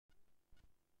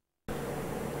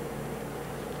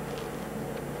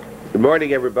Good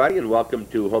morning, everybody, and welcome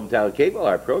to Hometown Cable.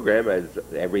 Our program, as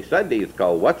every Sunday, is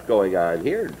called What's Going On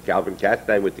Here. Calvin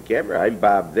Castine with the camera. I'm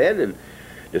Bob Venn, and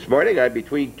this morning I'm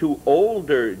between two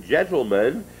older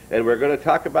gentlemen, and we're going to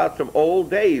talk about some old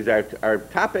days. Our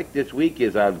topic this week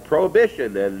is on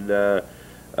Prohibition, and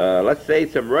let's say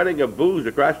some running of booze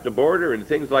across the border and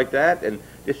things like that. And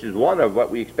this is one of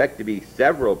what we expect to be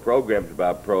several programs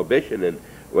about Prohibition, and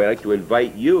we'd like to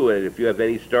invite you, and if you have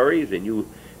any stories and you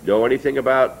know anything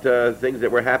about things that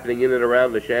were happening in and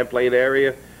around the Champlain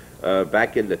area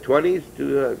back in the 20s,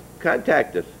 to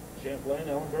contact us. Champlain,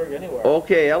 Ellenburg, anywhere.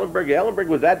 Okay, Ellenburg. Ellenburg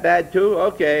was that bad too?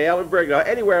 Okay, Ellenburg,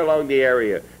 anywhere along the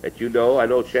area that you know. I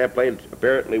know Champlain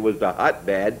apparently was the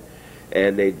hotbed,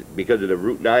 and they, because of the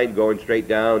Route 9 going straight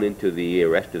down into the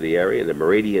rest of the area, and the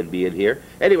Meridian being here.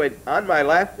 Anyway, on my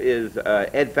left is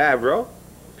Ed Favreau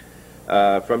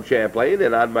from Champlain,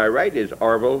 and on my right is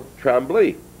Orville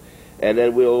Tremblay. And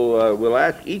then we'll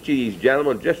ask each of these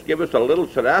gentlemen just give us a little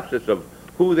synopsis of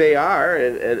who they are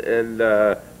and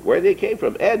where they came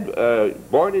from. Ed,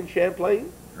 born in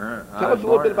Champlain? Tell us a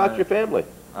little bit about your family.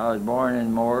 I was born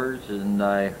in Moores, and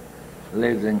I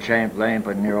lived in Champlain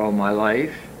for near all my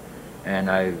life. And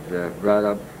I've brought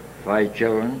up 5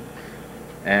 children.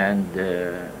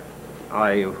 And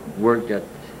I worked at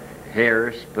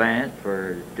Harris plant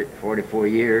for 44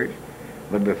 years.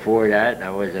 But before that,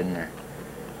 I was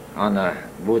on the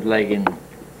bootlegging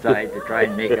side to try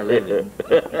and make a living.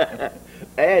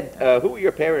 Ed, who were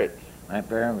your parents? My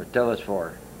parents were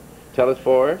Telesfor.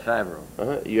 Telesfor?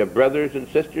 Favreau. You have brothers and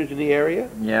sisters in the area?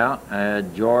 Yeah, I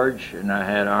had George, and I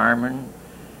had Armin,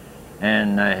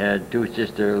 and I had 2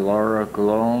 sisters, Laura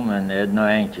Colombe and Edna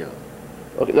Angel.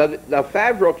 Okay, now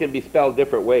Favreau can be spelled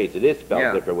different ways. It is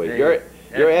spelled different ways.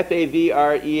 You're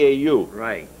F-A-V-R-E-A-U.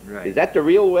 Right. Is that the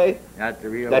real way? That's the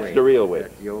real way. That's the real way.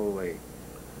 That's the old way.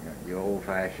 The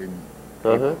old-fashioned.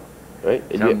 Right.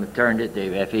 Some turned it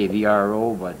to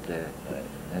F-A-V-R-O, but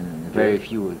and very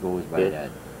few it goes by that.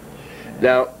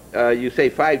 Now, you say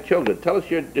 5 children. Tell us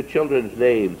the children's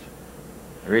names.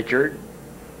 Richard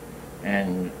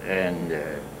and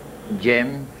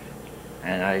Jim,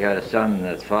 and I got a son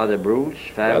that's Father Bruce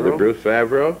Favreau. Father Bruce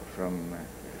Favreau.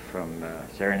 From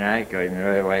Saranac,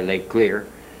 right Lake Clear.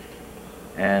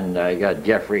 And I got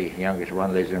Jeffrey, youngest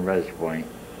one, lives in Res Point.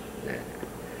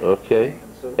 Okay.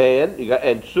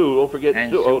 And Sue, don't forget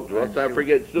Sue. Let's not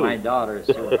forget Sue. My daughter,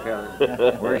 Sue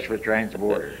Keller, works for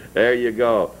Transborder. There you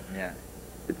go. Yeah.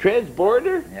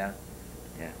 Transborder? Yeah.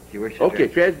 She works for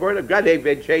Transborder. God, they've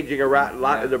been changing a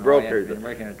lot of the brokers. I've been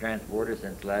working at Transborder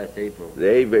since last April.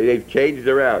 They've changed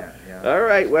around. Yeah. All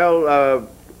right. Well,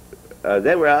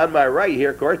 then we're on my right here,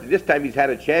 of course. This time he's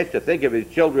had a chance to think of his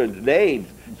children's names,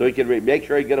 so he can make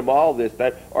sure he get them all this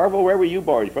time. Orville, where were you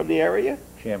born? You from the area?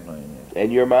 Champlain, yes.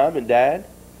 And your mom and dad?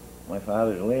 My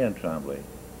father's Leon Tremblay.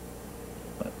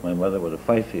 My mother was a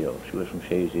Fifield. She was from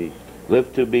Shays.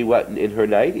 Lived to be what, in her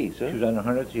 90s, huh? She was on her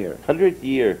 100th year. 100th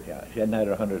year. Yeah, she hadn't had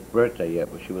her 100th birthday yet,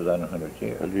 but she was on her 100th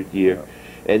year. 100th year.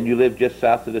 Yeah. And you live just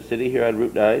south of the city here on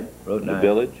Route 9? Route 9. The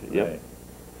village? Right. Yep.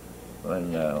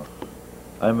 When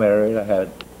I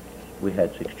married, we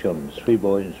had 6 children, 3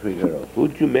 boys and 3 girls.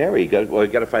 Who'd you marry? Well,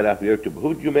 you got to find out here too.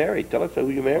 Who'd you marry? Tell us who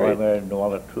you married. Oh, I married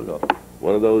Noella Trudeau.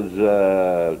 One of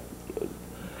those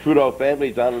Trudeau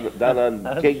families down on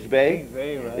Kings Bay? Kings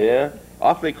Bay, right. Yeah.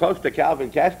 Awfully close to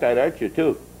Calvin Castine, aren't you,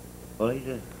 too? Well,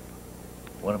 he's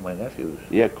one of my nephews.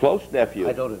 Yeah, close nephew.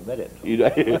 I don't admit it.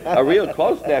 A real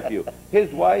close nephew.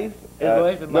 His wife?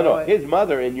 His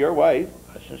mother and your wife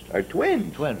are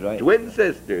twins. Twins, right. Twin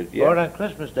sisters, yeah. Born on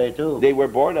Christmas Day, too. They were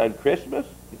born on Christmas?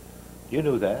 You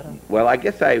knew that. Well, I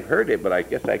guess I've heard it, but I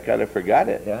guess I kind of forgot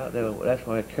it. Yeah, that's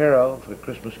why Carol for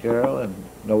Christmas Carol and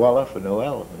Noella for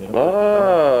Noel. You know?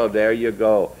 Oh, there you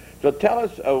go. So tell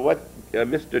us what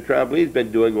Mr. Tremblay's been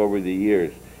doing over the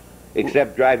years,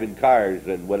 except driving cars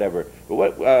and whatever. But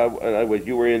what?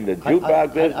 You were in the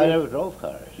jukebox business? I never drove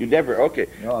cars. You never? Okay.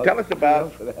 No, tell us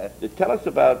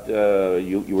about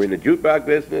you were in the jukebox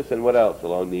business, and what else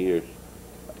along the years?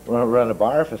 Well, I ran a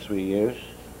bar for 3 years.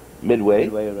 Midway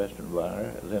restaurant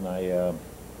bar. Then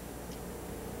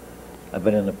I've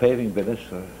been in the paving business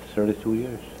for 32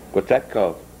 years. What's that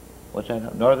called? What's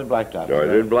that? Northern Blacktopping.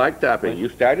 Northern Blacktopping. You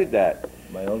started that.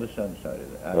 My oldest son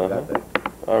started it. I got that.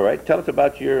 All right. Tell us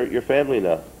about your family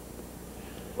now.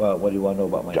 Well, what do you want to know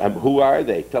about my family? Who are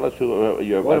they? Tell us who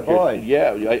your boys.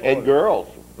 Yeah, and girls.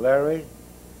 Larry,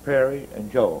 Perry,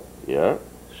 and Joe. Yeah.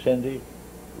 Cindy,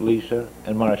 Lisa,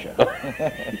 and Marcia.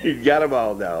 You got them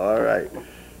all now. All right.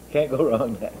 Can't go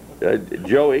wrong there.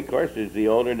 Joey, of course, is the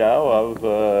owner now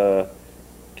of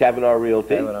Kavanaugh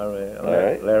Realty. Kavanaugh Realty. All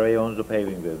right. Larry owns the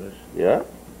paving business. Yeah.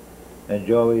 And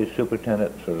Joey is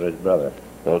superintendent for his brother.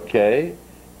 Okay.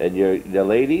 And the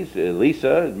ladies,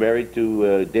 Lisa is married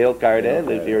to Dale Cardan,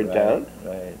 lives here in town.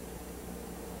 Right.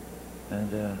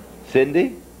 And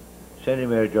Cindy? Cindy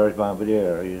married George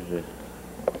Bombardier. He's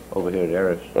over here at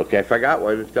Eris. Okay, I forgot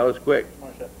one. Tell us quick.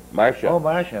 Marcia. Oh,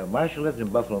 Marcia. Marcia lived in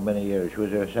Buffalo many years. She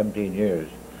was there 17 years.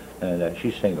 And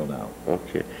she's single now.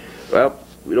 Okay. Well,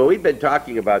 you know, we've been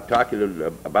talking about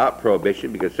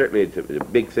Prohibition because certainly it's a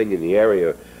big thing in the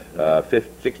area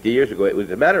 60 years ago. It was,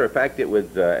 as a matter of fact, it was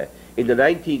in the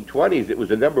 1920s, it was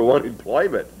the #1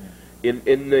 employment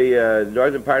in the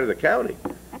northern part of the county.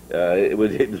 It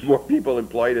was more people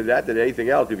employed in that than anything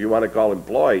else, if you want to call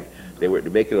employed. They were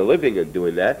making a living and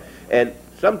doing that. And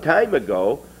some time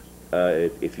ago,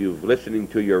 if you're listening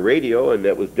to your radio, and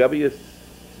that was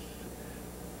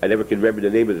I never can remember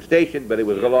the name of the station, but it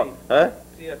was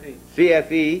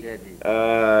CFE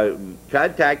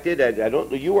contacted, I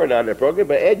don't know, you weren't on the program,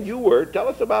 but Ed, you were. Tell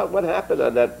us about what happened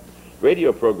on that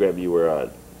radio program you were on.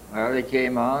 Well, they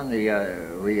came on, we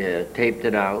taped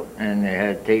it out, and they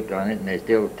had taped on it, and there's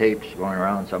still tapes going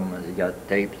around. Some of them got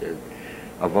tapes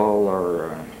of all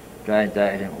our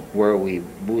transactions, where we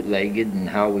bootlegged and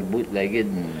how we bootlegged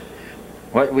and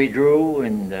what we drew,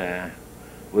 and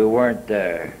we weren't,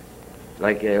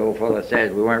 like the old fellow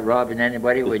said, we weren't robbing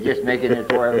anybody, we were just making it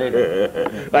for a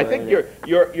living. I think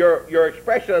your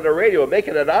expression on the radio,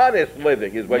 making an honest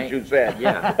living, is what you said.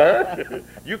 Yeah. Huh?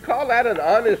 You call that an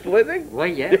honest living? Well,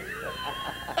 yeah.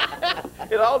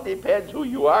 It all depends who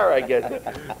you are, I guess.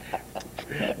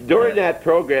 During that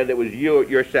program, it was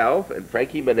yourself and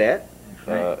Frankie Manette.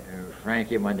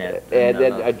 Frankie Manette. And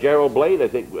then Gerald Blaine, I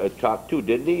think, talked too,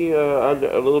 didn't he, on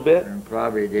a little bit?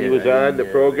 Probably did. He was on the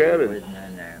program.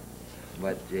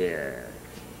 But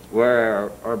where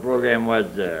our program was,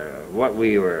 where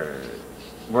we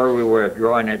were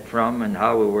drawing it from and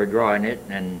how we were drawing it,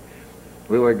 and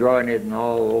we were drawing it in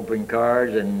all open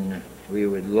cars, and we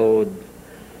would load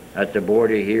at the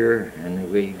border here,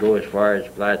 and we go as far as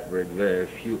Plattsburgh.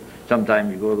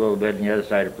 Sometimes you go a little bit on the other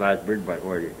side of Plattsburgh, but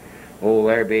where the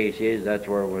old air base is, that's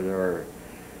where was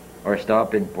our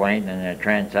stopping point and a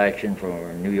transaction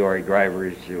for New York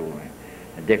drivers to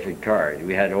different cars.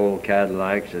 We had old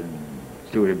Cadillacs and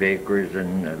Studebakers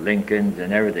and Lincolns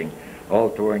and everything,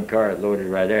 all touring cars loaded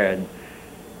right there, and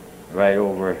right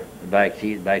over the back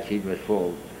seat. The back seat was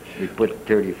full. We put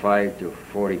 35 to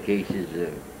 40 cases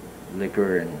of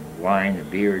liquor and wine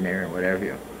and beer in there and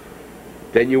whatever.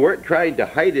 Then you weren't trying to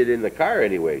hide it in the car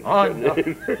anyway. Oh, no.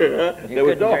 There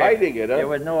was no hiding it, huh? There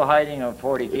was no hiding of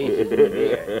 40 cases of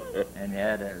beer. And they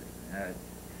had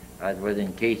I was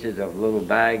in cases of little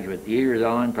bags with ears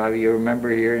on. Probably you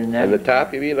remember hearing them. On the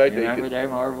top, you mean? Like you remember that,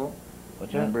 Marvel?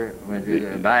 What's that? Remember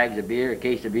when bags of beer, a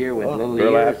case of beer with little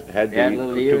burlap ears? had the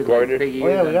little two ears, corners. like big Oh,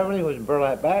 yeah, ears. everything was in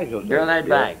burlap bags. Burlap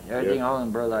bags. Everything all in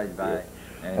burlap bags.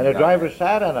 And the driver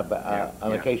sat on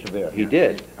a case of beer. He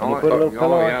did. And you put a little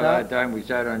pillow on yeah, top? that time we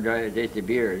sat on dry taste of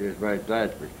beer, just right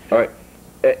Plattsburgh. All right.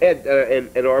 Ed,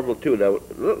 and Orville too. Now,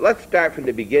 let's start from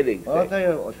the beginning. Well, I'll tell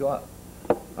you what you want.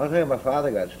 I'll tell you my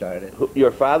father got started. Your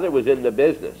father was in the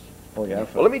business. Oh, yeah.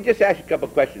 Well, let me just ask you a couple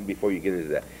of questions before you get into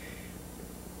that.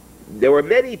 There were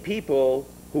many people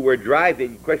who were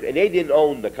driving, and they didn't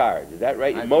own the cars. Is that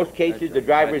right? In most cases, the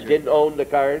drivers didn't own the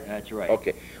cars? That's right.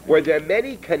 Okay. Were there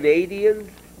many Canadians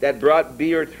that brought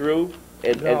beer through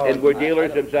and were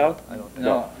dealers themselves?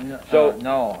 No.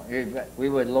 We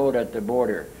would load at the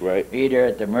border. Right. Either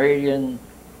at the Meridian,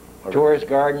 Tourist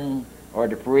Garden, or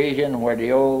the Parisian,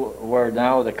 where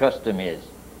now the custom is.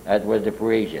 That was the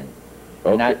Parisian.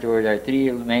 Okay. And that's where there are three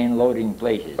main loading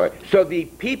places. All right. So the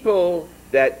people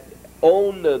that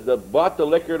owned bought the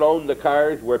liquor and owned the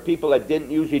cars were people that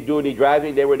didn't usually do any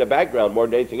driving. They were in the background more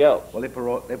than anything else. Well, they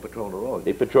patrol the roads.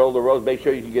 They patrolled the roads, make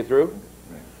sure you can get through?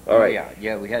 All right.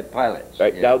 Yeah, we had pilots.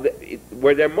 Right. Yeah. Now,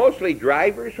 were there mostly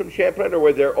drivers from Champlain, or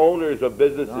were there owners of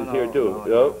businesses here too?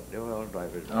 No, they were all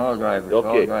drivers. All drivers,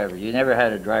 Okay. all drivers. You never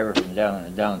had a driver from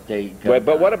downstate. Right,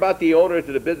 but what about the owners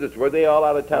of the business? Were they all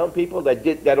out of town people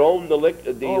that owned the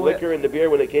liquor and the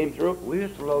beer when it came through? We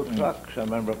used to load trucks, I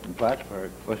remember, up in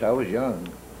Plattsburgh. Of course, I was young.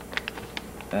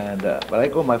 And, but I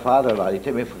go with my father a lot. He'd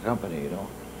take me for company, you know.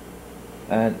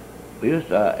 And we used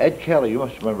to, Ed Kelly, you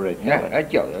must remember Ed Kelly. Yeah,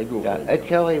 Ed Kelly. Ed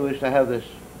Kelly, we used to have those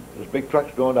big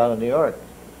trucks going down to New York.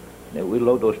 And we'd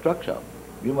load those trucks up.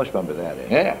 You must remember that,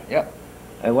 eh? Yeah.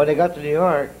 And when they got to New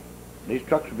York, these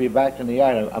trucks would be back in the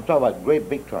yard. I'm talking about great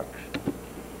big trucks.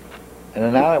 And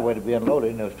an alleyway to be unloaded,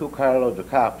 and there was 2 carloads of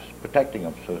cops protecting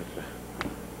them so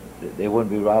they wouldn't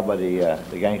be robbed by the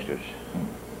gangsters.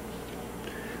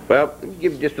 Well, let me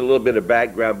give just a little bit of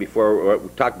background before we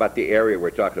talk about the area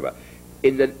we're talking about.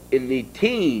 in the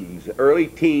teens, early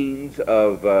teens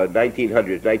of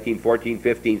 1900s, 1914,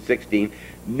 15, 16,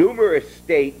 numerous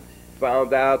states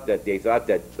found out that they thought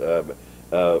that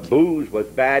booze was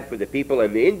bad for the people,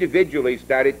 and they individually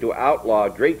started to outlaw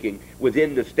drinking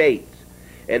within the states.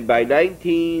 And by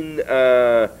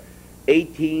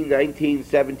 1918,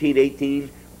 1917, 18,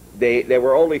 there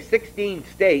were only 16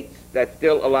 states that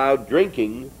still allowed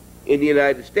drinking in the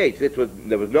United States.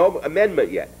 There was no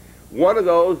amendment yet. One of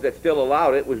those that still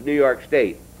allowed it was New York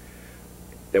State.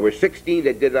 There were 16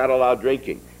 that did not allow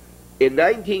drinking. In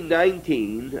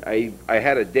 1919, I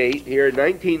had a date here. In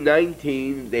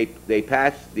 1919, they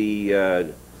passed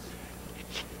the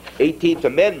 18th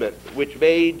Amendment, which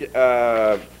made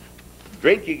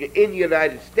drinking in the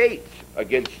United States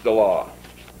against the law.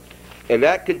 And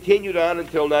that continued on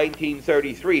until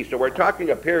 1933. So we're talking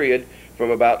a period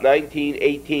from about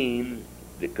 1918,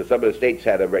 because some of the states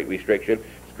had a restriction,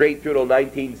 straight through to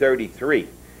 1933.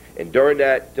 And during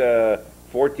that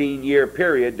 14-year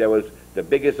period, there was the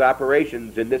biggest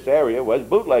operations in this area was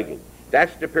bootlegging.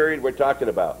 That's the period we're talking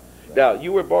about. Now,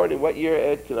 you were born in what year,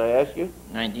 Ed, can I ask you?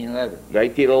 1911.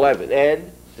 1911.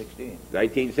 And? 16.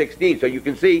 1916. So you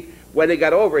can see, when they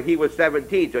got over, he was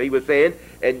 17. So he was saying,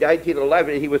 in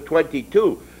 1911, he was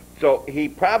 22. So he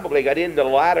probably got in the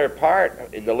latter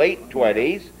part, in the late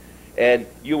 20s, and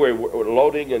you were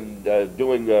loading and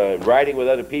doing riding with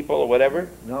other people or whatever?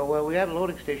 No, well, we had a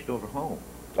loading station over home.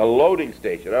 A loading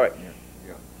station, all right. Yeah.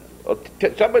 Well,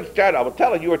 someone started, I will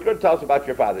tell you were going to tell us about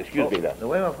your father. Excuse me now. The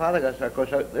way my father got started, of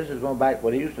course, this is going back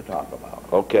what he used to talk about.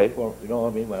 Okay. Before, you know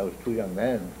what I mean, when I was too young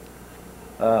then.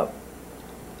 I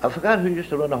forgot who used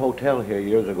to run a hotel here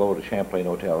years ago, the Champlain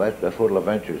Hotel. That's before the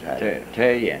Adventures had it.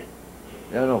 Terry.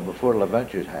 No, before the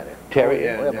Adventures had it. Terry,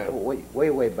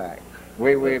 Way back.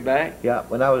 Way back? Yeah,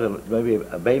 when I was maybe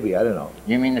a baby, I don't know.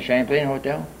 You mean the Champlain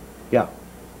Hotel? Yeah.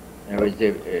 There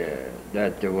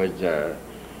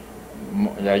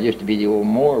used to be the old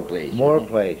Moore place. Moore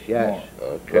place, yes.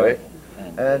 Moore. Okay.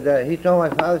 And he told my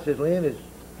father, says, Leon, there's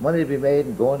money to be made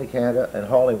in going to Canada and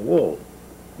hauling wool.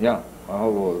 Yeah,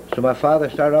 all wool. So my father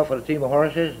started off with a team of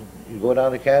horses. He'd go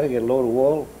down to Canada, get a load of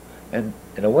wool, and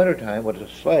in the wintertime with a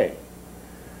sleigh.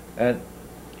 And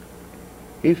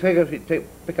he figured he'd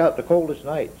pick out the coldest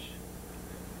nights,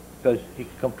 because he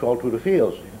could come all through the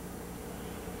fields.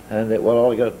 And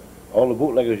all the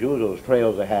bootleggers used those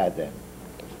trails they had then.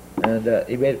 And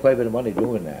he made quite a bit of money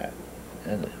doing that.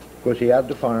 And of course he had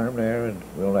the farm there, and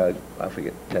we only had, I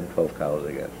forget, 10, 12 cows,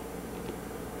 I guess.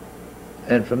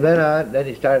 And from then on, then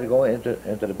he started going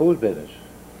into the booze business.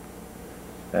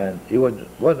 And he wasn't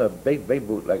a big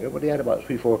bootlegger, but he had about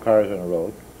 3, 4 cars on the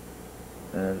road.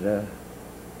 And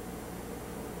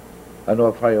I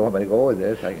know probably want me to go with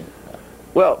this.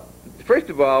 Well, first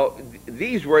of all,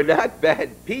 these were not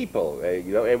bad people,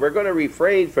 you know, and we're going to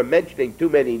refrain from mentioning too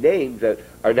many names that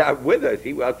are not with us.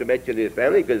 He wants to mention his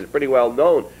family because it's pretty well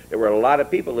known. There were a lot of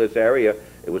people in this area.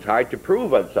 It was hard to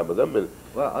prove on some of them. And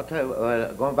well, I'll tell you,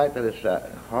 going back to this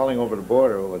hauling over the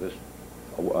border with this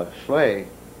sleigh,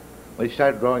 when he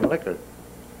started drawing liquor,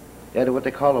 they had what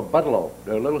they call a buttlow.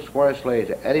 They're little square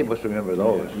sleighs. Eddie must remember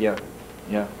those. Yeah.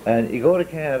 And you go to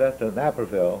Canada, to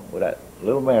Naperville, with that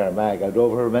little mare, Mag. I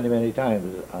drove her many, many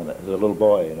times as a little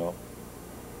boy, you know.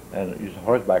 And used a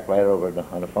horseback ride over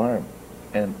on the farm.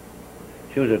 And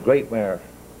she was a great mare.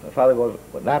 My father goes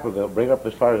to Naperville, bring her up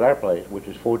as far as our place, which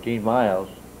is 14 miles.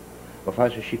 My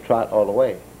father said she'd trot all the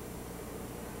way.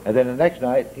 And then the next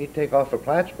night, he'd take off for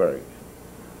Plattsburgh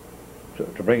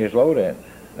to bring his load in.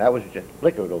 That was just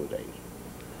liquor those days.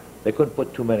 They couldn't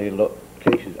put too many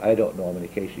cases. I don't know how many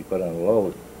cases he put on a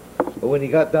load. But when he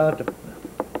got down to,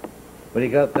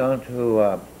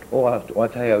 I'll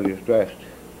tell you how he was dressed.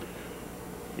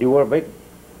 He wore big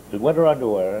winter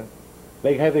underwear,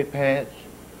 big heavy pants,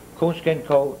 coonskin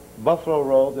coat, buffalo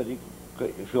robe that he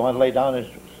could, if he wanted to lay down his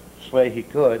sleigh, he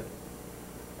could,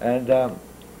 and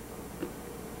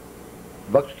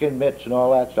buckskin mitts and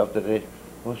all that stuff so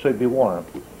he'd be warm.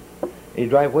 He'd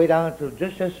drive way down to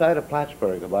just this side of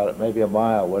Plattsburgh, about maybe a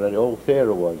mile, where the old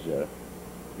theater was there.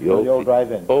 The old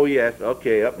drive-in. Oh, yes,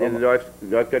 okay, up in the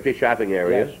North Country shopping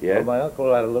area. Yes. Well, my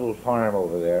uncle had a little farm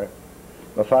over there.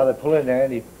 My father pulled in there,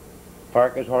 and he'd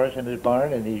park his horse in his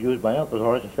barn, and he'd use my uncle's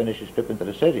horse to finish his trip into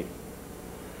the city.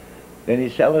 Then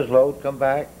he'd sell his load, come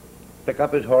back, pick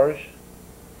up his horse,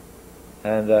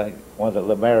 and wanted to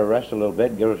let Mary rest a little bit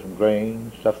and give her some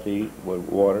grain, stuff to eat, with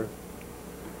water.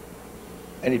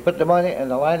 And he put the money in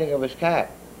the lining of his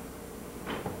cap.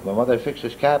 My mother fixed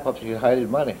his cap up so he could hide his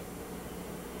money,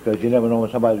 because you never know when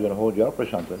somebody's going to hold you up or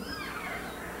something.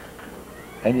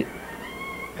 And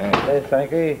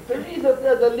thank you. So these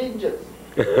are the ninjas.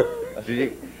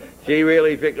 She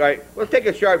really think. All right, let's take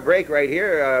a short break right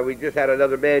here. We just had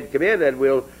another man come in, and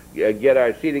we'll get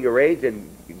our seating arranged and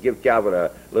give Calvin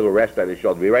a little rest on his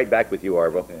shoulder. Be right back with you,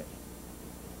 Arvo. Okay.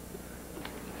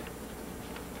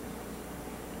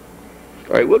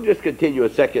 All right, we'll just continue a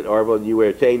second, Arvo. And you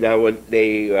were saying now when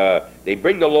they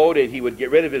bring the load in, he would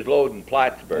get rid of his load in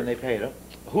Plattsburgh. And they paid him.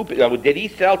 Did he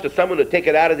sell to someone to take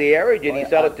it out of the area, or did he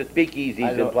sell it to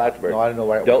speakeasies in Plattsburgh? No, I don't know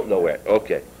where it Don't know where.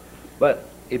 Okay. But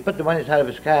he put the money inside of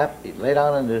his cap, he'd lay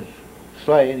down in his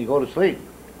sleigh, and he'd go to sleep.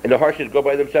 And the horses go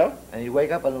by themselves? And he'd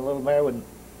wake up, and the little mare would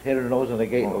hit her nose on the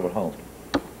gate over home.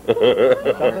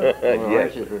 The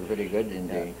Yes. horses were pretty good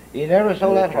indeed. He never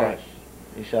sold that Really horse.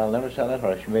 He said, I'll never sell that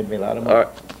horse. She made me a lot of All money.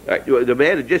 right. All right. The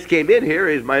man that just came in here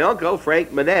is my uncle,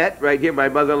 Frank Manette, right here, my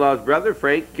mother-in-law's brother.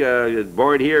 Frank is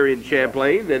born here in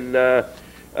Champlain. And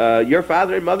your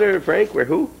father and mother, Frank, were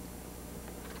who?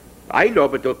 I know,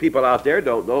 but those people out there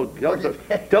don't know.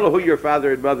 Tell them who your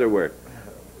father and mother were.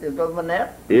 Israel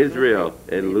Manette. Israel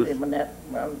and Lucy. Manette,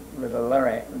 well, with a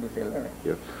Larry, Lucy Larry.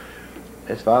 Yeah.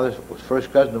 His father was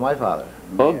first cousin to my father.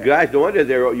 Oh, guys, no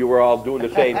wonder you were all doing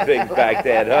the same things back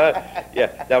then, huh?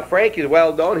 Yeah. Now, Frank is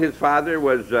well known. His father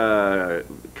was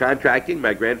contracting.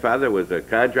 My grandfather was a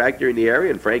contractor in the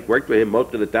area, and Frank worked with him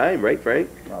most of the time, right, Frank?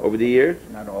 Well, over the years?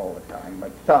 Not all the time,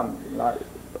 but some, a lot.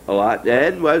 A lot.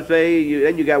 And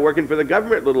then you got working for the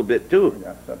government a little bit, too.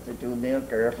 Yeah, substitute milk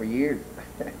there for years.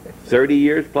 30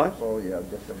 years plus? Oh, yeah,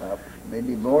 just about,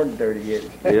 maybe more than 30 years.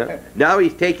 Yeah. Now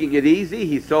he's taking it easy.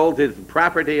 He sold his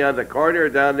property on the corner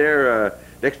down there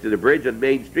next to the bridge on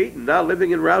Main Street, and now living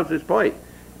in Rouse's Point.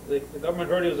 The government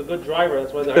heard he was a good driver,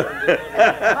 that's why they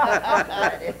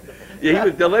hired him. Yeah, he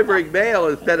was delivering mail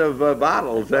instead of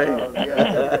bottles, eh? Oh,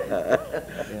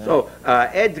 yeah. So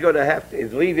Ed's going to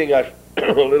is leaving us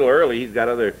a little early. He's got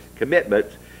other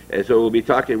commitments. And so we'll be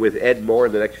talking with Ed more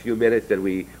in the next few minutes than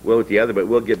we will with the other, but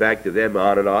we'll get back to them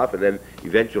on and off, and then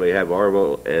eventually have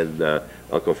Arvo and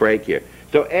Uncle Frank here.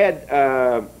 So Ed,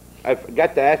 I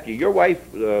forgot to ask you, your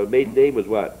wife's maiden name was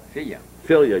what? Filia.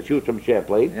 Filia. She was from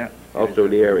Champlain? Yeah. Also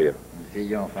in the area. The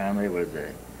Filia family was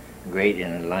great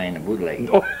in the line of bootlegging.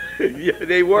 Oh, yeah,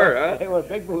 they were, huh? They were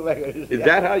big bootleggers. Is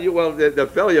that how you, well, the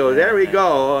Filio, there we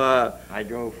go. I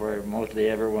drove for mostly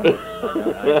everyone.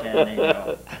 I can't name it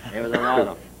all. There was a lot of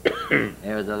them.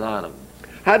 There was a lot of them.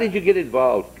 How did you get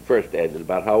involved first, Ed, and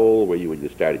about how old were you when you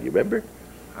started? You remember?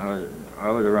 I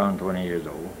was around 20 years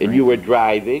old. And you were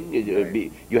driving.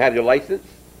 You had your license?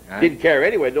 I- Didn't care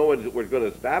anyway. No one was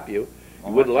going to stop you.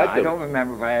 You wouldn't let I them. don't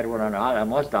remember if I had one or not. I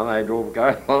must have. I drove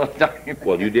cars all the time.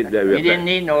 Well, you didn't. You didn't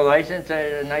need no license.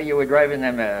 Now you were driving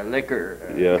them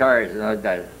liquor Yeah. cars and all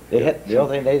that. The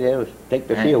only thing they did was take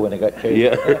the seal when they got chased.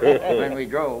 Yeah. when we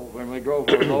drove for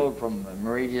a load from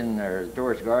Meridian or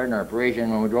Tourist Garden or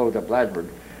Parisian, when we drove to Plattsburgh,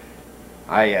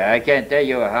 I can't tell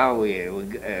you how we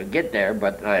get there,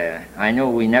 but I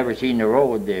know we never seen the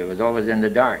road. It was always in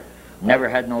the dark. Never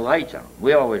had no lights on.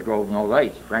 We always drove no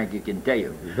lights. Frank, you can tell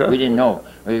you. We didn't know.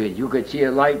 You could see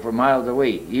a light for miles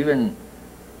away. Even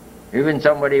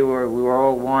somebody we were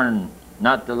all warned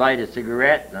not to light a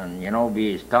cigarette and,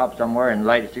 be stopped somewhere and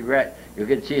light a cigarette. You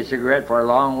could see a cigarette for a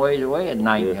long ways away at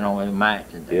night, with a match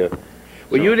and things. Yeah.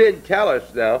 Well, you didn't tell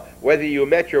us now whether you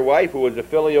met your wife, who was a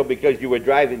Filio, because you were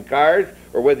driving cars,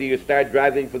 or whether you started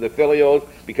driving for the Filios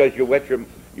because you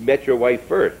met your wife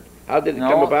first. How did it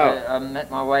come about? I met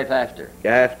my wife after.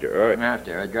 After, all right.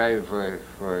 After. I drive for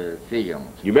Filios.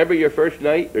 You remember your first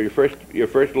night or your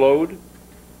first load?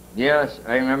 Yes,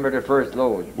 I remember the first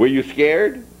load. Were you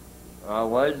scared? I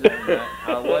was,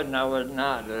 I was and I was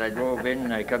not. I drove in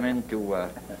and I come into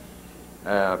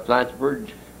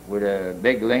Plattsburgh with a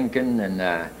big Lincoln,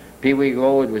 and Pee Wee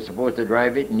Gold was supposed to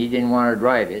drive it, and he didn't want to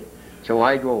drive it, so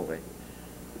I drove it.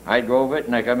 I drove it,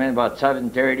 and I come in about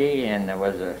 7:30, and there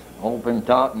was an open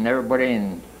top, and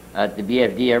everybody at the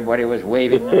BFD, everybody was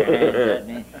waving their hands at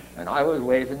me, and I was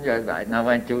waving, and I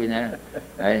went to,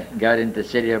 I got into the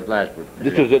city of Plattsburgh.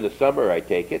 This was in the summer, I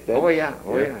take it, then? Oh, yeah,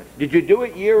 oh, yeah. Did you do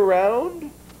it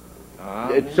year-round?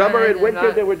 In summer and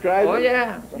winter they were driving? Oh,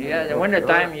 yeah. Yeah, in the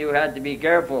wintertime you had to be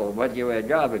careful what you would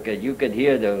drive, because you could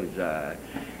hear those,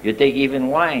 you take even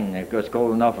wine, it was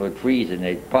cold enough it would freeze, and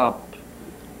they'd pop.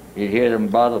 You'd hear them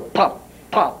bottles pop,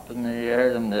 pop, and you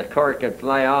hear them, the cork would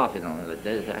fly off,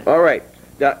 All right.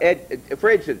 Now, Ed, for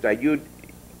instance,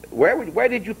 where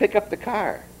did you pick up the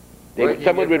car?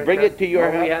 Someone would bring it to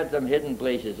your house? We had some hidden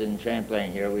places in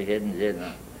Champlain here. We hidden.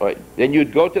 All right. Then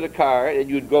you'd go to the car, and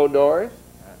you'd go north?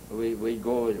 We'd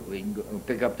go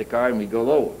pick up the car, and we'd go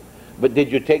low. But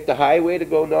did you take the highway to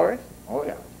go north? Oh,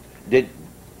 yeah.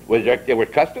 There were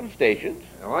custom stations?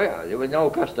 Oh, yeah. There was no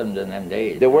customs in them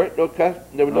days. There weren't no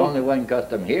customs? Only one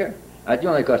custom here. That's the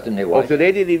only custom they Oh, watched. so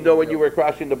they didn't even know when you were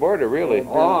crossing the border, really?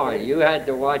 Oh, you had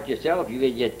to watch yourself. You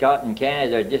could get caught in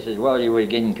Canada just as well as you were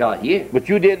getting caught here. But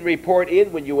you didn't report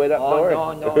in when you went up north?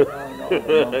 Oh,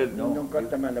 no. No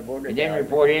custom on the border. You didn't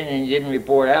report in and you didn't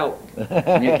report out.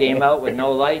 And you came out with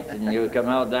no lights and you would come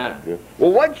out that.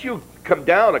 Well, once you come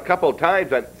down a couple of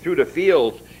times through the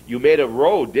fields, you made a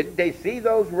road. Didn't they see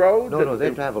those roads? No,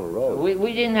 they travel a road.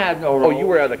 We didn't have no road. Oh, you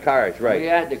were on the cars, We right.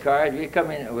 had the cars. We come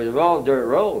in, it was all dirt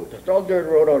roads. It's all dirt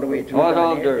road all the way through. Oh, it's down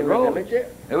all here dirt to the roads. village there.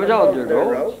 It was It's all dirt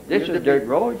roads. road. This Used was to dirt be-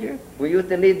 road here. We used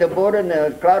to leave the border and there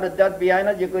was a cloud of dust behind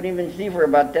us. You couldn't even see for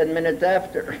about 10 minutes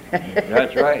after.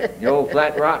 That's right. The old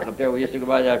flat rock up there. We used to go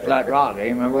by that flat rock. I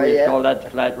remember we used to call that the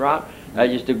flat rock. I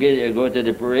used to go to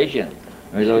the Prohibition.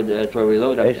 That's where we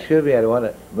load up there. Excuse me, I want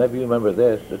to, maybe you remember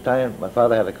this. The time my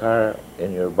father had a car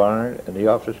in your barn and the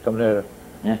officers come there.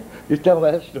 Yeah. You tell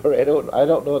that story. I don't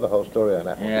know the whole story on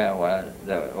that one. Yeah,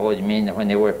 well, you mean when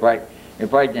they were parked? They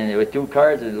parked and there were two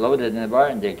cars and loaded in the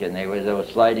barn, Dick, and there was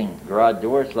sliding garage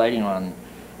door sliding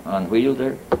on wheels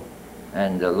there,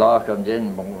 and the law comes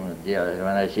in. Boom, yeah,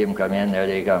 when I see them come in, there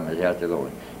they come. They have to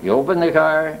load. You open the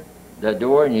car, the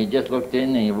door, and he just looked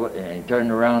in and he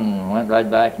turned around and went right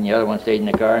back, and the other one stayed in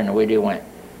the car, and away they went.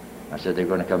 I said they're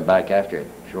going to come back after it.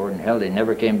 Sure in hell, they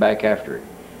never came back after it.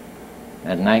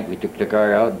 At night, we took the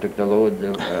car out and took the load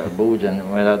of booze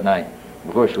and went at night.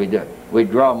 Of course, we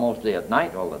draw mostly at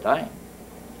night all the time.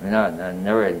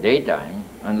 Never at daytime,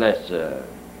 unless a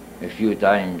few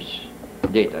times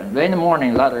daytime. But in the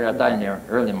morning, a lot of the time, they're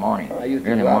early morning. I used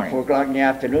to Early go out morning. 4 o'clock in the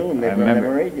afternoon. They'd run remember.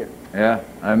 the radio. Yeah,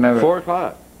 I remember. 4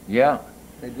 o'clock. Yeah.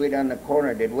 They'd wait on the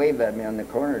corner. They'd wave at me on the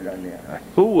corner down there.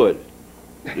 Who would?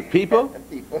 The people?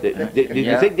 People. Did you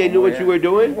Yeah. think they knew Oh, what yeah. you were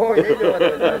doing? Oh, they know what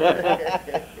they're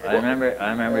doing. I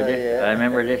remember this. yeah. I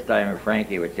remember this time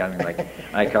Frankie was coming. Like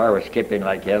my car was skipping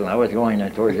like hell, and I was going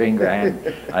towards Ingram.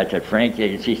 I said,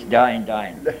 "Frankie, she's dying."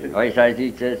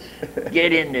 He says,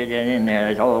 "Get in there, get in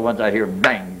there." All at once I hear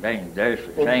bang, bang. There's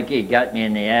Frankie got me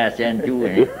in the ass end too,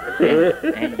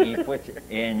 and he puts it,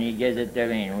 and he gives it to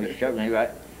me, and we shove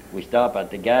it. We stop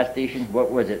at the gas station.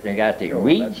 What was it? The gas station,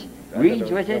 Reed's.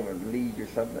 Reed's was it? Leeds or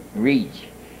something. Reed's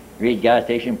gas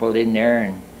station. Pulled in there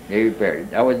and they repaired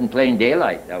it. I wasn't playing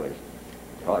daylight. That was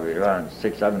probably around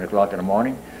 6, 7 o'clock in the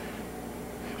morning.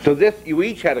 So you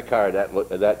each had a car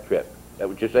that trip. That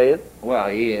what you're saying? Well,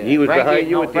 He was behind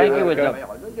you with the Frankie other was car?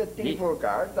 up. Look at 3-4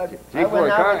 cars. I Three, four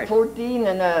went out cars. with 14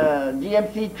 in a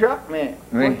GMC truck, man.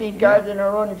 Right. 14 cars in a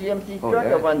row in a GMC Oh, truck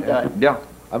yeah, at one yeah. time. Yeah.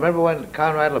 I remember when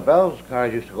Conrad LaBelle's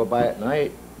cars used to go by at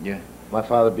night. Yeah. My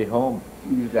father'd be home.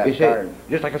 Use that He car. said,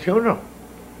 just like a funeral.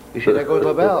 He said, there goes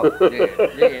LaBelle.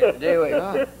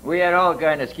 We had all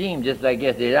kind of schemes just like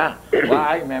this. Well,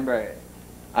 I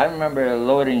remember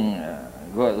loading,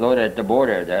 load at the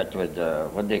border. That was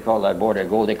what they call that border,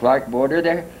 Goldie Clark border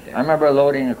there. Yeah. I remember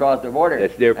loading across the border.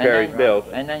 That's near And Perry's then- Mills.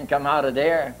 And then come out of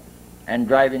there and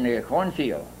drive into the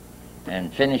cornfield.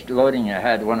 And finished loading. I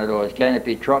had one of those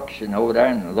canopy trucks and over there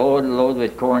and load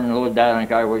with corn, load that on the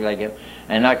car, work like it.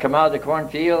 And I come out of the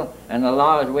cornfield and the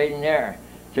law was waiting there.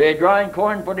 So you're drawing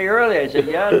corn pretty early. I said,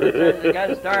 yeah, you got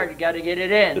to start, you got to get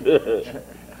it in.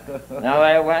 Now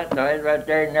I went right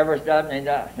there and never stopped me.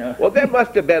 No. Well, there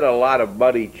must have been a lot of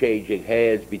money changing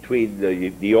hands between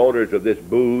the owners of this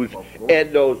booze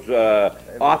and those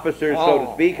officers, so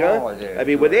to speak, huh? Oh, there's I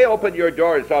mean, when they opened your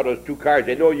door and saw those 2 cars,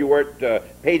 they know you weren't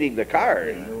painting the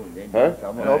cars. Huh?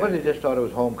 Nobody just thought it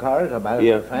was home cars. I managed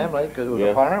Yeah. the family because it was Yeah.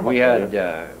 a farm. We had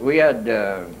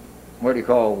what do you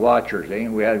call watchers, eh?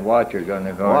 We had watchers on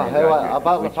the car. Well, hey, well,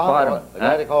 about the We spot 'em, pilot, the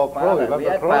guy they called Crow. Pilot. We Remember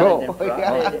had Crow? pilot in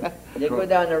Yeah. front. They go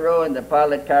down the road, and the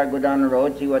pilot car go down the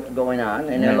road, see what's going on,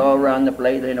 and they'll all around the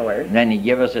place anywhere. And then he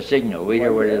give us a signal,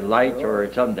 either with a light or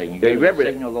something. He Yeah, give us remember a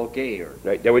that. signal okay or...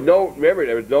 Right. There was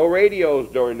no radios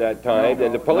during that time, No,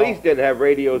 and the no, police didn't have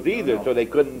radios either, so they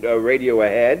couldn't radio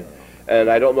ahead. And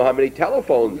I don't know how many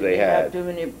telephones they didn't have had. too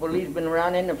many policemen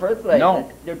around in the first place. No.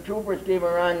 The troopers came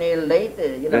around there late,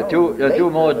 you The know. two late,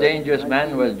 most dangerous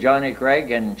men was Johnny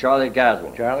Craig and Charlie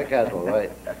Caswell. Charlie Castle, right.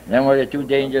 Them were the 2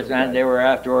 dangerous men. They were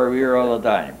after our rear all the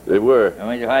time. They were. And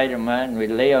we'd hide them, man.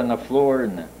 We'd lay on the floor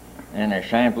in the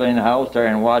Champlain house there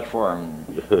and watch for them.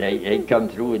 They'd come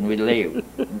through and we'd leave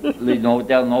no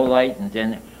hotel, no light, and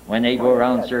then when they go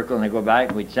around circle and they go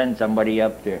back, we'd send somebody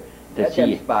up to That's them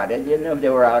see. spotted. You didn't know if they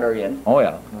were out or in. Oh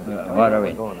yeah. What are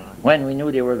we? Going on. When we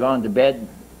knew they were gone to bed,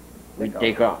 we'd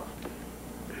take off.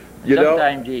 You know,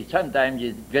 Sometimes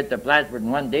you get the platform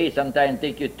in 1 day. Sometimes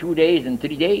take you 2 days and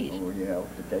 3 days. Oh, yeah.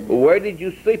 To tell you. where did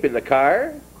you sleep? In the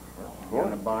car?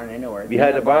 in the barn anywhere.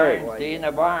 Behind the barn. Stay in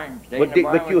the barn. Stay in But, the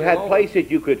barn but you with had the load.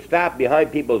 places you could stop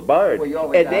behind people's barns, Well, you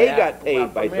always and they have got that.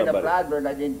 paid by From here to somebody. Plattsburgh,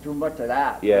 I didn't do much of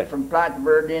that. Yeah. But from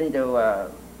Plattsburgh into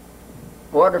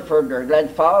Waterford or Glen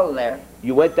Falls there,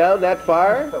 You went down that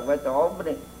far? but went to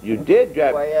Albany. You did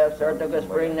drive. Why, Saratoga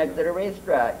Spring next to the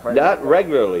racetrack. Not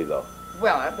regularly, though.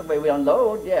 Well, that's the way we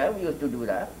unload. Yeah, we used to do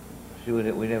that. See, we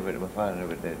never, my father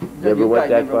never did. Never You went guys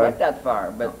that never far? went that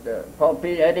far. But Paul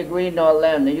Peter, Eddie Green, and all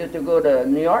them, they used to go to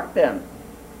New York then.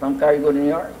 Some car you go to New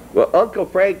York. Well, Uncle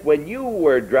Frank, when you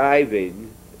were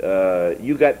driving,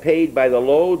 you got paid by the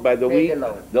load, by the Pay week? the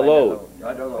load. The By load.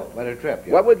 By the load. By the trip,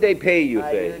 yeah. What would they pay you,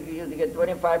 I say? used to get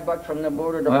 $25 from the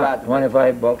border to Plattsburgh.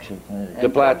 25 bucks. To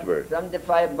Plattsburgh.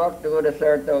 $75 to go to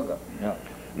Saratoga.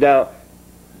 Now,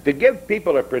 to give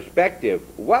people a perspective,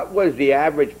 what was the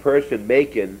average person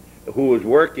making who was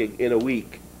working in a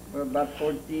week? We're about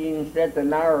 14 cents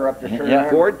an hour up to Sherman. Yeah.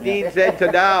 14 cents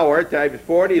an hour times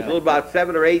 40 is about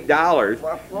 $7 or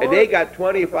 $8, and they got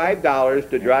 $25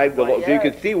 to drive the load. So you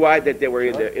can see why that they were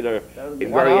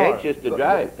very anxious to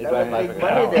drive. That was big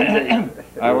money then.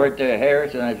 I worked at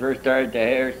Harris, and I first started at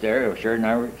Harris there. Sure, and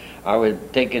I was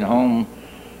taking home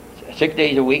 6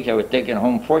 days a week. I was taking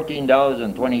home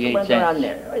 $14.28. Went around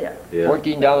there. Oh, yeah. Yeah.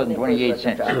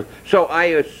 $14.28. So I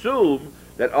assume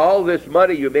that all this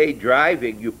money you made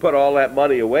driving, you put all that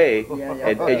money away, Yeah, yeah.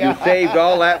 and you saved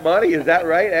all that money. Is that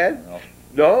right, Ed? No.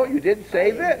 No, you didn't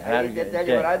save it? Had a can good tell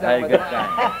you what I done with good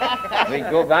time. We'd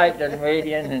go by to the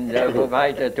Meridian and go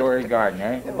by to the Tourist Garden,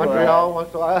 eh? Montreal once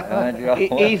in a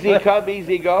while. Easy come,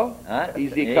 easy go? Huh?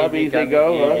 Easy come, easy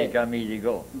go, huh? Easy come, easy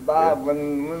go. Bob,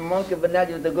 when Monkey Burnett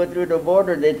used to go through the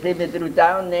border, they'd see me through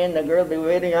town, then the girl be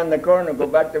waiting on the corner, go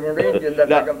back to Meridian,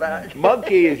 that's like a bash.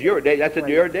 Monkey is your name. That's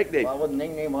your nickname. Well, I wasn't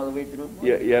nickname all the way through.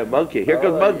 Yeah, yeah, Monkey. Here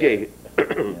comes Oh, Monkey.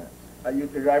 I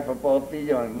used to drive for Paul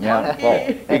Pillo and Yeah,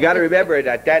 Monkey. You got to remember,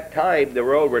 at that time, the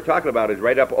road we're talking about is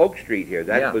right up Oak Street here.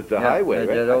 That was the highway,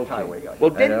 right? That's Highway.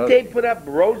 Well, didn't they put up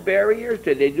road barriers?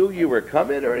 Did they knew you were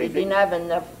coming or They anything? didn't have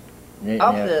enough Yeah.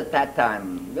 officers at that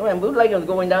time. When bootlegging was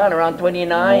going down around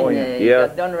 29, Oh, yeah. it Yeah.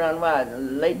 got done around what,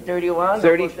 late 31?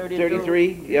 30, or 32?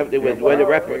 33? Yep, it was when the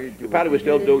reference. You probably was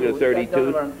still doing the It got done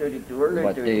 32. around 32, early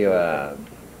But 32.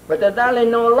 But there's only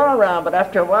no law around, but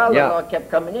after a while Yeah. the law kept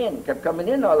coming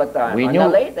in all the time. we On knew the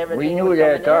late, everything we knew was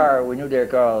their coming car. We knew their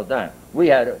car all the time. We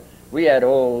had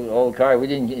old car. We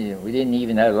didn't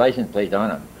even have license plates on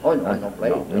them. In. Oh, no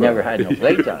plate. We never had no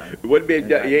plates on them. It wouldn't be,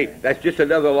 yeah, that's just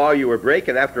another law you were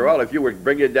breaking. After all, if you were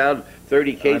bringing down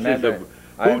 30 cases remember- of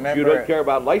I hooch, you remember- don't care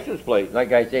about license plates.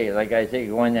 Like I say,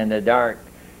 going in the dark.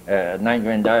 Night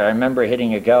went dark. I remember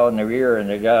hitting a cow in the rear, and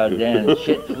the goddamn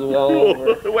shit flew all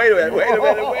over. Wait a minute, wait a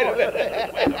minute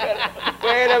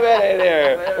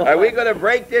there. Are we going to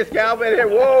break this, Calvin? Here?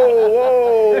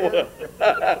 Whoa,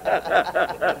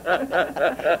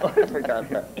 I forgot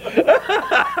that.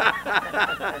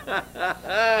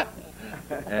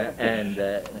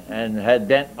 And had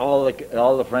bent all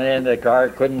the front end of the car.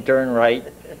 Couldn't turn right.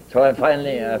 So I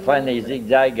finally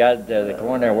zigzag got the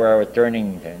corner where I was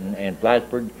turning in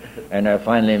Plattsburgh, and I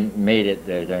finally made it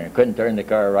there. I couldn't turn the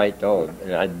car right though.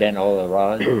 I'd bent all the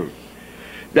rods.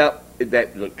 Now,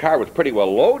 the car was pretty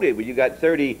well loaded when you got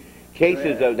 30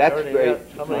 cases of, that's great.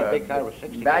 Some of the big car was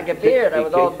 60. Bag of beer, that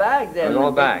was all bagged then. It was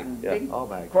all bagged, Big All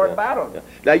bags. quart yeah. bottles.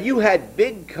 Now, you had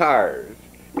big cars,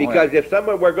 because if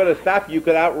someone were going to stop you, you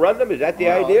could outrun them. Is that the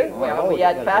idea? Well, we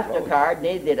had faster cars,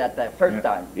 they did at the first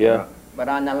time. Yeah. But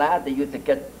on the last, they used to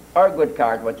get our good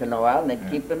cars once in a while, and they'd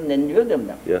keep them, and then use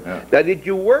them. Yeah. Now, did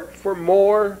you work for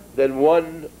more than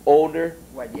one owner?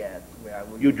 Well, yes.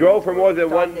 You drove for more than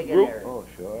one group? Oh,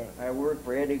 sure. I worked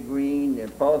for Eddie Green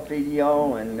and Paul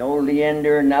Filio and Old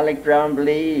Leander and Alec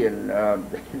Tremblay and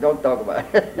don't talk about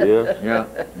it. Yeah.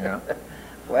 Yeah.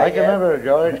 Well, I can yeah. remember,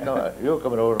 George, you were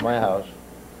coming over to my house.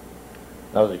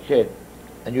 I was a kid.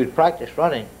 And you'd practice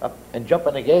running up and jump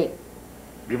on the gate.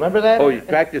 You remember that? Oh, you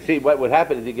practice to see what would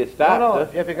happen if you get stopped. No, huh?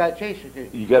 if you got chased,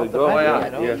 You gotta off the go, fence, yeah,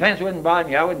 you know? yeah. The fence wouldn't bother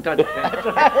me. I wouldn't touch the fence.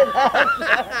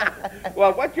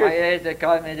 Well, what's your... I used to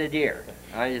call me the deer.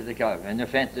 I used to call him, and the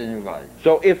fence didn't bother me.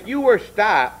 So if you were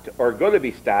stopped or going to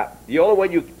be stopped, the only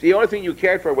thing you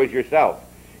cared for was yourself.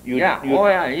 You didn't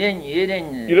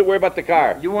worry about the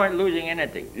car. You weren't losing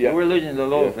anything. Yeah. You were losing the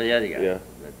load Yeah. for the other guy. Yeah.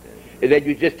 But, And then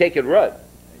you just take and run,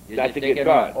 you not just to take get it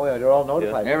caught. Oh, yeah, they're all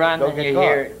notified. They run Don't and get you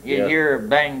caught. Yeah. hear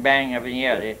bang bang up in the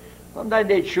air. Sometimes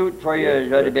they'd shoot for you a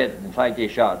little bit. In fact,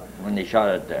 when they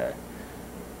shot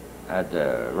at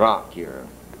the rock here,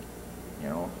 you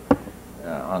know,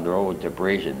 on the road to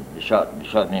Prohibition. They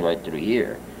shot me right through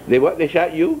here. They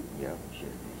shot you? Yeah, sure.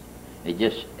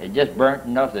 It just burnt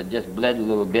enough that it just bled a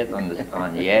little bit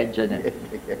on the edge, and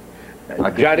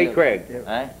Johnny Craig.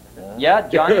 Huh? Yeah,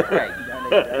 Johnny Craig.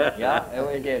 Yeah, it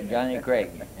was it, Johnny Craig.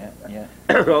 Yeah.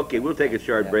 Okay, we'll take a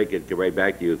short break and get right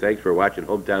back to you. Thanks for watching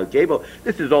Hometown Cable.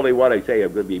 This is only one, I say.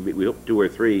 I'm going to be, we hope 2 or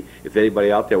 3. If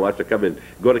anybody out there wants to come and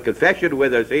go to confession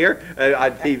with us here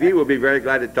on TV, we'll be very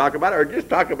glad to talk about it, or just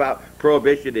talk about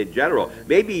Prohibition in general.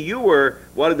 Maybe you were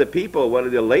one of the people, one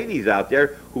of the ladies out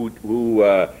there who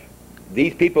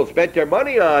these people spent their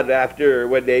money on after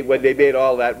when they made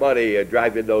all that money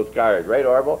driving those cars, right,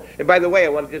 Orville? And by the way, I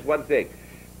want just one thing.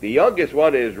 The youngest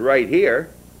one is right here,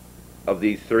 of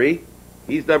these 3.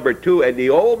 He's number 2, and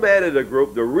the old man of the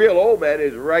group, the real old man,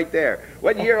 is right there.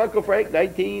 What year, Uncle Frank?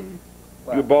 19?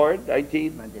 You were born?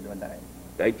 19? 1909.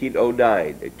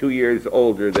 1909. 2 years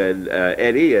older than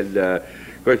Eddie, and of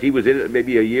course he was in it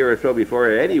maybe a year or so before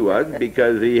Eddie was,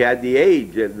 because he had the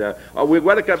age. And we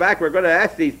want to come back. We're going to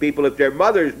ask these people if their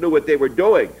mothers knew what they were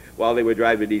doing while they were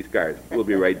driving these cars. We'll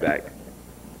be right back.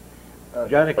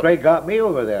 Johnny Craig got me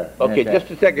over there. Okay, just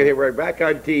a second here. We're back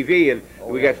on TV, and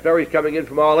we got stories coming in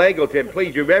from all angles. And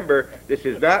please remember, this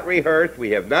is not rehearsed.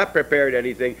 We have not prepared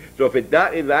anything. So if it's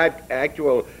not in that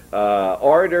actual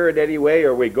order in any way,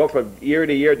 or we go from year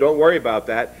to year, don't worry about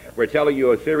that. We're telling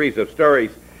you a series of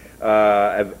stories,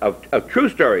 of true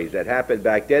stories that happened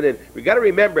back then. And we got to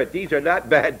remember it. These are not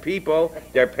bad people.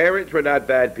 Their parents were not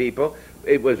bad people.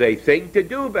 It was a thing to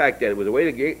do back then. It was a way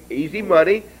to get easy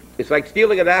money. It's like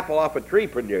stealing an apple off a tree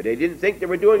from there. They didn't think they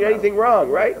were doing anything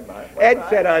wrong, right? Ed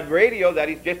said on radio that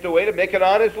it's just a way to make an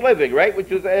honest living, right?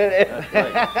 Which is That's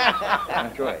right.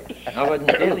 That's right. I wasn't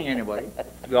stealing anybody.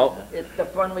 no. It's the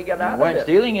fun we got out I of wasn't it.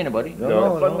 stealing anybody.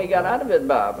 No. The fun we got out of it,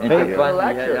 Bob. It's the fun Little we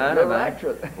extra, got out little of extra.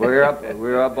 it.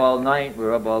 We're up all night.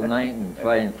 We're up all night and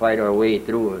try and fight our way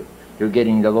through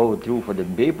getting the load through for the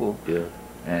people. Yeah.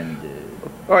 And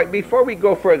All right, before we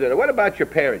go further, what about your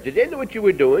parents? Did they know what you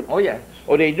were doing? oh yeah.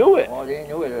 Oh, they knew it. Oh, they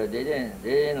knew it. They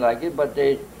didn't like it, but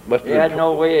they Must they have had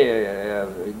no way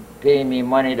of paying me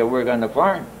money to work on the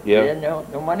farm. Yeah. They had no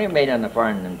money made on the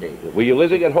farm in them days. Were you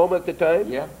living at home at the time?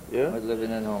 Yeah. I Yeah. was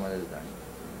living at home at the time.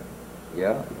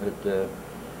 Yeah, but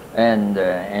and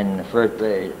the first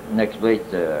place, next place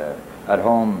at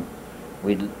home,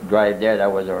 we'd drive there.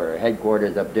 That was our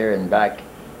headquarters up there and back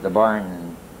the barn,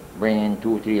 and bring in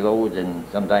 2 or 3 loads, and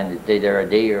sometimes they stay there a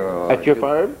day or At your 2.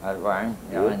 farm? At the barn,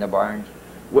 yeah, Yeah. in the barns.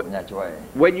 What- And that's why.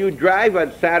 When you drive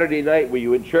on Saturday night, were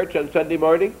you in church on Sunday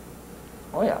morning?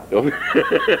 Oh yeah.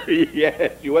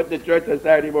 Yes, you went to church on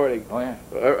Saturday morning. Oh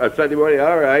yeah. Sunday morning,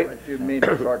 all right. If you made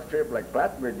a short trip like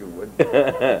Plattsburgh, you would.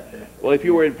 Well, if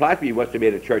you were in Plattsburgh, you must have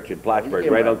made a church in Plattsburgh,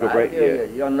 right, Uncle Frank? Yeah.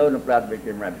 You unload in Plattsburgh,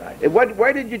 came right back. And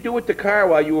where did you do with the car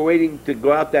while you were waiting to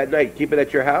go out that night? Keep it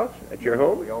at your house? At your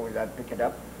home? We always had to pick it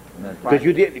up. Because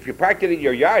you did. If you parked it in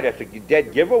your yard, that's a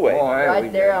dead giveaway. Oh, yeah,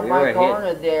 Right there on we my were hit.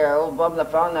 corner there, old Bob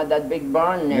LaFawn had that big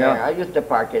barn there. Yeah. I used to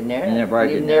park in there. And you park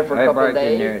Leave in there there. for I a couple parked in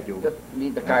days. there, too. Just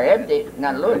leave the car empty,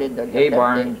 not loaded. just Hay empty.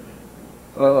 barns.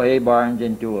 Oh, hay barns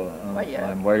into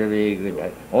yeah. where they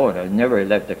could. Oh, they never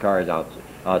left the cars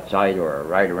outside or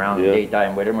ride around Yeah.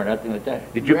 daytime with them or nothing like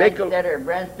that. Did you make a...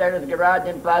 Brandstedter's garage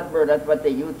in Plattsburgh, that's what they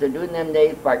used to do in them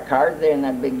days, park cars there in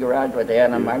that big garage what they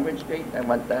had on Margaret Street at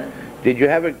one time. Did you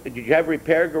have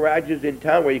repair garages in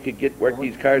town where you could get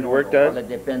these cars worked Well, on? it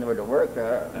depends where the work.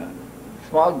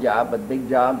 Small job, but big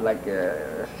job, like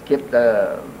skip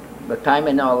the time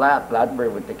and all that,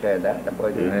 Plattsburgh would take care of that. The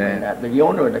boys would Yeah. bring that. The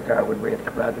owner of the car would bring it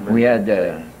to Plattsburgh. We had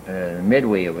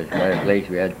Midway. It was quite a place.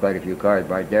 We had quite a few cars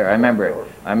right there. I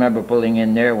remember pulling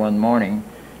in there one morning,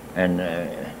 and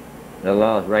the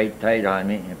law was right tight on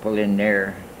me. I pulled in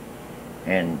there,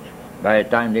 and by the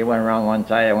time they went around one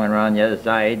side, I went around the other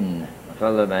side, and a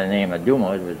fellow by the name of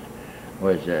Dumas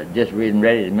was just getting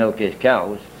ready to milk his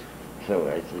cows. So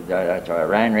I said, so I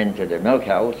ran into the milk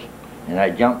house, and I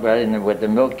jumped right in there with the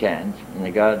milk cans in the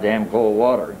goddamn cold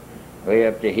water, way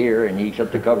up to here, and he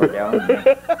shut the cover down.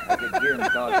 And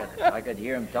I could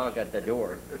hear him talk at the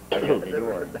door. At the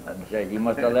door. And said, "You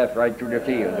must have left right through the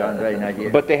field on right now."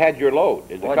 But they had your load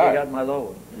in the Well, car. they got my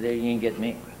load. They didn't get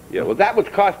me. Yeah, well, that was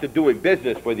cost of doing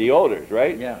business for the owners,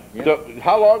 right? Yeah, yeah. So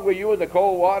how long were you in the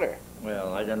cold water?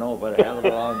 Well, I don't know, but a hell of a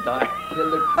long time.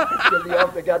 Till the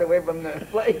officer got away from the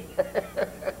place.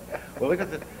 Well, look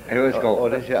at this. It was cold. Oh,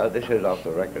 this is off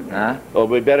the record. Huh? Oh,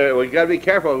 we got to be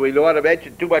careful. We don't want to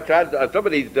mention too much on some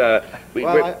of these.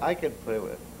 Well, I can play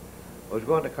with it. I was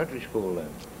going to country school then,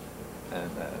 and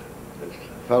this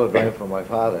fellow driving for my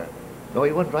father. No,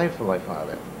 he wasn't driving for my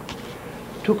father.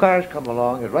 2 cars come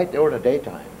along, it's right there in the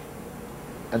daytime.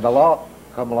 And the law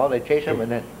come along, they chase him, and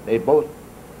then they both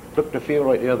took the field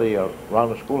right near the, around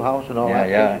the schoolhouse and all Yeah, that.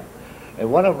 yeah.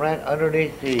 And one of them ran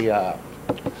underneath the,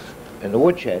 in the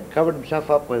woodshed, covered himself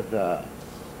up with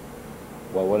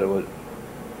well, what it was,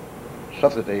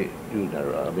 stuff that they use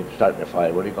there, starting a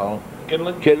fire, what do you call them?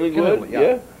 Kindling? Kindling Kindling wood, wood, yeah.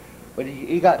 yeah. But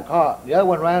he got caught. The other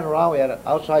one ran around. We had an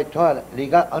outside toilet, and he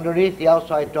got underneath the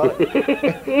outside toilet.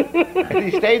 And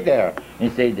he stayed there. He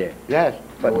stayed there. Yes,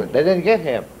 but they didn't get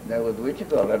him. That was what you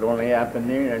call it. Only happened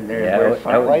there and there. Yeah, Where that was-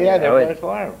 farm. Oh, yeah, they that were was-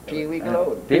 farm. Pee-wee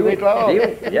Close. Pee-wee Close.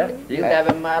 Pee-wee, yeah. Used Pee-wee. to have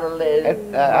a model there.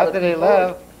 And after they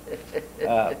left,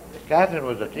 Catherine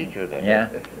was a teacher there. Yeah.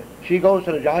 She goes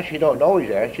to the job. She don't know he's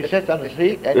there. She sits on the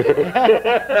seat. And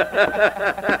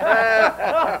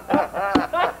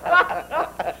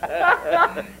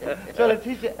so the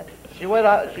teacher, she went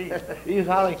out. He was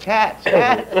howling, cats,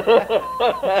 cats.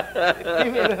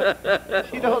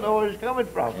 She don't know where it's coming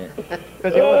from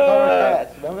because they were calling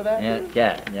cats. Remember that? Yeah,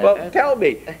 cat. Yeah. Well, tell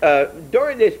me,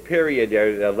 during this period,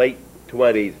 the late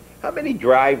 20s, how many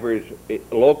drivers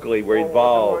locally were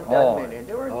involved? Oh.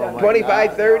 There weren't Oh, that my many.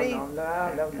 25, 30?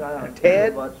 No.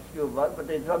 10? Few bucks, but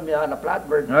they told me on the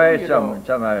flatbird. No, you know.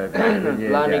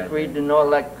 some Lonnie Creed and all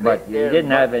that. But you didn't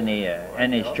have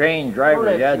any strange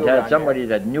drivers. You had to have somebody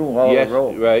that knew all Yes, the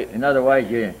roads. right. And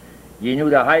otherwise, you knew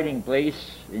the hiding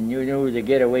place and you knew the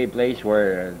getaway place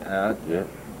where. Yeah.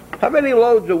 How many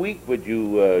loads a week would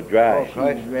you drive? Oh,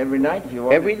 Christ. Every night if you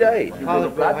want. Every day? You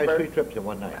College go to had 3 Flatbird. trips in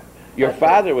one night. Your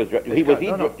father was, he was,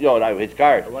 no, his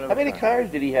cars. One of How his many cars. cars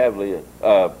did he have, Leon? I'm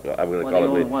going to Well, call they him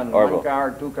owned Leon. one Orville.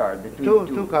 car, 2 cars. The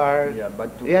Two cars. Yeah,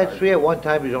 but 2 He had cars. 3 at one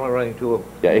time. He's only running 2 of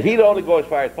them. Yeah, he'd only go as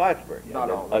far as Plattsburgh.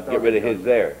 No. I'll get rid of his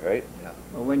there, right?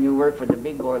 But when you work for the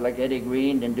big boy like Eddie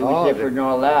Green and Dewey Oh, Clifford and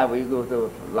all that, we go to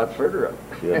a lot further up.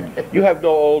 Yeah. You have no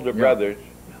older brothers?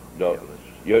 No.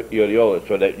 You're the oldest,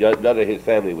 so that none of his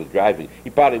family was driving. He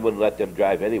probably wouldn't let them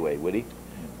drive anyway, would he?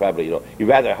 Probably, you'd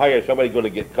rather hire somebody going to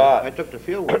get I caught. took the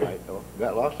field one night, though.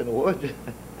 Got lost in the woods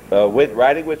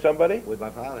Riding with somebody? with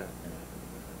my father.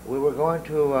 We were going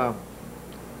to,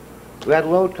 we had a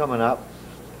load coming up,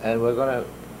 and we're going to,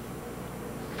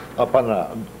 up on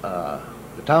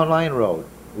the town line road.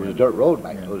 It was a dirt road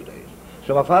back in those days.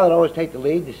 So my father would always take the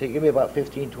lead. He said, give me about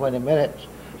 15, 20 minutes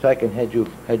so I can head you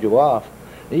off.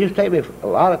 It used to take me a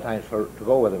lot of times to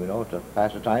go with him, to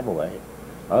pass the time away.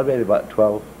 I was maybe about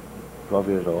 12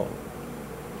 years old.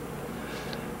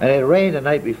 And it rained the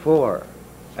night before,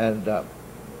 and a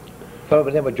fellow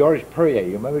by the name of George Perrier.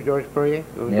 You remember George Perrier?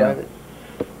 Who was driving?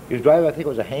 He was driving, I think it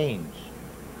was a Haynes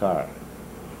car.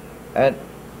 And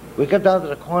we got down to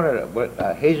the corner where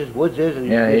Hayes' Woods is, and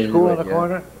his school on the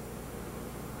corner.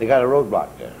 They got a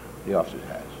roadblock there, the officer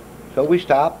has. So we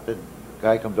stopped, the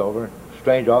guy comes over,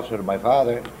 strange officer to my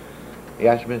father. He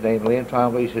asked him his name, Liam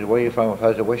Trombley. He said, where are you from? I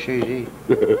said, where's Shazy?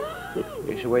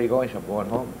 He said, where are you going? He said, I'm going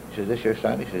home. He said, this your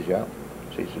son? He says, yeah.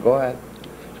 So he said, go ahead.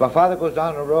 So my father goes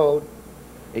down the road,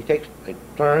 he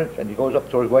turns, and he goes up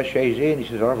towards West Shazy, and he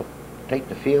says, Orville, take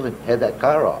the field and head that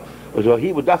car off. So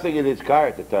he was nothing in his car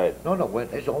at the time? No,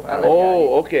 it's his own car.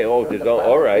 Oh, okay, all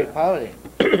right. Piloting.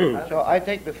 So I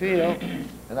take the field,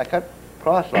 and I cut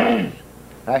cross lines.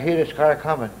 I hear this car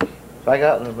coming. So I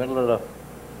got out in the middle of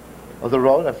the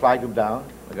road, and I flagged him down.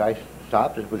 The guy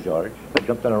stopped, it was George. I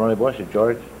jumped on a running board, I said,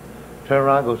 George, turn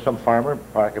around, go to some farmer,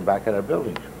 parking back at our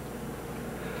buildings.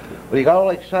 Well, he got all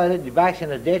excited, he backs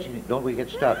in a ditch, and don't we get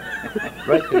stuck?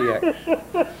 Right to the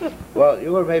X. Well,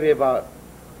 you were maybe about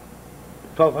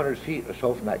 1,200 feet or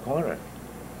so from that corner.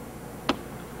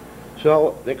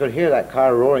 So they could hear that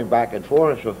car roaring back and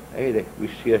forth, so hey, we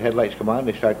see the headlights come on,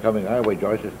 they start coming our way.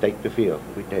 George says, take the field.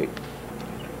 We take.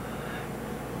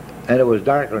 And it was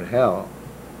darker than hell.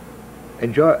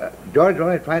 And George was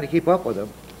only trying to keep up with them.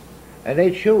 And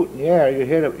they'd shoot in the air.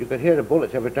 You could hear the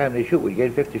bullets every time they shoot. We'd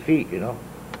gain 50 feet,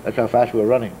 That's how fast we were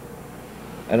running.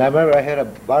 And I remember I hit a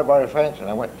barbed wire fence, and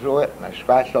I went through it, and I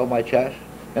scratched all my chest.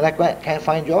 And I can't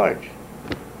find George.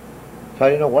 So I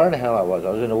didn't know where in the hell I was.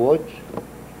 I was in the woods.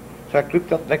 So I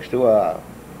creeped up next to a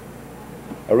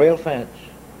rail fence.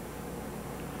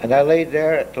 And I laid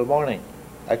there till morning.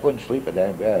 I couldn't sleep at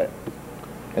that bed.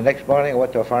 The next morning I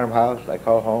went to a farmhouse. I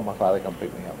called home. My father come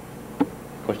pick me up.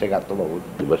 Of course, they got the load.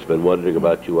 They must have been wondering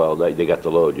about you all night. They got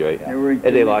the load, right? Yeah. And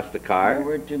they lost the There car?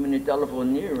 weren't too many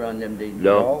telephone near around them days.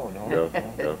 No.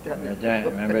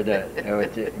 Remember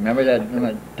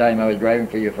that time I was driving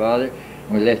for your father?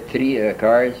 We left 3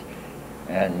 cars,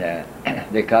 and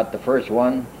they caught the first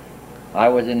one. I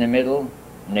was in the middle,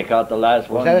 and they caught the last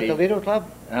one. Was that at the Lido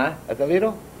Club? Huh? At the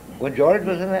Lido? When George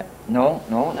was in it? No,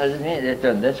 that isn't it.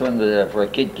 This one was for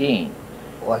Kid Keen.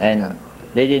 What's And that?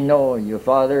 they didn't know, your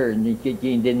father and Kid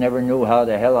Keen never knew how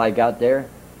the hell I got there.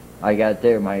 I got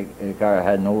there, my car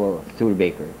had no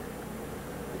Studebaker.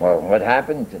 Well, what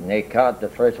happened? And they caught the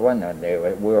first one, and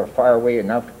we were far away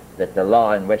enough that the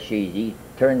law in West Shees, he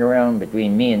turned around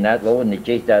between me and that load, and they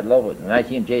chased that load. And I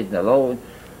seen him chasing the load,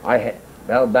 I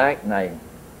fell back and I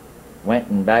went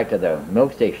and back to the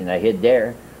milk station. I hid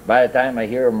there. By the time I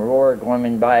hear them roar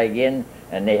coming by again,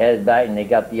 and they headed back and they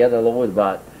got the other load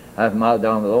about half a mile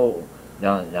down below,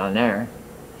 down there.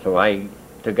 So I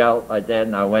took out like that,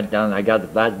 and I went down. I got the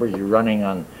flatbirds running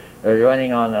on. They were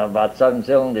running on about 7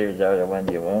 cylinders there when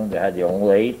they had the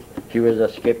old 8. She was a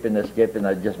skip, and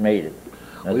I just made it.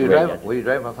 Were you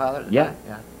driving my father? Yeah.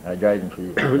 I drive him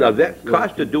for Now that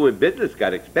cost of doing business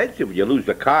got expensive. When you lose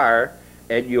the car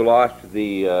and you lost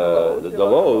the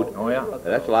load. Oh yeah.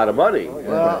 That's a lot of money.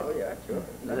 Well,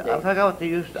 I forgot what they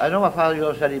used. I know my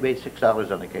father said he made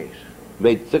 $6 on the case.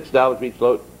 Made $6 each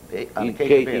load. On Each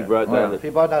case he brought down. If he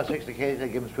bought down 60 cases, they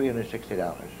give him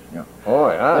 $360. Yeah. Oh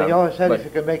yeah. But he always said if you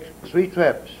could make 3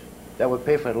 trips, that would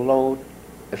pay for the load.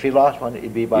 If he lost one,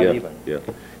 it'd be about even. Yeah.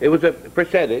 It was a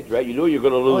percentage, right? You knew you were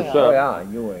going to lose some. Oh yeah.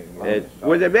 You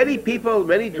Were there many people,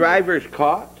 many drivers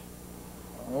caught?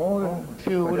 Oh, a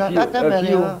few. Not that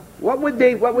many. What would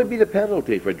be the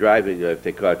penalty for driving if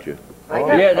they caught you?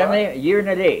 a year and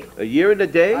a day. A year and a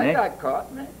day? I got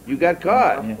caught, man. You got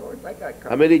caught? Of course, I got caught.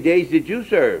 How many days did you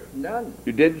serve? None.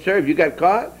 You didn't serve? You got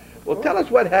caught? Well, tell us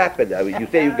what happened. I mean, you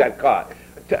say you got caught.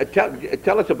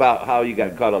 Tell us about how you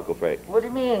got caught, Uncle Frank. What do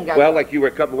you mean? Well, like you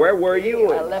were coming. Where were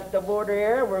you? I left the border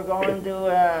here. We're going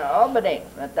to Albany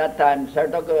at that time,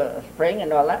 Saratoga Spring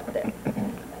and all that there.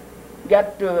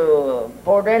 Got to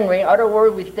Port Henry. Other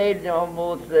word, we stayed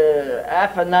almost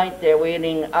half a night there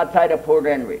waiting outside of Port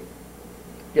Henry.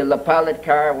 Till the pilot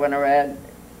car went around,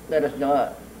 let us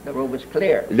know the road was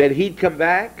clear. Then he'd come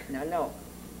back No.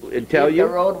 and tell If you?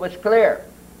 the road was clear.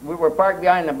 We were parked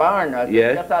behind the barn,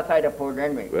 Yes. just outside of Port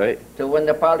Henry. Right. So when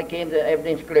the pilot came,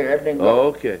 everything's clear, everything goes. Oh,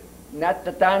 okay. And at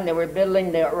the time, they were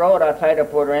building the road outside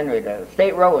of Port Henry, the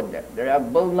state road. They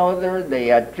had bulldozers, they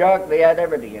had trucks, they had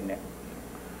everything in there.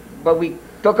 But we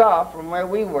took off from where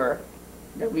we were.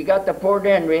 We got to Port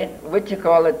Henry, which you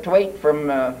call it, Twait from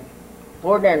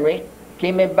Port Henry,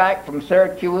 came in back from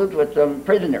Syracuse with some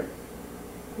prisoners.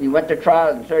 We went to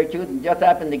trial in Syracuse and just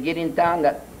happened to get in town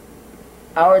that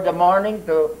hour of the morning.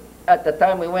 So at the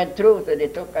time we went through, so they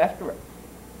took after us.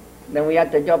 Then we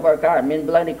had to jump our car. Me and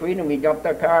Bloody Creed, and we jumped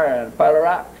our car and a pile of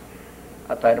rocks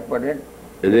outside of Port Henry.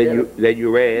 And then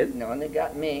you ran? No, and they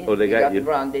got me. Oh, they got you.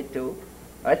 Grounded too.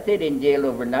 I stayed in jail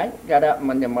overnight. Got out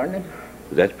Monday morning.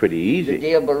 That's pretty The easy.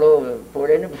 jail below Port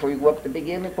Henry before you go up to the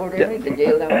jail in Port Henry. The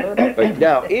jail down below. Right,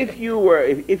 now, if you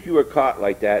were caught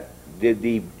like that, did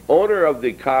the owner of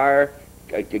the car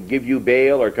give you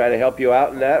bail or try to help you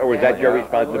out in that, or was that your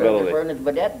responsibility? Furnace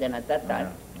Vedette then at that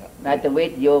time. I had to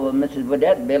wait till Mrs.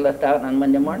 Vedette bailed us out on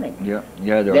Monday morning. Yeah.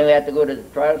 Then we had to go to the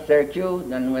trial Syracuse,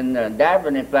 and when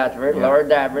Davern in Plattsburgh, Laura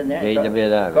Davern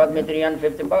there, cost me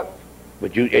 $350.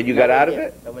 But you got out of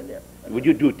it? I went there. Would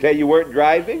you tell you weren't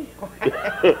driving? I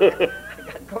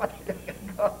got caught.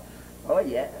 Oh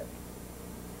yeah.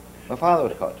 My father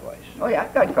was caught twice. Oh yeah, I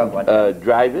got caught once.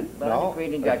 Driving? No.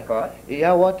 Creedy got caught.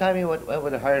 Yeah, one time he went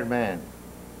with a hired man.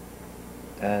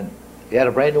 And he had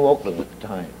a brand new Oakland at the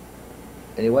time.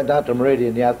 And he went down to Meridian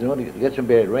in the afternoon to get some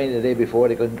beer. It rained the day before.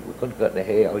 We couldn't cut the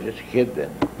hay. I was just a kid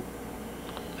then.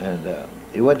 And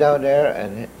he went down there,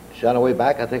 and on the way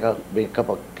back, I think I'll bring a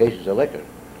couple of cases of liquor.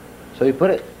 So he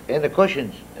put it in the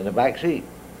cushions in the back seat.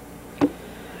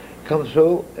 Comes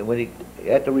through, and when he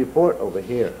had to report over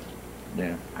here.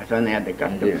 Yeah. I thought they had the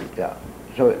customs. Yeah.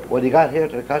 So when he got here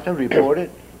to the customs, reported,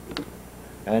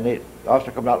 and the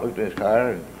officer come out, looked at his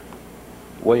car, and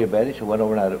where you been? He said, went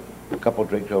over and had a couple of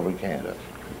drinks over in Canada.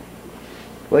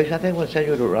 Well, he said, I think we'll send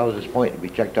you to Rouse's Point to be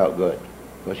checked out good,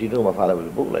 because he knew my father was a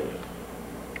bootlegger.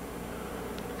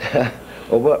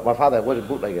 Well, my father was a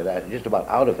bootlegger, just about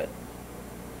out of it.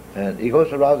 And he goes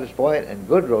to Rouse's Point, and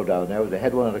Goodrow down there was the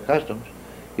head one of the customs.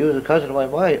 He was a cousin of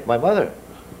my mother.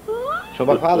 So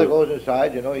my father goes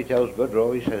inside, you know, he tells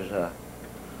Goodrow, he says,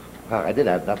 I didn't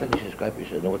have nothing. He says, crap, he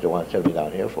says, know what they want to send me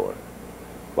down here for?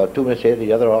 About 2 minutes later,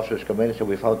 the other officers come in and said,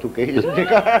 we found 2 cases in the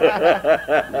car.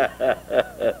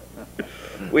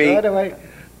 So anyway,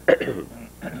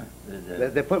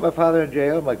 they put my father in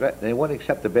jail. They wouldn't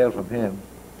accept the bail from him.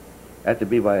 It had to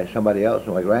be by somebody else,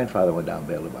 and my grandfather went down and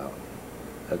bailed him out.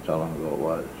 That's how long ago it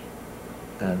was.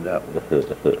 And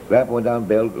Grandpa went down and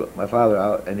bailed my father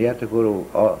out, and he had to go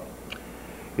to,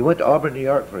 he went to Auburn, New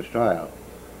York for his trial.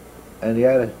 And he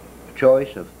had a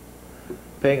choice of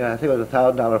paying, I think it was a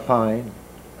 $1,000 fine,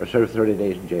 or serve 30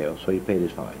 days in jail, so he paid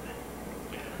his fine.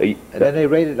 And then they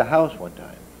raided the house one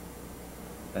time.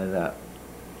 And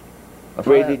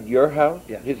raided your house?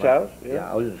 Yeah, His house?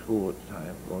 Yeah, I was in school at the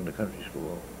time, going to country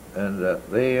school. And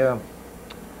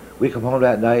We come home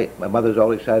that night. My mother's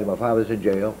all excited. My father's in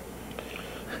jail.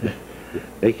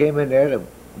 They came in there, a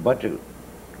bunch of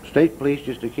state police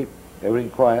just to keep everything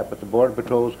quiet, but the border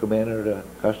patrols come in, or the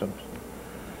customs.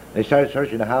 They started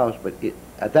searching the house, but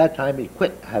at that time he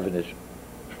quit having his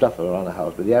stuff around the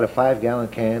house. But he had a 5-gallon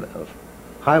can of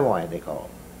high wine, they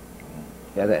call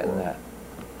it. Yeah, that and that.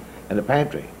 In the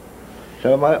pantry.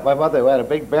 So my mother had a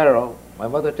big barrel. My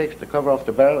mother takes the cover off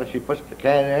the barrel and she puts the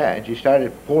can in there, and she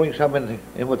started pouring some in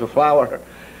with the flour.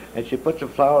 And she puts the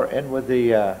flour in with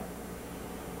the,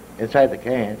 inside the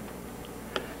can.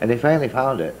 And they finally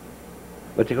found it.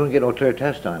 But they couldn't get no clear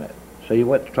test on it. So you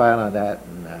went to trial on that,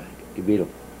 and you beat them.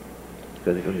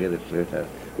 Because they couldn't get a clear test.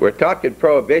 We're talking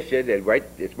Prohibition, and right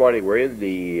this morning we're in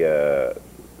the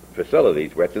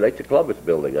facilities. We're at the Knights of Columbus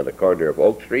building on the corner of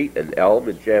Oak Street and Elm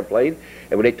in Champlain.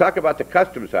 And when they talk about the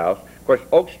Customs House, of course,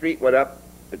 Oak Street went up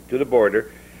to the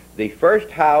border. The first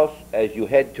house, as you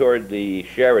head toward the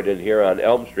Sheridan here on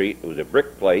Elm Street, it was a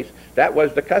brick place. That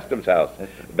was the Customs House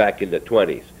back in the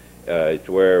 20s. It's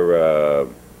where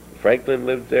Franklin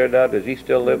lives there now. Does he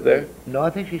still live there? No, I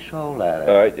think she sold that.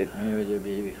 All right.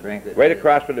 Right Right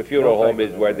across from the funeral home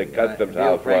is where the Customs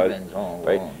House was.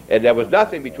 Right? And there was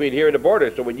nothing between here and the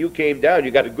border, so when you came down,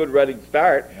 you got a good running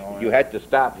start. You had to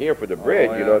stop here for the bridge,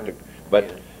 you know.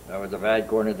 But that was a bad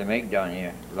corner to make down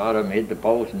here. A lot of them hit the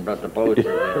post and brought the post.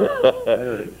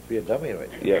 Be a dummy right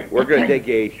there. yeah, we're going to take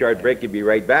a short break and be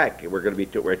right back. We're going to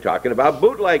be we're talking about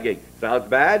bootlegging. Sounds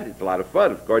bad. It's a lot of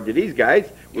fun. According to these guys,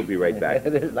 we'll be right back.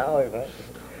 It is now. It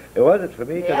wasn't for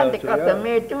me They because I had was the too custom young.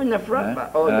 made too in the front. Huh?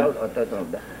 Oh, no,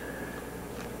 Huh?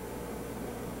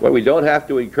 Well, we don't have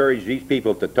to encourage these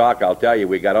people to talk. I'll tell you,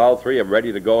 we got all three of them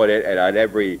ready to go and on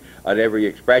every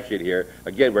expression here.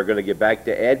 Again, we're going to get back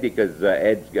to Ed because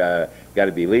Ed's got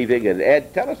to be leaving. And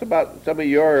Ed, tell us about some of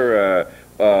your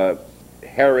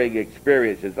herring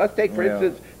experiences. Let's take, for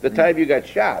instance, the time you got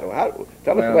shot.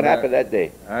 Tell us what happened that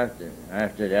day.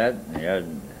 After that, we had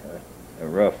a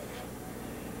rough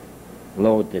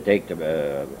load to take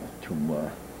to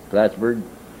Plattsburgh,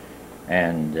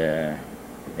 and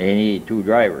they needed 2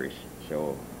 drivers.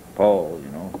 So Paul,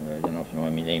 you know, I don't know if you know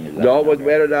what my name is. No, it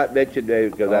better not mention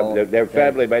because their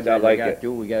family might not like it.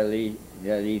 We got to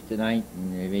leave tonight,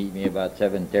 and they meet me about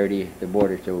 7:30 at the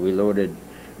border. So we loaded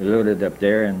up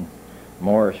there, and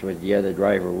Morris was the other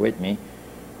driver with me,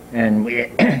 and we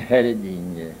headed.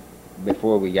 And,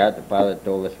 before we got, the pilot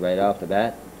told us right off the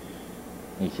bat.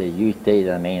 He said, "You stay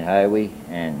on the main highway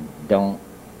and don't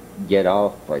get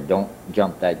off or don't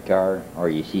jump that car, or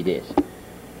you see this."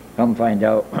 Come find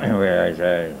out where I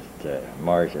said,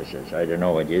 Morris says, "I don't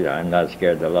know what you do. I'm not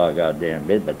scared of the law goddamn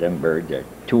bit, but them birds are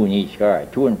 2 in each car,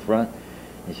 2 in front."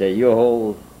 He said,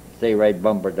 "You stay right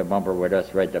bumper to bumper with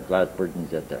us right to Plattsburgh."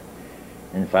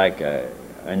 In fact,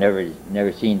 I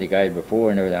never seen the guy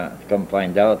before, and come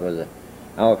find out was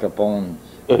Al Capone's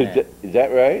man. Is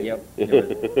that right? Yep. There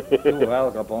was 2 of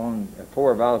Al Capone,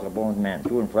 4 of Al Capone's men,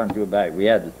 2 in front, 2 back. We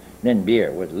had then beer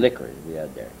with liquor we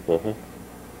had there.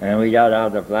 And we got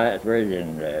out of Plattsburgh,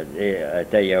 and I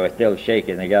tell you, I was still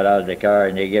shaking. They got out of the car,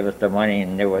 and they gave us the money,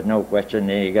 and there was no question.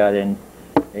 They got in,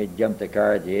 they jumped the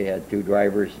car. They had 2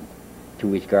 drivers,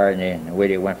 2 each car, and away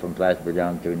they went from Plattsburgh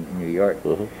down to New York.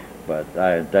 But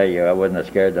I tell you, I wasn't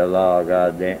scared of the law of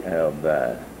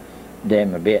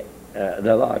them a bit.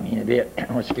 The law, I mean, a bit.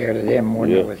 I was scared of them more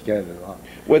than I was scared of the law.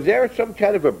 Was there some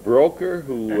kind of a broker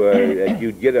who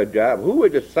you'd get a job? Who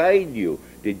would assign you?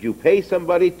 Did you pay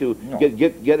somebody to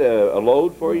get a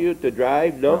load for you to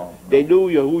drive? No? They knew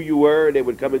who you were, and they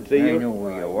would come and see you? They knew who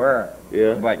you were.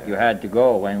 Yeah. But you had to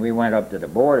go. When we went up to the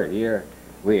border here,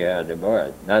 we had the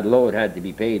border. That load had to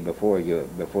be paid before you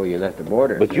left the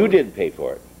border. But you didn't pay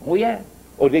for it? Oh, yeah.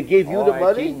 Oh, they gave you the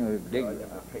money?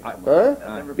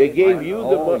 They gave you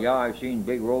the money? Oh, yeah, I've seen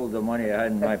big rolls of money I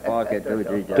had in my pocket 2 or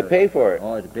 3 times. To pay for it?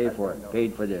 Oh, to pay for it.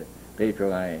 Paid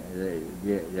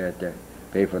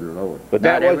for the load. But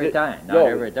not that every wasn't, time. Not no,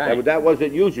 every time. That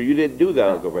wasn't usual. You didn't do that,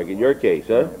 Uncle Frank, in your case,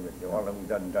 huh? All of them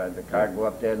done drive the car, go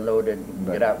up there and load it and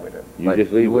get out with it. You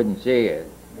just leave you it. wouldn't see it.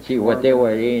 See, what they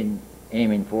were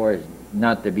aiming for is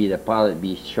not to be the pilot,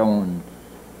 be shown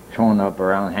up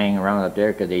around, hanging around up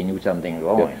there because they knew something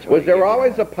was going. So Was there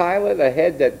always a pilot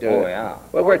ahead that... Oh, yeah.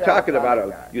 Well, we're talking about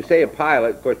it. You say a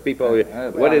pilot, of course, people...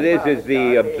 What it is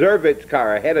the observance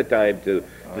car ahead of time to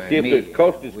see if the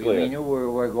coast is clear. We knew where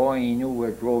we were going. He knew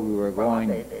which road we were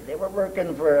going. They were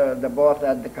working for the boss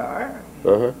at the car.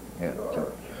 Uh-huh. Yeah,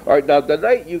 so. All right, now, the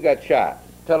night you got shot,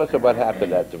 tell us what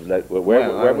happened that night.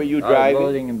 Where were you driving? I was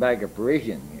loading in back of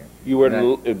Parisian here. You were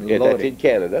that's in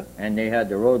Canada. And they had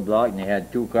the roadblock, and they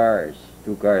had 2 cars,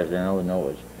 and no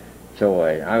nose. So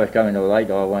I was coming to the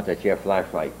light, all I wanted to see a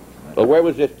flashlight. Where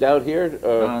was this, down here?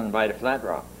 Down by the flat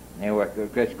rock. They were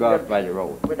crisscrossed by the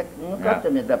road. But the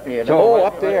customers up here. So Oh,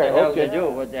 what, up there, What the hell okay. to do?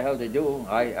 What the hell to do?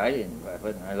 I didn't.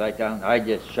 I like down. I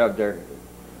just shoved her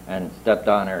and stepped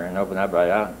on her and opened up right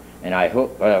out. And I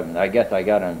hooked. I guess I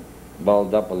got them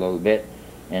balled up a little bit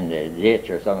in the ditch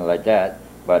or something like that.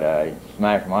 But I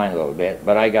smashed mine a little bit.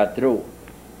 But I got through.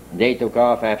 They took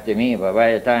off after me. But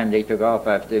by the time they took off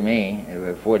after me,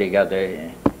 before they got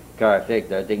the car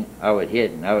fixed, I think I was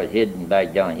hidden. I was hidden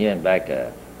back down here and back.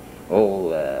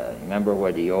 Old, remember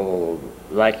where the old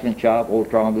Laxman shop, old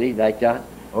Trombley, like that?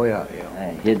 Oh, yeah, yeah.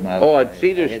 I hid my. Oh, on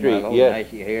Cedar I hid Street, my load, yeah. and I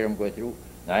see hear them go through.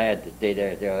 I had to stay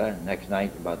there till that. Next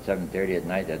night, about 7:30 at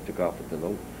night, I took off with the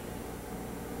load.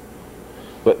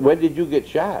 But when did you get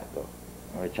shot, though?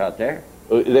 I was shot there.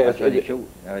 Oh, That's where they shoot.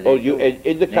 oh, you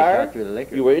in the They car? shot through the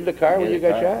liquor. You were in the car when Yeah, you the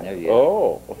got car. shot? No, yeah.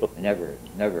 Oh. I never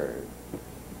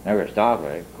stopped.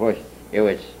 Of course, it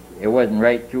wasn't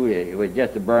right through it. It was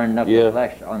just to burn up Yeah. the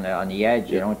flesh on the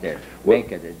edge, you know, to Well-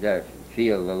 make it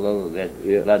feel a little bit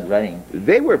Yeah. blood running.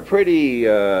 They were pretty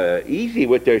easy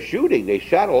with their shooting. They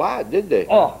shot a lot, didn't they?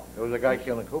 Oh, There was a guy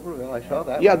killed in Cooperville, I saw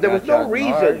that. Yeah, there was got no shot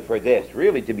reason hard. for this,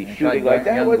 really, to be and shooting shot like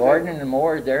that, young was Gordon there? and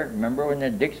Moores there. Remember when the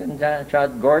Dixon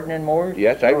shot Gordon and Moores?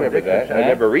 Yes, I Oh, remember Dixon that. shot. I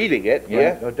remember reading it, Yeah.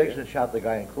 yeah. No, Dixon shot the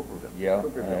guy in Cooperville. Yeah.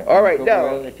 All right, Cooperville,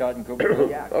 now- They shot in Cooperville.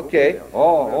 Yeah, Okay. Cooperville.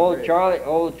 Oh,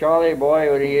 old Charlie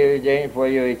boy, what are you doing for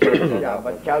you? He killed Yeah,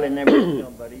 but Charlie never killed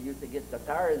nobody. He used to get the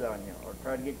tires on you or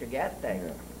try to get your gas tank.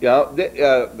 Yeah,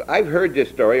 I've heard this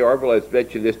story. Orville has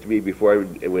mentioned this to me before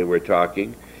when we're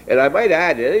talking. And I might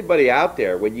add, anybody out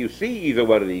there, when you see either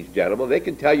one of these gentlemen, they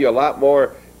can tell you a lot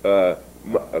more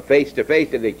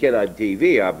face-to-face than they can on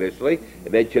TV, obviously,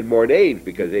 and mention more names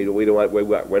because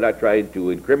we're not trying to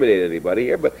incriminate anybody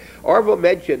here. But Orville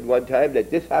mentioned one time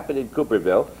that this happened in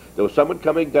Cooperville. There was someone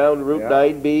coming down Route Yeah.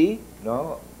 9B.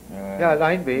 No, yeah,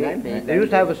 9B. 9B. They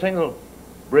used to have a single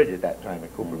bridge at that time in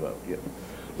Cooperville. Yeah.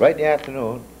 Right in the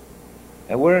afternoon.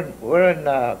 And we're in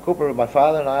Cooperville, my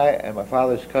father and I, and my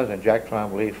father's cousin, Jack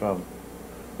Trombley, from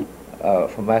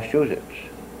Massachusetts.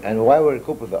 And why we're in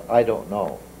Cooperville, I don't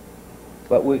know.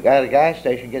 But we got a gas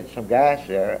station, getting some gas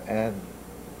there, and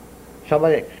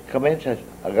somebody come in and says,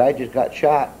 a guy just got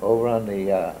shot over on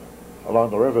the, along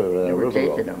the river. They were river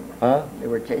chasing road. him. Huh? They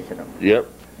were chasing him. Yep.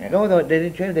 No, they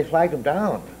didn't change. They flagged him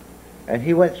down, and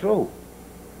he went through.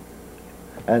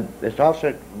 And this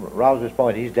officer roused his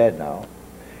point. He's dead now.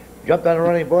 Jumped on a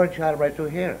running board and shot him right through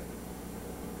here.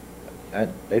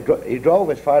 And he drove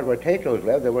as far as where Tato's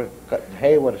lived. They were cutting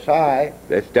hay with a scythe,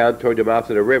 That's down toward the mouth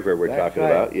of the river we're That's talking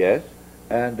right. about, yes.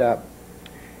 and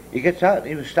he gets out.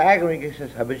 He was staggering. He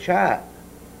says, "I've been shot."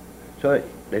 So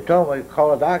they told him to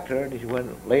call a doctor, and he went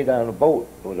and lay down on a boat.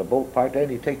 There was a boat parked there,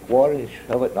 and he'd take water and he'd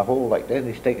shove it in a hole like that, and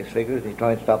he'd stick his fingers and he'd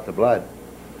try and stop the blood.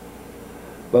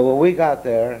 But when we got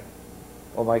there,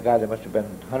 oh my God, there must have been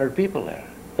 100 people there.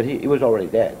 But he was already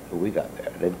dead when we got there.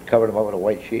 They'd covered him up with a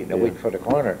white sheet, and they Yeah. waited for the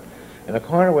coroner. And the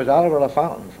coroner was Oliver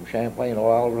LaFountain from Champlain,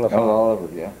 Oliver LaFountain. all over,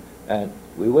 yeah. And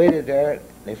we waited there,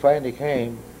 they finally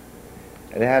came,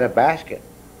 and they had a basket,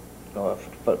 you know,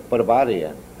 put a body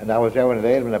in. And I was there when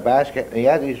they laid him in a basket, and he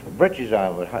had these breeches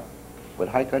on with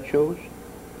high-cut shoes,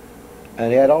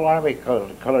 and he had all army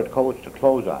colored coats to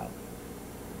clothes on.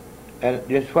 And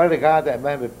just swear to God, that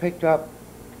man was picked up,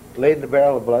 laid in the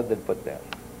barrel of blood, then put there.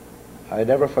 I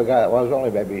never forgot. Well, I was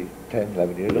only maybe 10,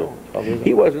 11 years old.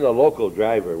 He wasn't a local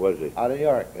driver, was he? Out of New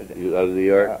York. He was out of New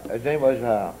York? His name was,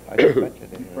 I just mentioned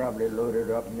He it. probably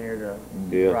loaded up near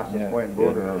the Yeah. Ross's Yeah. Point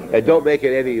border. And don't make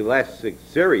it any less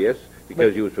serious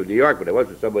because he was from New York, but it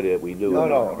wasn't somebody that we knew.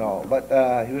 No. But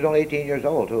he was only 18 years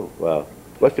old, too. Well,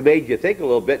 must have made you think a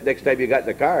little bit next time you got in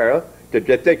the car, huh? To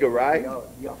take a ride?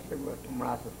 The officer was from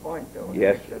Ross's Point, though.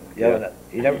 Yes. Yeah,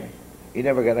 but he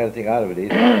never got anything out of it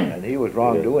either, and he was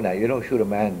wrong Yeah. doing that. You don't kill a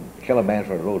man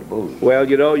for a load of booze. Well,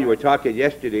 you know, you were talking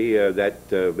yesterday,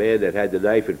 that man that had the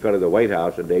knife in front of the White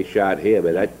House, and they shot him,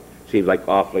 and that seems like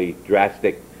awfully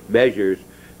drastic measures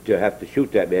to have to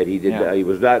shoot that man. He did. Yeah. He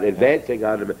was not advancing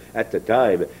on him at the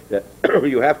time.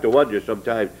 You have to wonder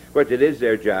sometimes. Of course, it is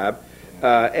their job.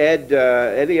 Ed,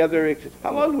 any other?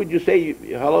 How long would you say?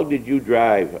 How long did you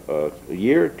drive? A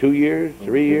year, 2 years,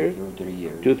 3 years, 2 or 3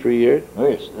 years. 2, 3 years?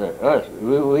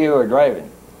 We were driving,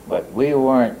 but we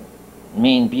weren't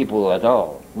mean people at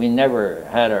all. We never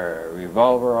had a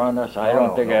revolver on us. I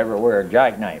don't think I ever wear a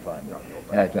jackknife on me.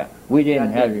 That's right. We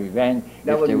didn't have revenge.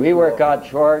 If we were caught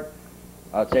short,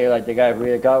 I'll say like the guy, if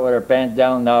we were caught with our pants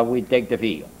down, now we'd take the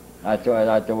field. That's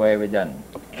the way we done it.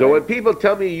 So when people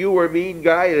tell me you were a mean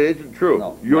guy, it isn't true.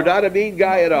 No, You're no. not a mean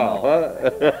guy at all, huh?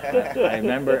 I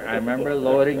remember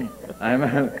loading.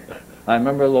 I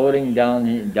remember loading down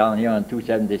here on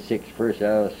 276 first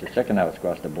house, the second house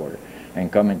across the border,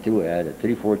 and coming through. I had a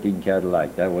 314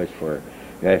 Cadillac. That was for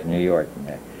guys from New York.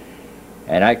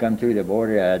 And I come through the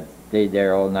border. I had stayed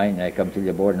there all night, and I come through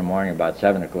the border in the morning about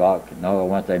 7 o'clock. Now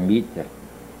once I meet the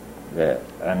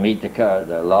car,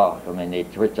 the law. I mean, they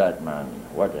twitch that man.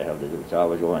 What the hell to do? So I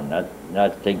was going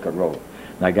that Tinker Road.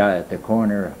 And I got at the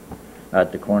corner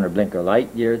blinker light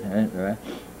here.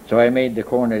 So I made the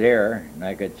corner there, and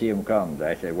I could see him come.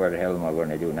 I said, where the hell am I going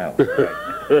to do now?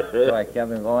 So I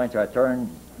kept on going, so I turned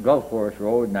Golf Course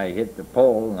Road, and I hit the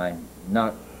pole, and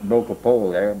I broke a pole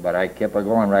there, but I kept on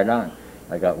going right on.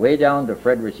 I got way down to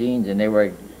Fred Racine's, and they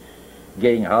were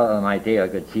getting hot on my tail. I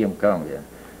could see him come. Yeah.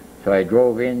 So I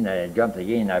drove in, I jumped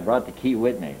again, I brought the key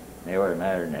with me. They were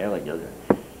madder than hell together.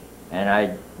 And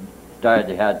I started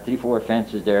to have 3-4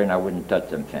 fences there, and I wouldn't touch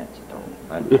them fences.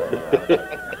 I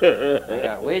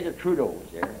got way to Trudeau's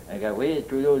there. I got way to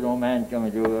Trudeau's, old man coming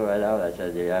through right out. I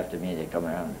said, they're after me, they come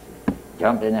around.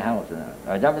 Jumped in the house. And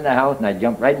I jumped in the house, and I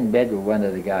jumped right in bed with one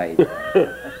of the guys.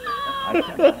 I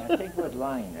think it was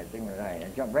lying. I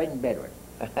jumped right in bed with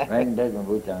him. Right in bed with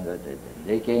boots on.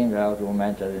 They came to the house, old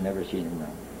man said they'd never seen him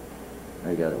now.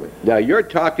 I got away. Now, you're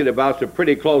talking about some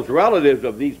pretty close relatives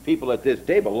of these people at this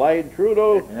table. Lion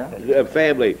Trudeau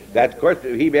family. That's, of course,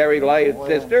 he married Lion's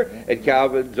sister, and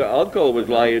Calvin's uncle was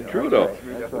Lion Trudeau.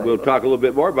 We'll talk a little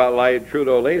bit more about Lion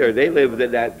Trudeau later. They lived in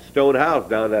that stone house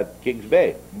down at Kings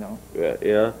Bay. No.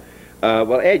 Yeah.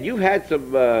 Well, Ed, you've had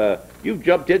some, you've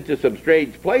jumped into some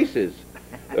strange places.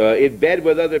 In bed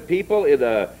with other people, in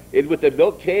with the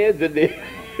milk cans and the...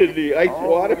 in the ice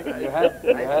water. You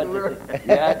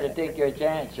had to take your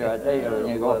chance. So I tell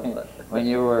you, when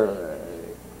you were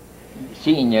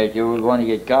seeing that you were going to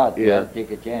get caught, you had to take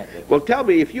a chance. Well, tell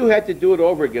me, if you had to do it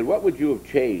over again, what would you have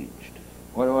changed?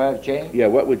 What do I have changed? Yeah,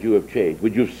 what would you have changed?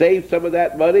 Would you save some of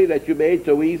that money that you made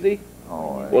so easy?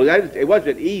 Oh, well, it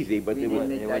wasn't easy, but it was.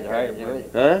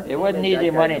 It wasn't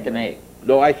easy money to make.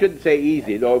 No, I shouldn't say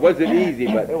easy. No, it wasn't easy,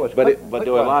 but there was a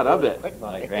lot of it.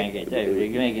 Like Frankie said,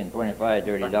 you're making $25,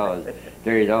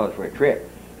 $30 for a trip.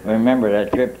 Remember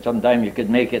that trip, sometimes you could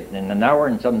make it in an hour,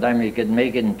 and sometimes you could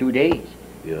make it in 2 days.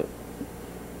 Yeah.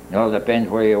 It all depends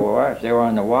where you were. If they were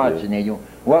on the watch, and they knew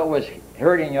what was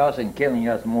hurting us and killing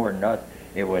us more than us,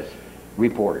 it was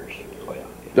reporters.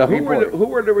 Now, who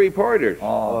were the reporters?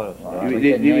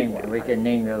 We can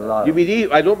name a lot. You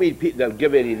mean I don't mean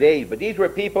give any names, but these were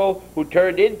people who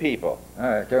turned in people.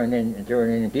 Turned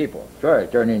in people. Sure,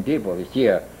 turned in people. You see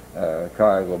a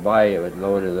car go by with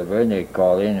loaded of it, they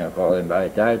call in by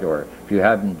that, or if you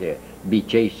happen to be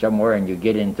chased somewhere and you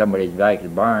get in somebody's back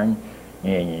barn,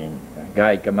 and a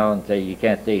guy come out and say, you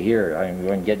can't stay here, I'm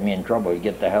going to get me in trouble, you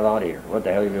get the hell out of here. What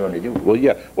the hell are you going to do? Well,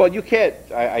 yeah. Well, you can't,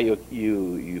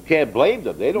 you can't blame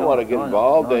them. They don't want to get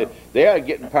involved. They are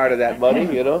getting part of that money,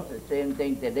 you know. It's the same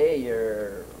thing today.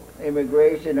 Your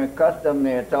immigration or custom,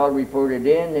 it's all reported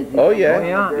in. It's all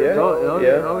reported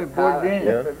in.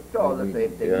 It's all the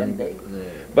same thing today.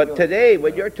 But today,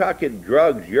 when you're talking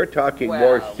drugs, you're talking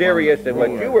more serious than what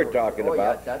you were talking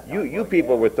about. You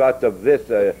people were thought of this.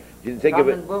 You didn't think of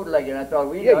it. Bootlegging, that's all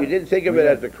we you didn't think of it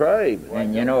as a crime.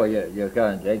 And you know, you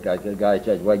can't think, like the guy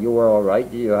said, well, you were all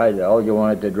right, you had all you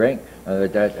wanted to drink. I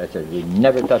said, you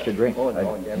never touch a drink.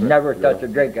 Never touch a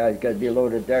drink. I could be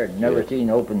loaded there. Never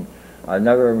seen open. I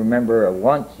never remember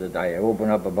once that I opened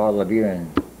up a bottle of beer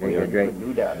and take a drink.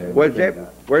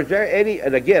 Was there any,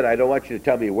 and again, I don't want you to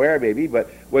tell me where maybe, but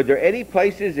were there any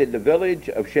places in the village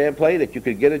of Champlain that you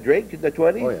could get a drink in the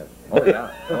 20s? Oh, yeah. Oh,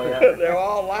 yeah. Oh, yeah. They're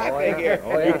all laughing here.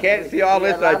 You can't see all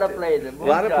this. A lot of places. A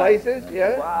lot of places,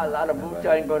 yeah? Wow, a lot of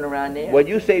moonshine going around there. When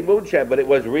you say moonshine, but it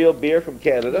was real beer from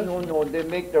Canada? No, they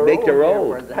make their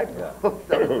own. I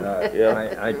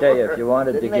tell you, if you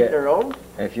wanted to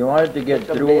get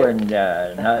through and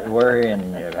not worry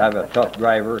and have a tough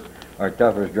driver, our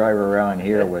toughest driver around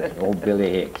here was old Billy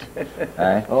Hicks.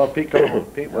 Oh, Pete Colomb.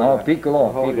 Pete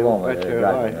Colomb.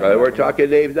 We're talking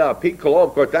names now. Pete Colomb,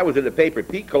 of course, that was in the paper.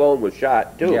 Pete Colomb was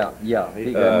shot, too. Yeah.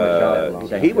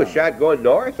 He was shot going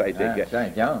north, I think.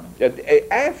 St. John.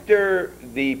 After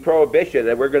the Prohibition,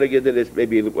 and we're going to get into this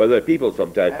maybe with other people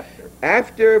sometime.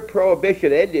 After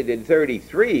Prohibition ended in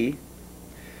 1933,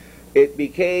 it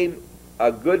became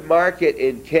a good market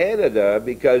in Canada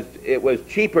because it was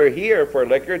cheaper here for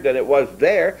liquor than it was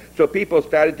there, so people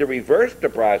started to reverse the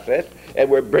process and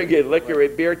were bringing liquor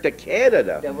and beer to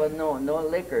Canada. There was no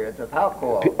liquor, it was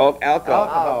alcohol.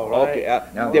 Alcohol, right.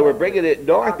 Okay. They were bringing it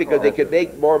north because they could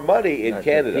make more money in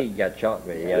Canada. Pete got shot,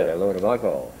 but he had a load of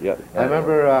alcohol. Yeah. I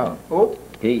remember...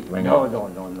 Pete, when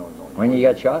you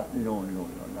got shot? No.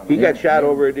 He got shot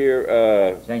over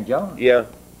near... St. John? Yeah.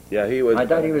 Yeah, he was. I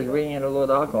thought he was bringing a load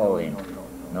of alcohol in.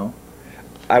 No?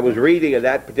 I was reading in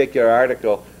that particular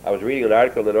article, I was reading an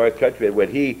article in the North Country,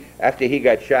 when after he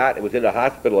got shot and was in the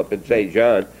hospital up in St.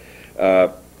 John,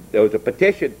 there was a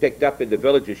petition picked up in the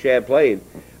village of Champlain,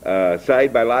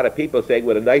 signed by a lot of people saying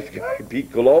what a nice guy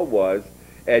Pete Cologne was,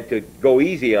 and to go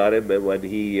easy on him. And when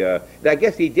he, and I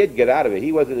guess he did get out of it.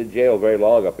 He wasn't in jail very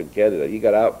long up in Canada. He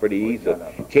got out pretty easy.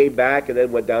 Came back and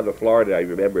then went down to Florida, I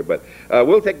remember. But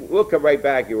we'll come right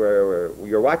back.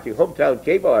 You're watching Hometown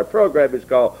Cable. Our program is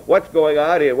called What's Going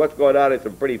On Here. What's going on is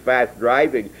some pretty fast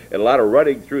driving and a lot of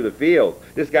running through the fields.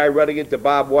 This guy running into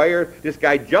Bob Wire. This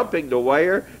guy jumping the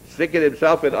wire, sticking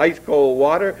himself in ice cold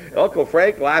water. Uncle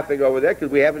Frank laughing over there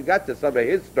because we haven't got to some of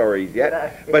his stories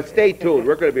yet. But stay tuned.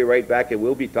 We're going to be right back, and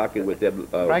we'll be talking with him.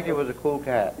 Frankie was a cool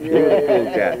cat. He was a cool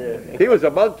cat. He was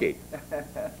a monkey.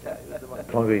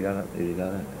 Oh, you got it. You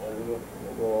got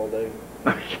it.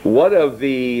 One of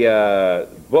the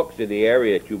books in the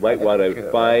area that you might want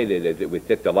to find, and it would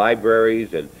hit the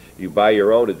libraries, and you buy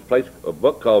your own, is a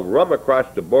book called Rum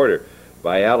Across the Border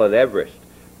by Alan Everest,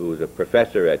 who is a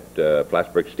professor at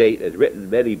Plattsburgh State, has written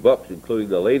many books, including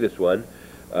the latest one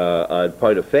on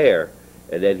Point of Fair,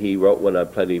 and then he wrote one on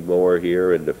Plenty More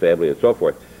Here and the Family and so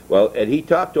forth. Well, and he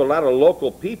talked to a lot of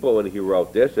local people when he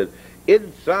wrote this, and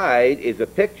inside is a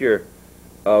picture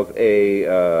of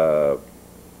a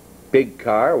big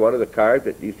car, one of the cars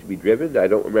that used to be driven. I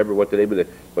don't remember what the name of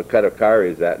what kind of car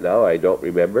is that now. I don't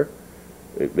remember.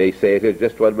 It may say it here.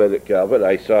 Just 1 minute, Calvin.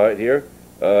 I saw it here.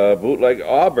 Bootleg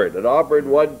Auburn, an Auburn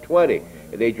 120.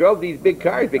 And they drove these big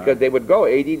cars because they would go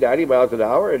 80, 90 miles an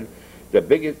hour, and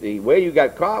the way you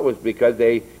got caught was because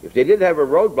if they didn't have a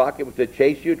roadblock, it was to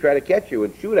chase you, try to catch you,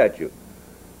 and shoot at you.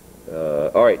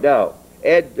 All right, now,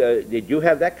 Ed, did you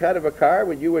have that kind of a car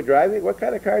when you were driving? What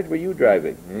kind of cars were you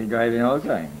driving? We were driving all the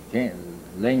time.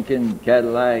 Lincoln,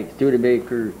 Cadillac,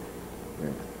 Studebaker.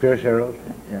 Pierce Arrows.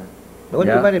 Yeah. There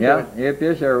wasn't too many Pierce. Yeah,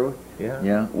 Pierce Arrow. Yeah.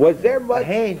 Yeah. Was there much? A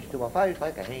Haynes, too. I thought it was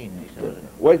like a Haynes.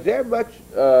 Was there much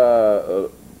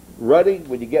running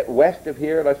when you get west of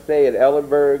here? Let's say in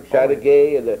Ellenburg,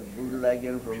 Chateauguay, and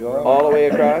Bootlegging from all the way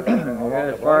across.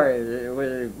 As far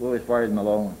as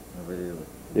Malone.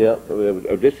 Yeah,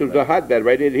 this was a hotbed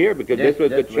right in here because this was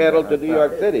the channel to New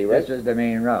York City, right? This was the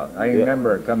main route. I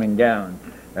remember coming down,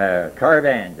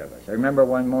 caravans of us. I remember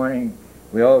one morning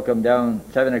we all come down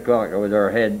 7 o'clock. It was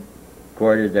our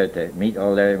headquarters at the meet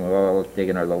all there, and we were all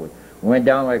taking our load. We went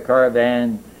down with a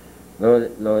caravan,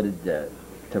 loaded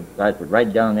to Plattsburgh,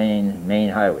 right down the main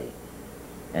highway,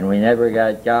 and we never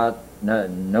got caught.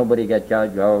 Nobody got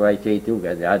caught. All I say too,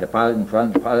 because I had the pilot in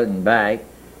front, pilot in back.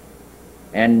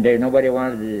 And everybody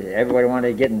wanted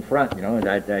to get in front, you know.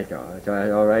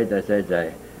 So all right, I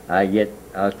said,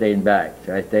 I'll stay in back.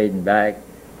 So I stayed in back,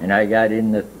 and I got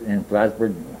in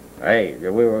Plattsburgh. Hey, we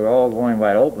were all going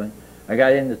wide open. I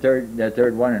got in the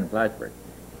third one in Plattsburgh.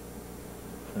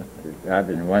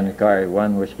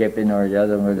 One was skipping, or the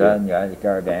other one was on the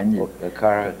caravan. The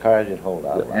car did hold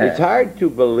out. It's hard to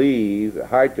believe,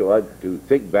 to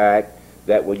think back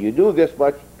that when you knew this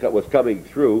much was coming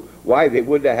through, why they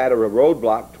wouldn't have had a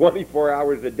roadblock 24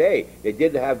 hours a day. They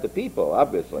didn't have the people,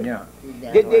 obviously. Yeah.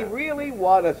 Did they really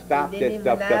want to stop this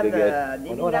stuff coming in? They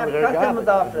didn't have customs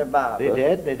officer, Bob. They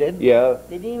did? Yeah.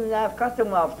 They didn't even have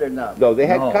customs officer enough. No, they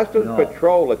had customs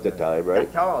patrol at the time, right?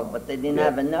 That's all, but they didn't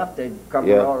have enough to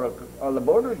cover all the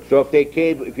borders. So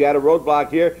if you had a roadblock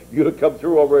here, you'd have come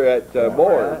through over at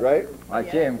Moore's, right? I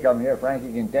see him come here.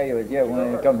 Frankie can tell you,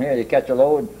 when they come here, they catch a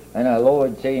load, and a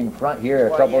load, say, in front here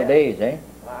a couple of days, eh?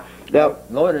 Now,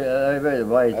 Loaded,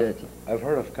 I've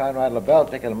heard of Conrad LaBelle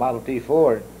taking a Model T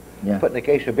Ford, putting a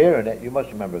case of beer in it. You must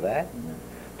remember that.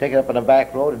 Take it up on the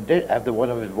back road and after one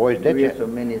of his boys ditch it.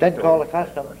 Then call the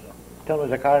customs. Tell them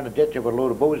there's a car in the ditch with a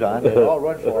load of booze on. They all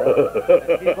run for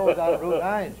it. He goes down Route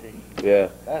 9, see. Yeah.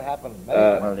 That happened.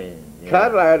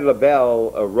 Conrad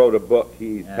LaBelle wrote a book.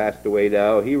 He's passed away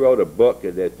now. He wrote a book,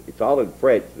 and it's all in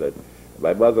French.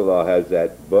 My mother-in-law has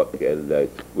that book, and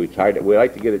we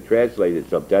like to get it translated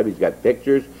sometime. He's got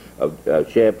pictures of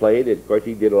Champlain, and of course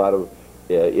he did a lot of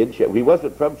he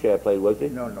wasn't from Champlain, was he?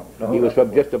 No. He was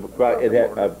from just across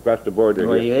the border.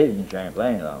 Well, he is in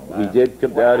Champlain, though. He did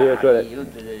come down here. So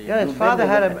Yeah, his father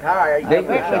had a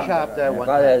bakery shop there. His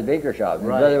father had a baker shop. His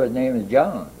brother's name is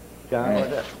John. John,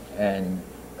 was it? And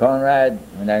Conrad,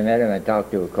 when I met him, I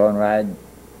talked to Conrad,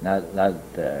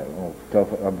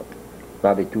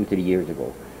 probably 2-3 years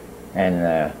ago.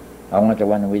 And I went to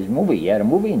one of his movies. He had a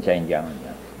movie in St. John.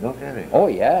 No kidding. Oh,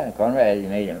 yeah. Conrad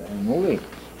made a movie.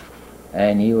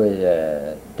 And he was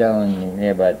telling me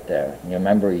about, you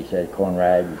remember, he said,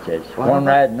 Conrad,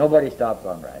 nobody stopped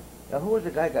Conrad. Now, who was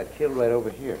the guy got killed right over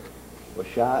here? was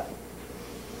shot,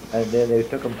 and then they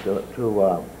took him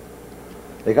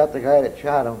they got the guy that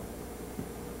shot him,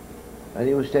 and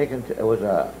he was taken to, it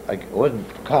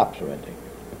wasn't cops or anything.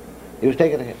 He was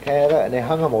taken to Canada, and they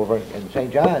hung him over in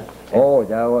St. John's. Oh,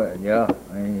 that was, yeah,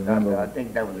 I remember. I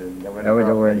think that was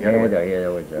over in Canada, yeah,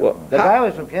 that was. Well, The guy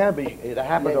was from Canada, but it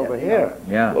happened over here.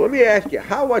 Yeah. Well, let me ask you,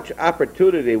 how much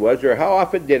opportunity was there? How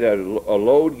often did a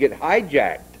load get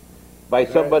hijacked by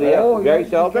somebody else? Oh, Very you had to be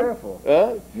seldom? careful.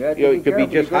 Huh? You had to You know, be it could be careful.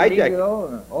 just You couldn't leave hijacked. it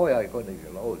alone. Oh yeah, you couldn't leave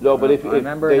your load. No, but if I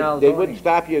remember they, in Alzoni. they wouldn't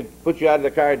stop you, put you out of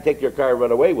the car and take your car and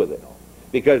run away with it.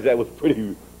 Because that was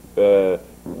pretty,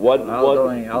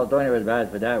 Aldoni was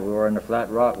bad for that. We were on the flat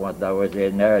rock once. I was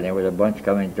in there, and there was a bunch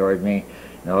coming towards me.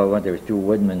 And all at once there was two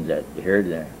woodmen that heard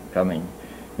them coming.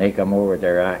 They come over with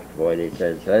their axe. Boy, they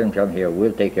said, let them come here.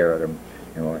 We'll take care of them.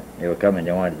 You know, they were coming.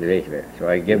 They wanted to race me. So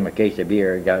I give them a case of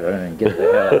beer, got on, and get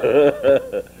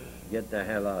the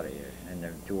hell out of here. And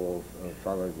the two old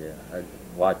fellows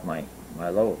watched my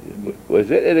load.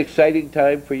 Was it an exciting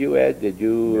time for you, Ed? Did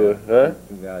you, huh?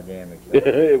 Too goddamn exciting.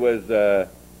 It was,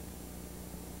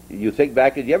 you think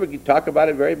back, did you ever talk about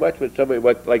it very much with somebody,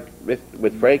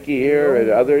 with Frankie here and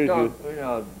others? Don't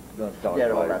talk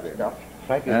Yeah, all about that it. stuff.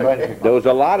 Frankie's trying to There was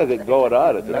a lot of it going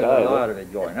on at the There's a lot time. of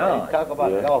it going Hey, on. talk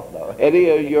about Yeah. golf though. Any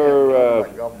of your,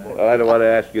 I don't want to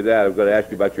ask you that. I'm going to ask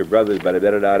you about your brothers, but I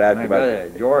better not ask My you about... brother,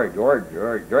 George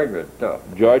was tough.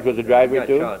 George was a He driver got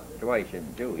too? shot twice, him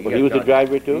too. Well, he was a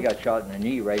driver too? He got shot in the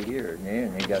knee right here,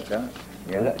 and he got down.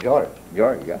 Yeah, George.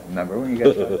 George, remember when he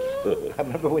got shot? I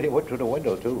remember when he went through the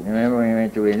window too. Remember when he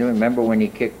went to window? Remember when he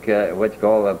kicked what's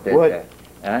called up there? Wood.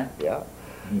 Huh? Yeah.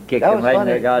 He kicked That him was right in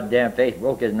funny. the goddamn face,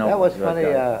 broke his nose. That was funny.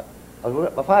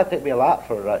 My father took me a lot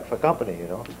for company, you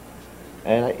know,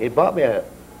 and he bought me a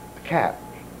cap.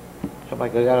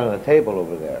 Somebody got on the table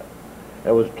over there.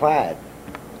 It was plaid,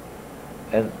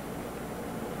 and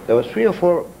there was 3 or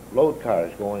 4 load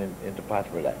cars going into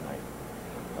Plattsburgh that night.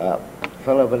 A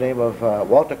fellow by the name of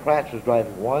Walter Kratz was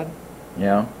driving one.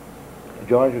 Yeah.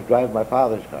 George was driving my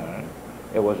father's car.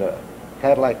 It was a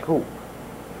Cadillac coupe.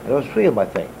 And there was 3 of them, I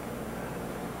think.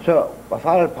 So my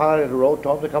father piloted the road,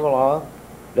 told him to come along.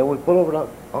 Then we pulled over to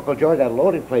Uncle George had a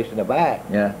loading place in the back.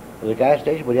 Yeah. There was a gas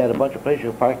station, but he had a bunch of places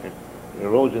to park the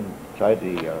roads inside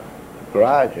the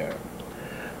garage there.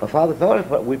 My father thought it,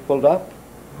 but we pulled up.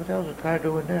 What the hell's the car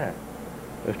doing there?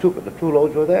 The 2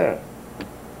 loads were there.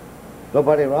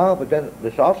 Nobody around, but then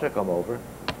this officer come over.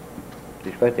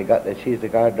 They seized the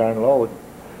goddamn load.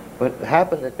 But it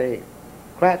happened that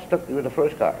Kratz took the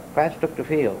first car. Kratz took the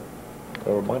field.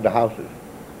 They were among the houses.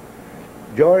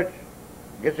 George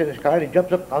gets in his car and he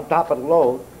jumps up on top of the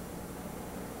load.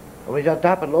 And when he's on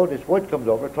top of the load, this wood comes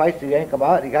over, tries to yank him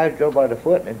out, and he got George by the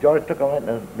foot, and George took him right in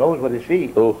the nose with his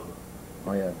feet. Oh.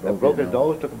 Oh yeah. And broke his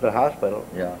nose, took him to the hospital.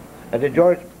 Yeah. And then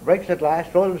George breaks the glass,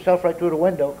 throws himself right through the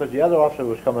window, because the other officer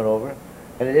was coming over,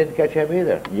 and it didn't catch him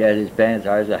either. He had his pants,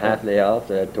 ours a half lay off,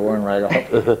 so it torn right off.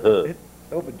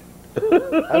 No, but I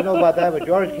don't know about that, but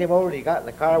George came over and he got in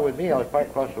the car with me. I was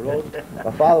parked across the road.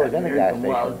 My father was in the gas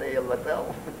station. And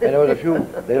there was a few,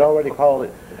 they'd already called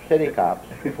it city cops,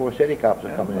 3-4 city cops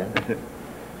were coming in.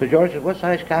 So George said, what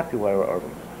size cap you wear? Or,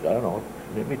 I don't know.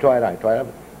 Let me try it on. Try it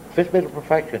on. Fits me to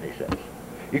perfection, he says.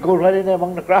 He goes right in there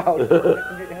among the crowd.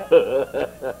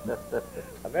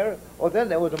 Then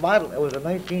there was a model. It was a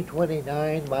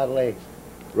 1929 Model A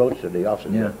Roadster, the officer.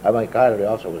 Yeah. My car, the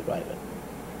officer was driving.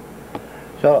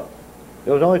 So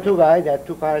there was only 2 guys. They had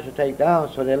 2 cars to take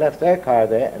down, so they left their car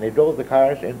there and they drove the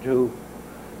cars to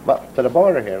the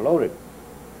border here, loaded.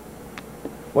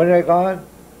 When they're gone,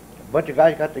 a bunch of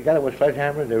guys got together with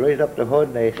sledgehammers. They raised up the hood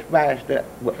and they smashed that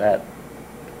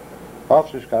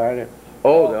officer's car.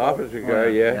 Oh, the officer car,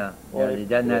 yeah. Yeah, he's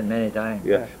done that many times.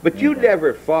 Yeah. But you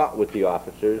never fought with the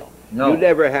officers. No. You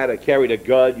never carried a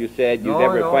gun, you said. You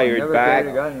never fired never back.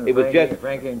 carried a gun. It was just...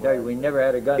 Frankie and Terry, we never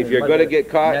had a gun. If you're going to get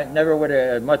caught... Never with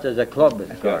as much as a club in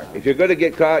the car. If you're going to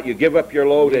get caught, you give up your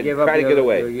load and try to get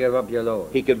away. You give up your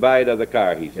load. He could buy another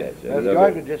car, he says. If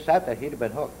George had just sat there, he'd have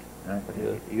been hooked. Huh? But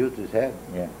he used his head.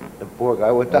 Yeah. The poor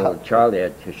guy went Well, down. Charlie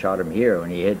had shot him here when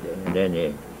he hit, and then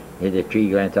he hit the tree,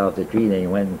 glanced off the tree, and then he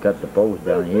went and cut the post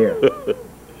down here.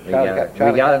 We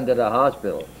got him to the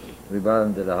hospital. We brought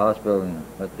him to the hospital, and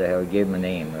what the hell, gave him a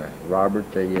name,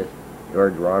 Roberts, I guess,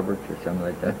 George Roberts or something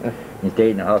like that. He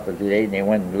stayed in the hospital 2 days, and they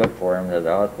went and looked for him to the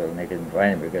hospital, and they couldn't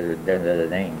find him because it was done to the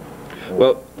name.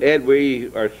 Well, Ed,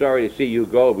 we are sorry to see you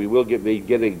go. We will be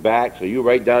getting back, so you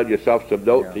write down yourself some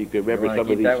notes so you can remember some of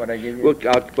these. That what I give you?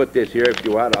 I'll put this here if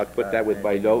you want. I'll put that with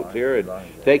my notes here. And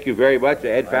thank you very much.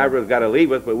 Ed Favreau's got to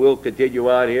leave us, but we'll continue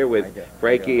on here with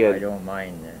Frankie. I don't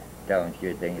mind telling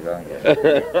few things on you.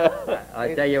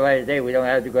 I'll tell you what today, we don't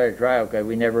have to go to trial because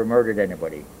we never murdered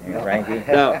anybody, Frankie.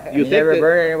 Now, you We think never that,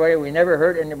 murdered anybody, we never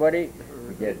hurt anybody.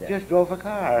 We did that. Just drove a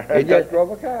car. We just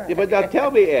drove a car. yeah, but now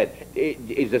tell me, Ed,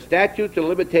 is the statutes of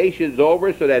limitations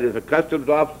over so that if a customs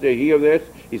officer hear this,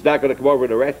 he's not going to come over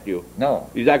and arrest you? No,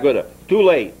 He's not going to. Too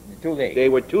late. too late. They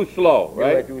were too slow, We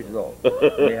right? were too slow.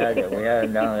 we had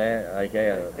them down there, I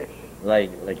tell you,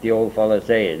 like the old fella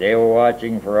say, they were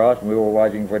watching for us and we were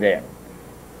watching for them.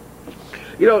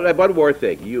 You know, one more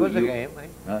thing. It You, was a you, game.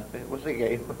 Huh? It was a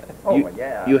game. Oh, You-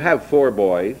 yeah. you have 4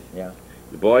 boys. Yeah.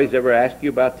 The boys ever ask you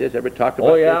about this? Ever talk about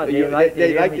Oh yeah, this? they like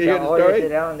they like to hear the Oh, they sit story?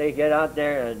 down, they get out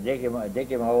there, they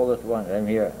give my oldest one. I'm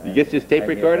here. He gets his tape I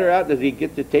get recorder that. out? Does he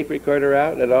get the tape recorder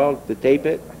out at all to tape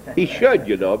it? He should,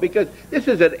 you know, because this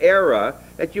is an era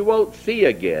that you won't see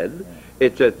again.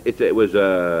 It was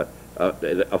a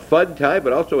fun time,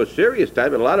 but also a serious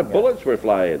time, and a lot of bullets were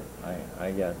flying.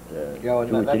 I got Yeah,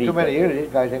 two, not three too many people. years,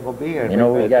 these guys ain't gonna be here. You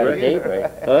know we got right. a tape,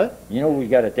 right? Huh? You know we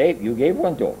got a tape. You gave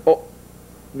one to him,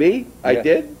 Me? I Yeah.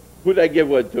 did? Who did I give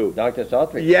one to? Dr.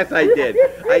 Southwick. Yes, I did.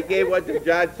 I gave one to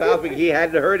John Southwick. He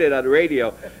hadn't heard it on the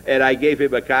radio, and I gave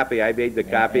him a copy. I made the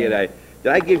copy, and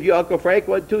did I give you Uncle Frank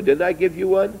one too? Didn't I give you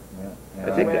one? Yeah.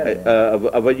 I think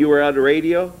of when you were on the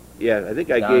radio. Yeah, I think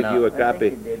I gave you a copy. I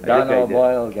think I Donna did.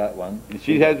 Boyle got one.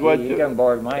 She has one You too. can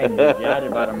borrow mine. You had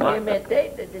it about a Did you month. give me a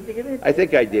tape? Did you give me a tape? I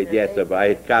think I did. Yes, I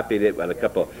had copied it on a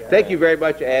couple. Thank you very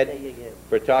much, Ed,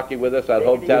 for talking with us on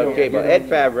Hometown Cable. Ed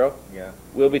Favreau. Yeah.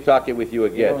 We'll be talking with you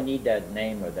You again. don't need that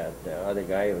name of that other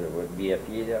guy who would be a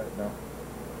feeder, no?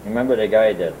 Remember the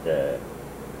guy that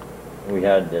we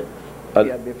had, that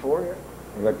Yeah, before?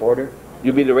 reporter?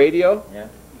 You mean the radio? Yeah.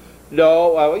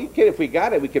 No, well, you can, if we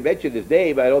got it, we can mention his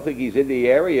name. I don't think he's in the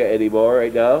area anymore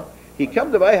right now. He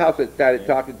come to my house and started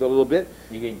talking to a little bit.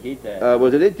 You can keep that.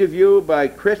 Was an interview by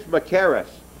Chris McCarris,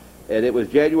 and it was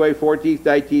January 14th,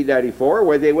 1994,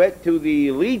 where they went to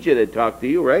the Legion and talked to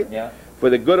you, right? Yeah. For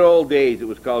the Good Old Days. It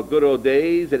was called Good Old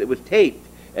Days, and it was taped.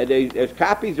 And there's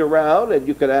copies around, and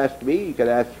you could ask me, you could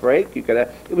ask Frank, you could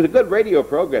ask. It was a good radio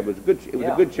program. It was a good. It was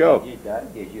a good show.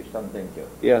 That gives you something to.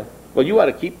 Yeah. Well, you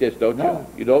want to keep this, don't No.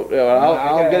 you? You don't.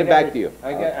 I'll get it back to you.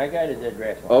 I got his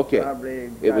address. Okay. Probably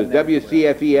It was John Maxwell.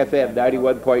 WCFE FM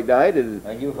 91.9, and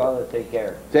And you fellas take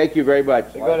care. thank you very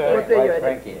much. You gotta- We'll take Bye, you-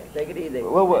 Frankie. Take it easy.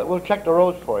 We'll check the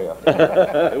roads for you.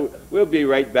 We'll be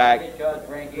right back. Good shot,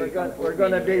 Frankie. We're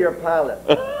gonna be your pilot.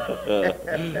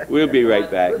 We'll be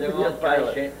right back. They won't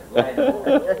try shit. Line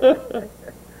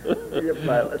Be your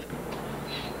pilot.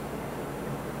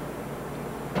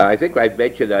 I think I've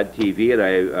mentioned on TV,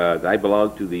 and I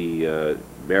belong to the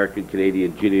American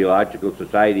Canadian Genealogical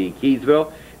Society in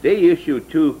Keysville. They issue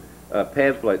 2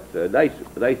 pamphlets, a nice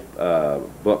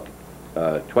book,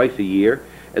 twice a year.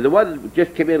 And the one that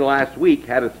just came in last week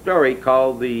had a story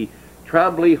called the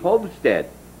Trombley Homestead.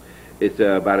 It's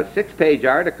about a 6-page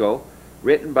article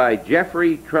written by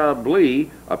Jeffrey Trombley.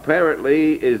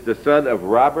 Apparently is the son of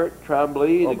Robert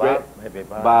Trombley, Oh, the Bob. Maybe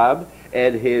Bob. Bob,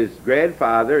 and his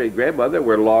grandfather and grandmother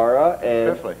were Laura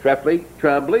and Treffley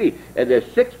Trombley. And there's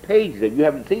 6 pages, and you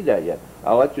haven't seen that yet.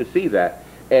 I'll let you see that.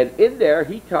 And in there,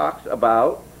 he talks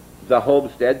about the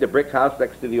homestead, the brick house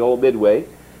next to the old Midway.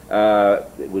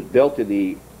 It was built in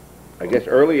the, I guess,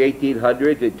 early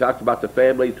 1800s. He talks about the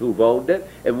families who've owned it.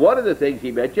 And one of the things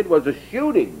he mentioned was a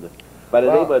shooting by the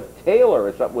name of Taylor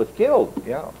or something was killed.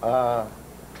 Yeah.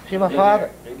 See, my father.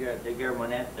 Take care of my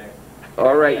net there.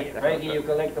 All right. Frankie, you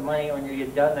collect the money when you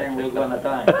get done there and we'll go on a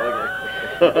time.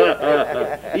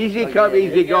 Easy come,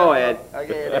 easy go, Ed.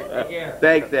 Okay. Take care.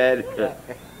 Thanks, Ed.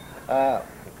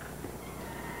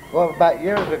 Well, about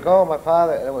years ago, my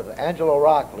father, it was Angelo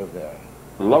Rock lived there.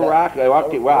 Low Rock,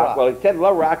 Rocky Rock. Rock. Well, it said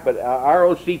Low Rock, but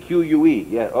R-O-C-Q-U-E.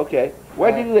 Yeah, okay.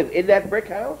 Where did he live? In that brick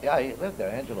house? Yeah, he lived there,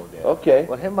 Angelo did. Okay.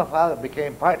 Well, him and my father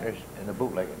became partners in the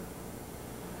bootlegging.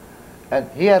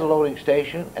 And he had a loading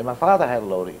station, and my father had a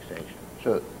loading station.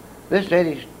 So this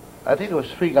lady, I think there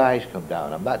was 3 guys come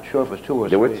down. I'm not sure if it was 2 or 3.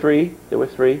 There were 3. There were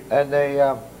 3. And they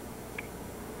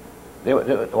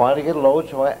wanted to get a load,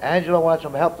 so Angelo wanted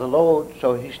some help to load,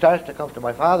 so he starts to come to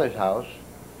my father's house,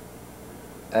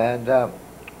 and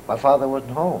my father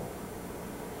wasn't home.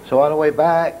 So on the way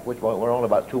back, which we're only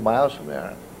about 2 miles from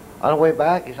there, on the way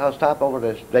back, he said, I'll stop over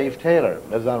to Dave Taylor.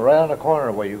 Lives right on the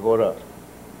corner where you go to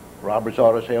Robert's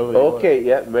Auto Sales. Okay,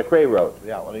 yeah, McRae Road.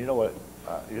 Yeah, well, you know what,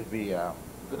 it used to be,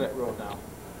 That road now.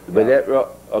 But that road,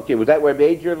 okay, was that where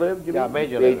Major lived? You Yeah, mean?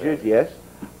 Major lived Major's, there. yes.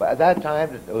 but at that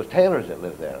time, it was Taylors that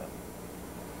lived there.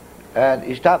 And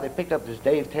he stopped, they picked up this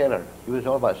Dave Taylor. He was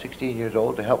only about 16 years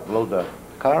old to help load the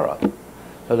car up.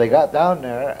 So they got down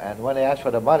there, and when they asked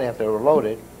for the money after they were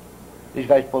loaded, these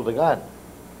guys pulled the gun.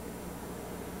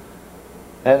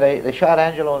 And they shot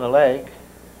Angelo in the leg.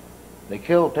 They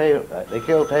killed Taylor.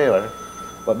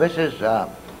 But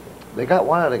they got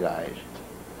one of the guys.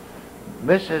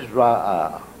 Mrs.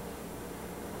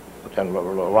 What's that,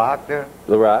 LaRock there?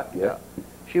 LaRock, yeah.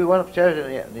 She went upstairs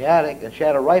in the attic and she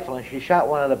had a rifle and she shot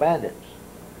one of the bandits.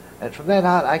 And from then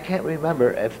on, I can't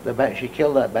remember if she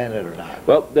killed that bandit or not.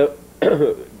 Well,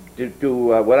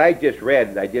 what I just read,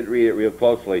 and I didn't read it real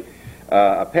closely,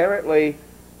 apparently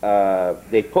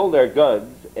they pulled their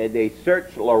guns and they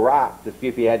searched LaRock to see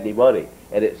if he had any money.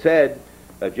 And it said,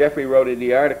 Jeffrey wrote in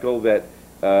the article that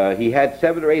he had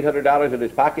 $700 or $800 in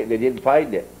his pocket and they didn't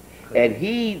find it. And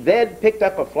he then picked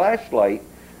up a flashlight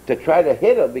to try to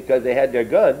hit him because they had their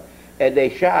gun, and they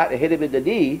shot and hit him in the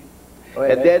knee.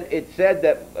 And then it said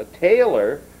that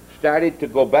Taylor started to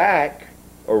go back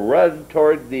or run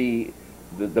toward the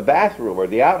bathroom or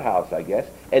the outhouse, I guess,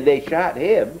 and they shot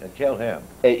him. And killed him.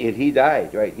 And he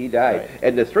died, right, he died. Right.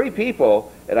 And the three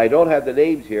people, and I don't have the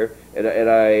names here, and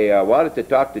I wanted to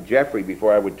talk to Jeffrey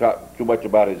before I would talk too much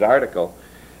about his article.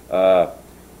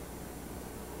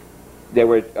 There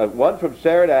were one from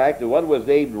Saranac, the one was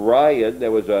named Ryan,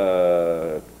 there was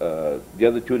the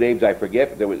other two names I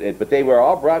forget, but they were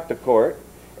all brought to court,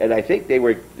 and I think they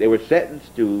were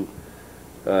sentenced to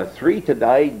 3 to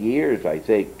 9 years, I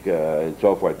think, and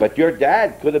so forth. But your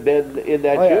dad could have been in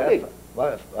that shooting.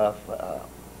 My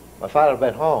father had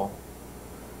been home.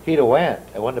 He'd have went.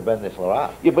 It wouldn't have been this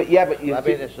LaRock. But you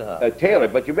see, Taylor.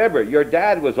 But you remember, your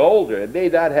dad was older and may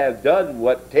not have done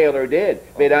what Taylor did.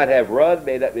 May not have run.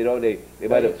 May not. They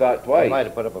might have thought twice. He might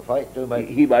have put up a fight too.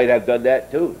 He might have done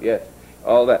that too. Yes,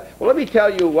 all that. Well, let me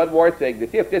tell you one more thing to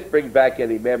see if this brings back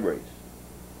any memories.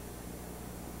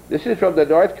 This is from the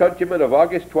North Countryman of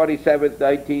August 27th,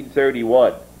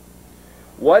 1931.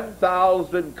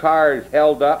 1,000 cars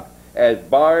held up as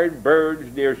barn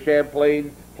burns near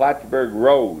Champlain Plattsburgh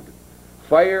Road.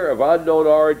 Fire of unknown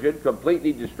origin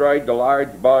completely destroyed the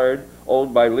large barn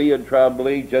owned by Leon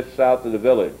Tremblay just south of the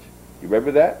village. You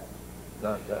remember that?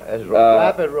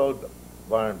 Rapid Road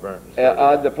barn burned.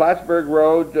 On the Plattsburgh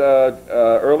Road,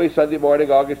 early Sunday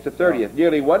morning, August the 30th.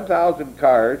 Nearly 1,000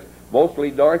 cars,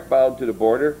 mostly northbound to the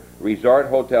border, resort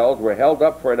hotels, were held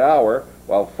up for an hour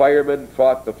while firemen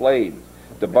fought the flames.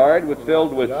 The barn was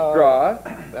filled with straw.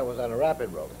 That was on a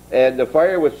rapid road. And the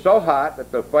fire was so hot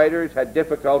that the fighters had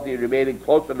difficulty in remaining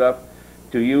close enough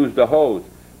to use the hose.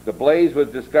 The blaze was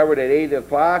discovered at 8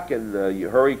 o'clock and the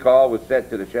hurry call was sent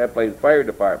to the Champlain Fire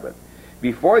Department.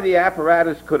 Before the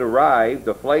apparatus could arrive,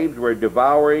 the flames were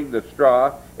devouring the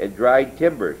straw and dried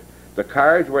timbers. The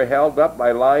cars were held up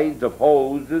by lines of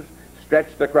hoses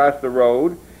stretched across the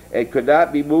road and could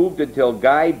not be moved until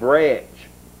Guy Branch,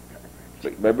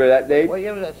 remember that name? What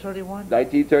year was that, 31?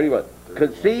 1931.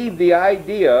 Conceived the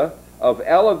idea of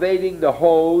elevating the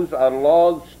hose on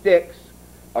long sticks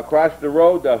across the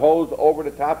road, the hose over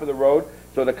the top of the road,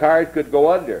 so the cars could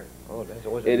go under. Oh,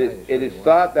 it is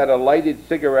thought that a lighted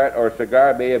cigarette or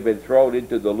cigar may have been thrown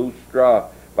into the loose straw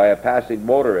by a passing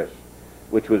motorist,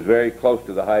 which was very close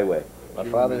to the highway. My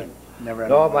father...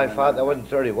 No, my father, that wasn't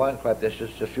 31, Cliff. This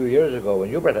was just a few years ago when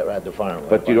you had the farm.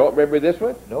 But you don't remember this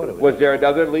one? No. Was there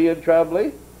another Leon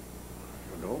Tremblay?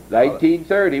 No.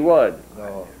 1931.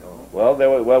 No. Well,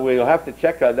 we'll have to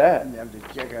check on that. You have to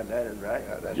check on that, is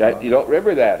right. You don't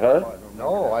remember that, huh?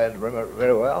 No, I remember it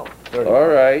very well. 31. All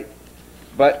right.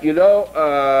 But,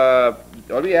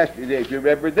 let me ask you if you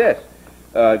remember this.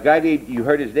 A guy named, you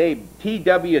heard his name,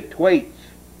 T.W. Twaits.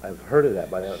 I've heard of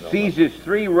that, but I don't know. Seizes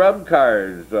 3 rum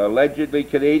cars, allegedly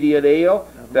Canadian ale,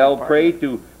 fell prey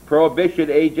to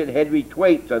Prohibition agent Henry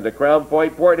Twaits on the Crown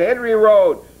Point Port Henry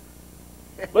Road.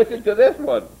 Listen to this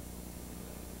one.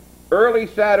 Early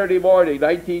Saturday morning,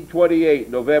 1928,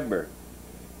 November.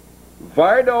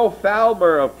 Varno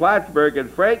Falmer of Plattsburgh and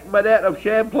Frank Manette of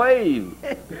Champlain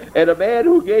and a man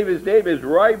who gave his name as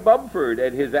Roy Mumford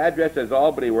and his address as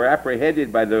Albany were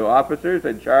apprehended by the officers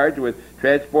and charged with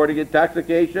transporting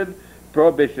intoxication,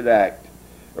 Prohibition Act.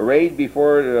 Arraigned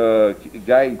before a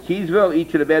guy in Keysville,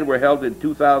 each of the men were held in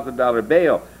 $2,000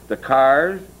 bail. The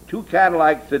cars, 2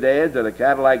 Cadillac sedans and a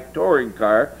Cadillac touring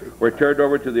car, were turned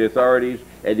over to the authorities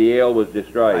and the ale was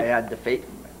destroyed. I had the fate.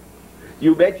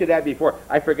 You mentioned that before.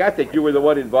 I forgot that you were the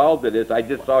one involved in this. I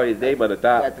just saw his name on the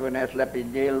top. That's when I slept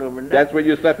in jail overnight. That's when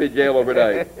you slept in jail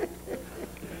overnight.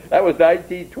 That was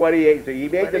 1928, so he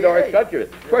made the North Countryman.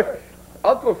 Of course,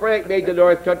 Uncle Frank made the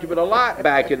North Countryman a lot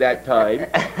back in that time,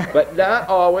 but not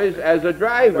always as a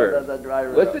driver. Not as a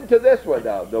driver. Listen to this one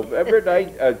now. June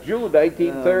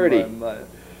 1930.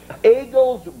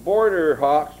 Eagles Border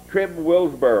Hawks trim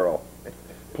Willsboro,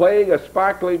 playing a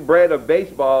sparkling brand of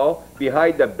baseball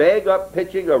behind the bang-up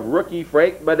pitching of rookie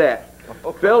Frank Manette.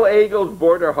 Phil Engel's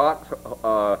Border Hawks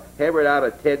hammered out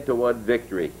a 10-1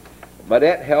 victory.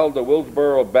 Manette held the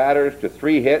Willsboro batters to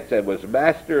 3 hits and was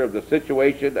master of the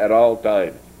situation at all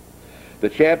times. The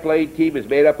Champlain team is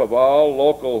made up of all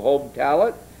local home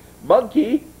talent.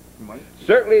 Monkey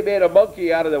certainly made a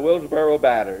monkey out of the Willsboro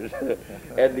batters.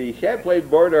 And the Champlain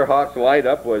Border Hawks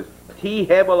lineup was T.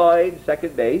 Hameline,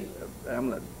 second base.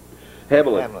 Hamlin.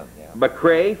 Hamelin. Yeah.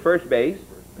 McCrae, first base.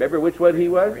 Remember which one he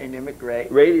was? Rainey McRae.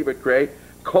 Rady McCrae.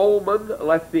 Coleman,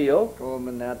 left field.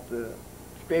 Coleman, that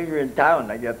stranger in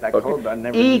town. I guess that Coleman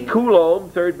never. E.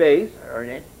 Coulombe, third base.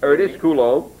 Ernest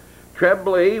Coulombe.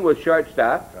 Tremblay was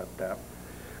shortstop.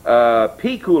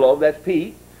 P. Coulombe, that's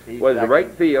Pete, was the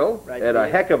right field, and a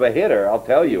heck of a hitter, I'll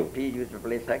tell you. Pete used to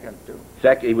play second too.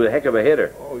 He was a heck of a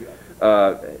hitter. Oh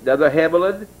yeah. Another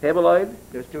Hameline,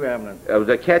 There's 2 Hamlin. was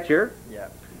a catcher. Yeah.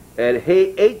 And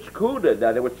H. Coonan,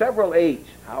 now there were several H.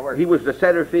 Howard. He was the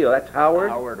center field, that's Howard.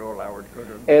 Old Howard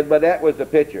Coonan. And Manette was the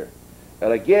pitcher.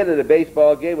 And again in the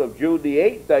baseball game of June the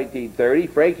 8th, 1930,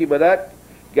 Frankie Manette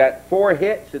got 4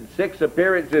 hits and 6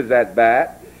 appearances at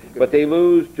bat, but they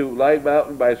lose to Line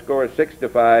Mountain by a score of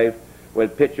 6-5 when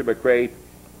pitcher McCrae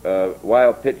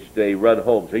wild pitched a run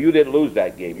home. So you didn't lose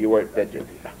that game. You weren't pitching.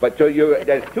 But so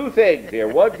there's 2 things here.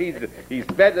 One, he's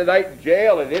spent the night in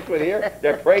jail, and this one here,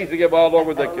 they're praising him all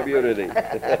over the community.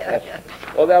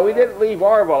 Well, now we didn't leave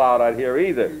Orville out on here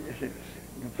either.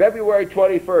 February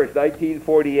 21st,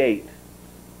 1948.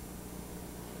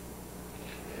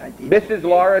 Mrs.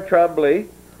 Laura Tremblay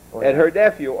and her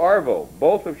nephew, Arvo,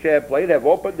 both of Champlain, have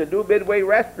opened the new Midway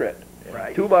restaurant,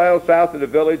 Right. 2 miles south of the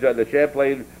village on the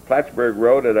Champlain-Plattsburgh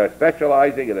Road, and are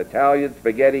specializing in Italian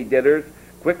spaghetti dinners,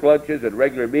 quick lunches, and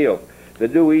regular meals. The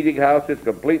new eating house is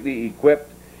completely equipped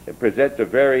and presents a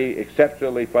very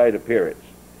exceptionally fine appearance.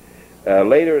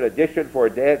 Later, an addition for a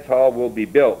dance hall will be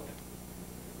built.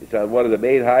 It's on one of the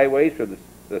main highways from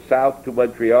the south to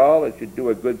Montreal and should do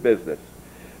a good business.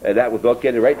 And that was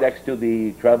located right next to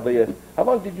the Tremblay. How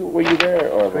long were you there?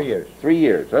 Or 3 years. 3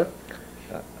 years, huh?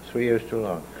 3 years too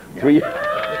long. 3 years.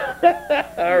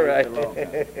 All right.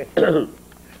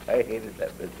 I hated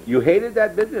that business. You hated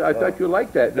that business? I thought you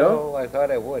liked that, no? No, I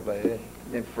thought I would, but I didn't.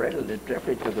 Then Fred or the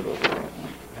Trippy took it over.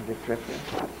 The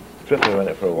Trippy? Trippy ran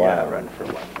it for a while. Yeah, ran for a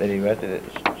while. Then he rented it.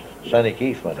 Sonny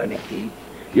Keith went Sonny it. Keith.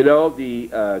 You know,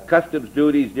 the customs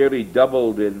duties nearly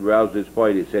doubled in Rouse's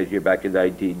Point, it says here, back in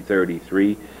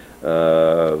 1933.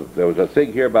 There was a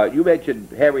thing here about, you mentioned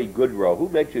Harry Goodrow. Who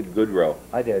mentioned Goodrow?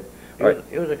 I did.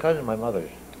 He was a cousin of my mother's.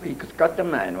 He cut the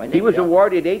man. When He was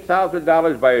awarded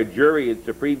 $8,000 by a jury in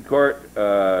Supreme Court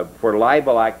for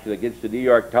libel action against the New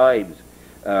York Times.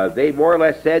 They more or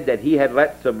less said that he had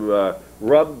let some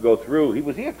rum go through.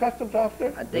 Was he a customs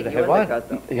officer? I think He he had was one. a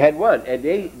custom. He had one, and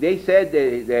they said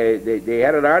they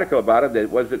had an article about him that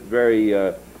wasn't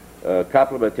very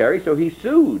complimentary, so he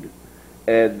sued.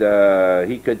 And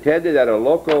he contended that a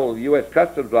local U.S.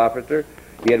 Customs officer,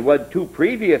 he had won 2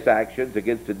 previous actions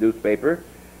against the newspaper,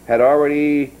 had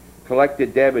already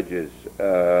collected damages.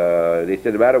 They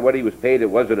said no matter what he was paid, it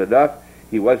wasn't enough.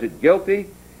 He wasn't guilty.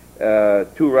 2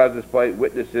 Rouse's Point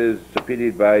witnesses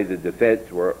subpoenaed by the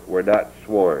defense were not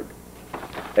sworn.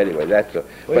 Anyway, that's a...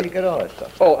 Where did you get all that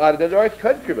stuff? Oh, out of the North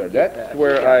Countryman. That's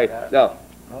where Now,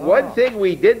 one thing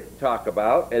we didn't talk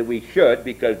about, and we should,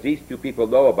 because these 2 people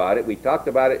know about it, we talked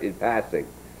about it in passing.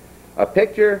 A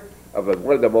picture of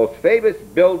one of the most famous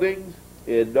buildings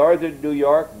in northern New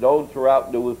York, known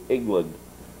throughout New England,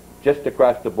 just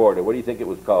across the border. What do you think it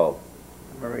was called?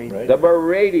 Marine. The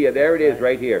Meridian. There it is,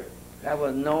 right here. That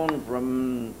was known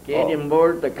from Canadian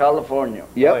border to California.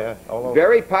 Yep. Oh, yeah, all over.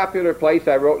 Very popular place.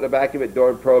 I wrote in the back of it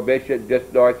during Prohibition,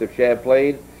 just north of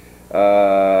Champlain.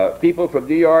 People from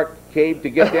New York came to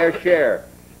get their share.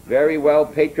 Very well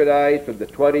patronized from the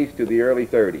 20s to the early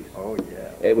 30s. Oh,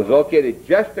 yeah. It was located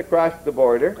just across the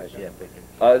border I see that picture.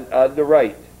 on the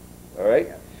right. All right?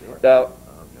 Yeah, sure. Now,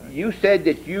 you said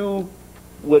that you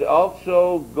would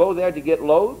also go there to get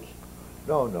loads?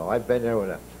 No, I've been there with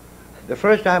him. The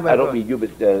first time I don't mean you,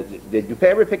 but did you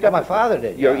ever pick up? My father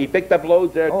did. He picked up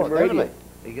loads there at Oh, the Meridian?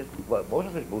 definitely. He gets most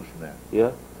of his boots from there.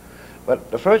 Yeah.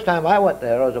 But the first time I went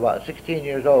there, I was about 16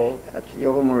 years old. That's the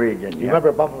old Meridian. You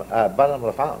remember Bunham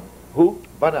LaFountain? Who?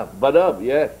 Bunham. Bunham,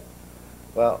 yes.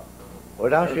 Well, we're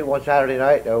down the street one Saturday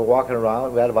night. They were walking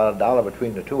around. We had about $1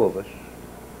 between the 2 of us.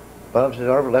 Bunham says,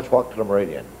 "Orville, let's walk to the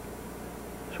Meridian."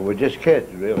 So we're just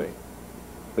kids, really.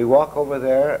 We walk over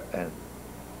there, and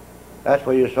that's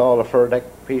where you saw the fur deck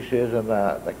pieces and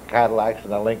the Cadillacs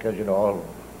and the Lincolns, you know, all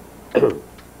of them.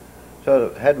 So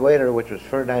the head waiter, which was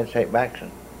Ferdinand St. Maxon.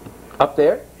 Up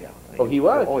there? Yeah. Oh, he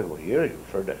was? Oh, he was years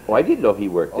Ferdinand. Oh, I didn't know he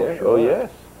worked Oh, there. sure. Oh,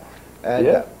 yes. And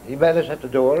Yeah. he met us at the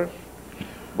door,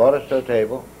 brought us to the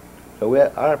table. So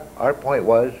our point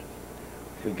was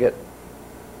to get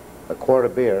a quart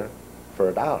of beer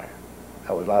for $1.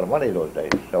 That was a lot of money those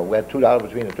days. So we had $2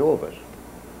 between the two of us.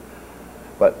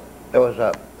 But there was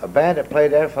a band that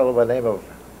played there, a fellow by the name of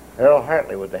Errol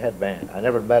Hartley was the head band. I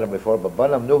never met him before, but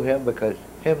Bunham knew him because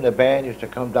him and the band used to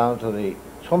come down to the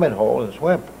swimming hole and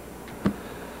swim.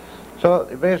 So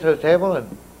they bring us to the table,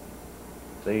 and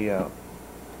the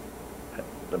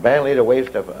band leader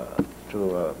waves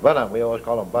to Bunham. We always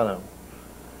call him Bunham.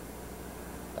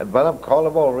 And Bunham called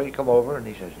him over. He come over and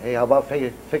he says, "Hey, how about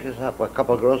fix us up with a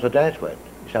couple of girls to dance with?"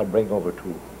 He said, "I'll bring over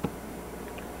 2."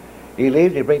 He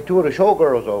leaves. He brings 2 of the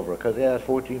showgirls over because they had a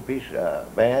 14-piece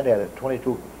band. They had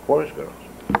 22 chorus girls.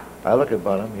 I look at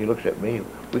Bunham. He looks at me.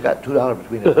 We got $2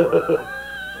 between us.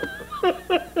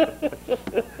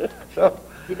 So.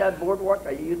 See that boardwalk?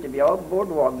 I used to be all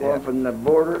boardwalk going from the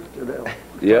border to the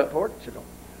porch, you know.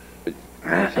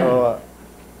 So.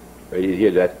 You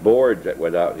hear that's boards that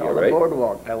went out here, All right? the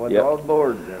boardwalk. That was all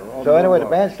boards. So anyway, the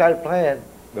band started playing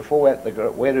before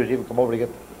the waiters even come over to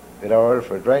get our order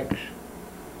for drinks.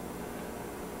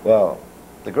 Well,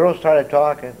 the girls started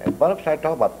talking, and Bunham started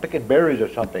talking about picking berries or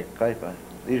something.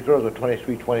 These girls are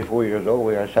 23, 24 years old.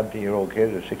 We are 17-year-old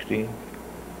kids or 16.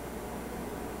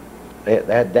 They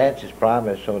had dances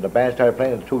promised, so the band started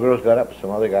playing, and the 2 girls got up, some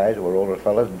other guys who were older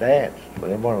fellas, and danced. But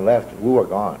they weren't left. We were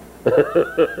gone.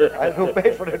 I didn't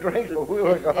pay for the drinks, but we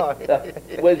were gone.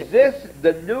 Was this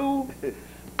the new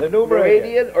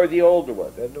Meridian or the older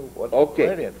one? The new one. Okay.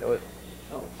 Meridian.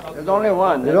 There's only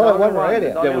one. There's only one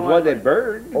Meridian. There was one that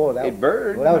burned. Oh, it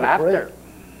burned. Well, that was After.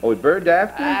 Oh, it burned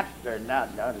after? After,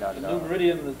 The new no.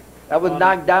 Meridian is That was on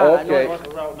knocked down. Okay.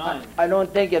 Route 9. I don't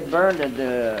think it burned.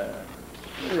 It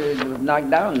was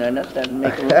knocked down then. That doesn't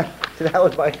make it. That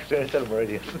was my experience at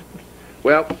Meridian.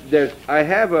 Well, I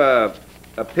have a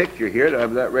picture here. That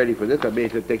I'm not ready for this. I may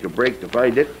have to take a break to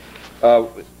find it.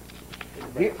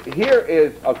 Here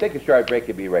is, I'll take a short break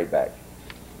and be right back.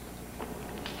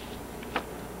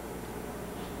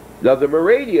 Now, the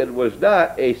Meridian was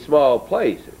not a small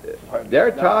place.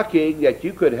 They're talking that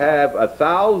you could have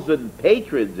 1,000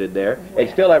 patrons in there and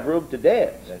still have room to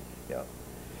dance. Yeah.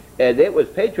 And it was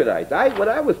patronized. When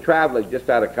I was traveling just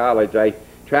out of college, I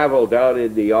traveled down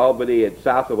in the Albany and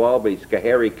south of Albany,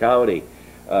 Schoharie County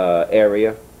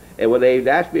area. And when they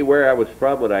asked me where I was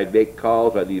from when I'd make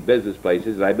calls on these business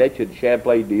places, and I mentioned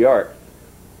Champlain, New York,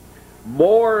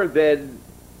 more than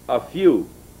a few,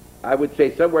 I would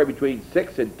say somewhere between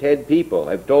 6 and 10 people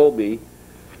have told me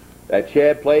that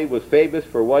Champlain was famous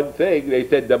for one thing. They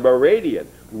said the Meridian.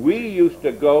 We used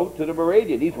to go to the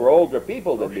Meridian. These were older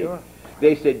people than me. Sure.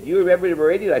 They said, "Do you remember the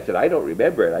Meridian?" I said, "I don't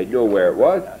remember it. I know where it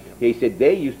was." He said,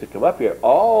 "They used to come up here.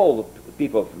 All the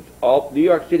people from all New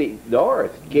York City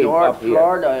north came up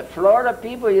here. Florida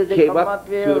people used to Came come up up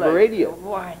here. to the Meridian.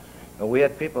 Why? And we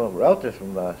had people, relatives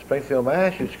from Springfield,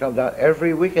 Mass. used to come down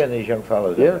every weekend, these young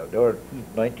fellows. Yeah. They were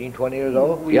 19, 20 years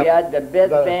old. We Yep. had the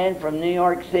best band from New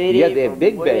York City. Yeah, they had from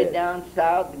big way band. down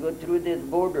south to go through this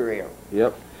border here.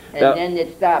 Yep. And Now- then they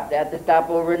stopped. They had to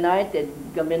stop overnight. They'd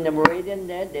come in the Meridian,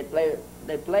 then they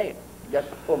play just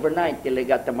overnight till they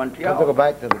got to Let's go Montreal.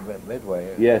 back to the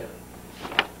Midway. Yes.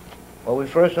 When we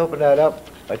first opened that up,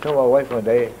 I told my wife one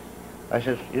day, I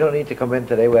said, "You don't need to come in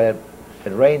today." It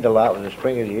rained a lot. It was the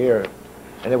spring of the year.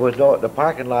 And the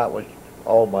parking lot was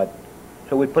all mud.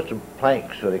 So we put some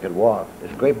planks so they could walk.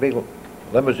 This great big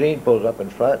limousine pulls up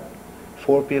in front.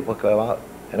 4 people come out,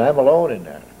 and I'm alone in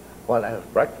there while I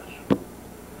have breakfast.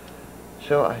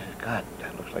 So I said, "God,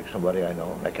 that looks like somebody I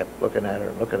know." And I kept looking at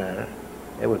her.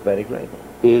 It was Betty Grable.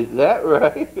 Is that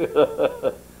right?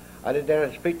 I didn't dare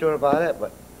to speak to her about it,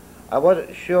 but I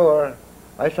wasn't sure.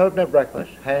 I served them breakfast,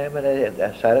 ham, and I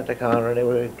sat at the counter, and they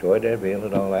would enjoy their meal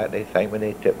and all that. They thanked me,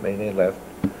 they tipped me, and they left.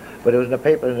 But it was in the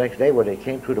paper the next day where they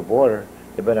came through the border.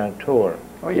 They'd been on tour,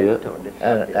 Oh, Yeah.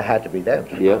 and it had to be them.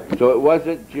 Yeah. So it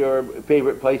wasn't your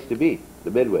favorite place to be,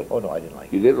 the Midway. Oh, no, I didn't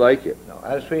like it. You didn't like it. No, I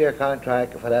had a 3-year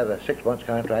contract. If I'd had a 6-month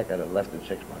contract, I'd have left in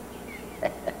 6 months.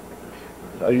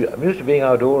 So I'm used to being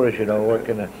outdoors,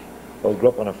 working. I grew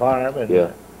up on a farm, and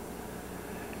Yeah.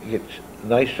 you get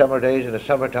nice summer days in the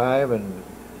summertime, and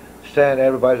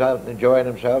everybody's out enjoying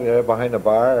themselves. They're behind the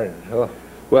bar, and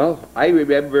Well, I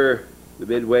remember the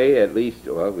Midway at least.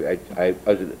 Well, I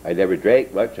never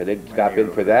drank much. I didn't stop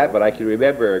in for that, but I can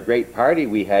remember a great party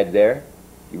we had there.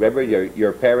 You remember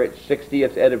your parents'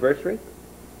 60th anniversary?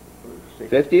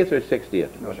 50th or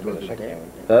 60th? must have been the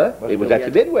second. Huh? It was at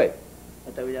the Midway.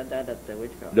 I thought we had that at the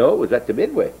which club? No, it was at the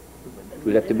Midway. It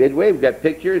was at the Midway. We've got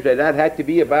pictures, and that had to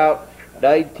be about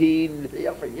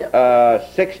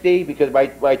 1960 because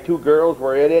my 2 girls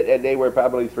were in it, and they were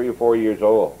probably 3 or 4 years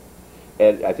old.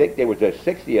 and I think there was their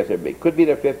 60th. It could be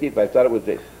their 50th, but I thought it was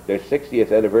their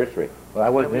 60th anniversary. Well, I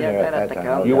wasn't in We had there that at at that the time.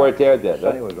 county. You weren't there then,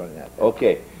 huh? Sonny was running that.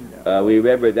 Okay. We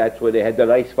remember that's when they had the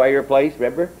nice fireplace,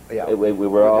 remember? Yeah. We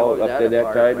were all up there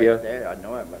that time, yeah. There, I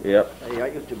know it. But Yep. I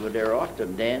used to go there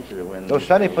often, dancing when. So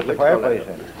Sonny put the fireplace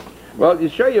in. Well, to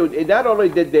show you, not only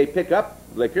did they pick up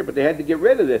liquor, but they had to get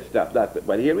rid of this stuff.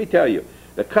 But here we tell you,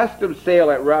 the customs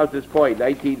sale at Rouse's Point,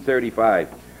 1935.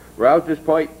 Rouse's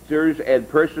Pointers and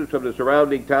persons from the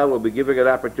surrounding town will be given an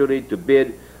opportunity to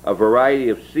bid a variety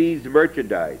of seized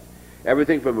merchandise.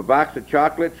 Everything from a box of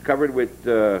chocolates covered with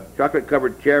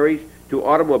chocolate-covered cherries to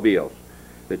automobiles.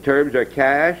 The terms are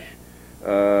cash.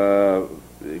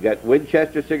 You got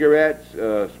Winchester cigarettes,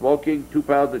 smoking, 2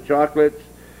 pounds of chocolates,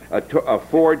 a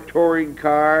Ford touring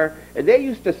car, and they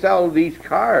used to sell these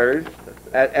cars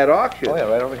at auction. Oh yeah,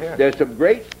 right over here. There's some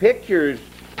great pictures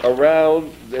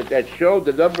around that showed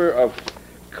the number of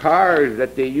cars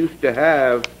that they used to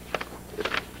have.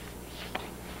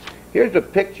 Here's a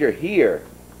picture here,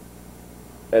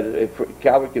 and if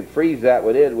Calvin can freeze that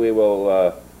one in, we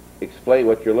will explain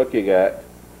what you're looking at.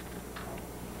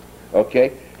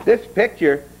 Okay, this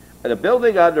picture, the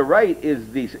building on the right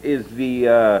is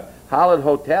the Holland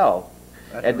Hotel,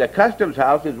 and the Customs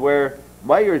House is where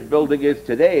Meyer's building is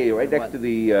today, right next to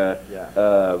the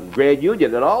Grand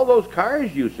Union. And all those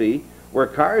cars you see were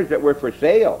cars that were for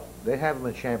sale. They have them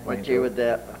in Champlain. What year was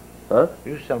that? Huh?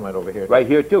 You sell them right over here. Right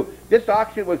here too. This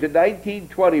auction was in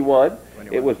 1921.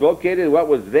 It was located in what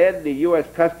was then the U.S.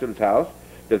 Customs House.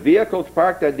 The vehicles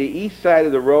parked on the east side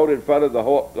of the road in front of the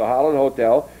Holland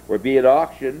Hotel were being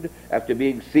auctioned after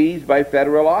being seized by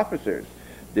federal officers.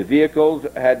 The vehicles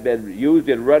had been used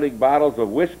in running bottles of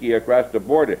whiskey across the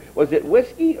border. Was it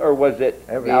whiskey or was it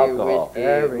alcohol?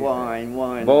 Whiskey,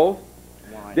 wine. Both?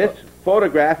 Wine. This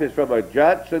photograph is from a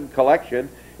Johnson collection,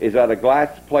 is on a glass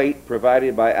plate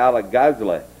provided by Alec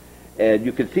Gosselin. And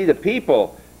you can see the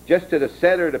people just to the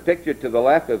center of the picture to the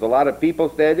left. There's a lot of people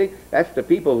standing. That's the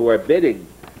people who are bidding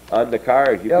on the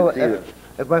cars. You can see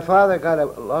if my father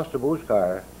lost a booze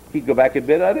car, he'd go back and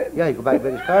bid on it? yeah, he'd go back and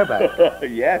bid his car back.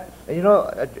 Yes. And you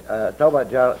know, talk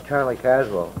about Charlie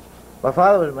Caswell. My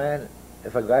father was a man,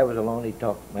 if a guy was alone, he'd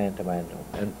talk man to man to him.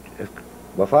 And if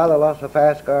my father lost a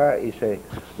fast car, he'd say,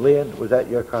 Leon, was that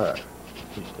your car?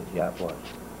 He said, yeah, it was.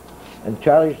 And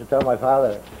Charlie used to tell my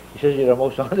father, he says, you're the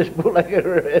most honest bootlegger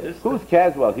there is. Who's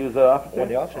Caswell? He was an officer? One of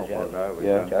the officers,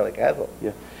 Yeah. Charlie Caswell.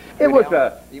 Yeah. It was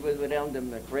He was with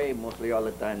Hamilton McRae mostly all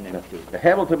the time then too.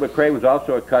 Hamilton McRae was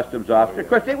also a customs officer. Of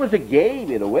course, it was a game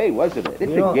in a way, wasn't it?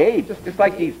 It's a game, just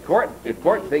like these court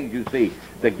things you see.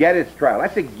 The Geddes trial,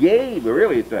 that's a game.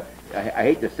 Really, it's a. I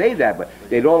hate to say that, but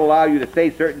they don't allow you to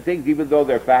say certain things even though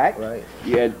they're facts. Right.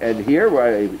 Yeah, and here,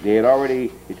 they had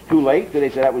already. It's too late. So they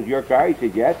said that was your car. He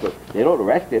said yes, but they don't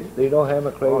arrest him. Do you know Ham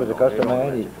McRae was a custom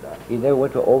man? He never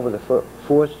went to over the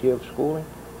fourth year of schooling.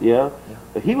 Yeah.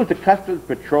 He was the Customs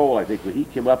Patrol, I think, when he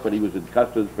came up and he was in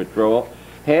Customs Patrol.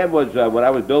 Ham was, when I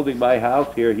was building my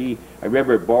house here, I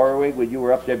remember borrowing, when you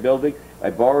were up there building, I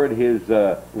borrowed his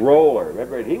roller,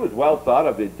 remember? And he was well thought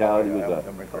of in town. He was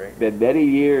been many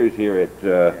years here at...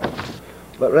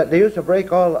 But they used to break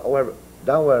down where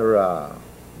Bill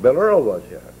Earl was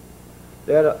here.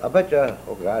 They had a bunch of,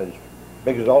 oh God, as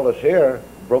big as all this here,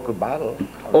 broken bottles.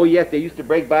 Oh yes, they used to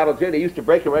break bottles here. They used to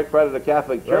break them right in front of the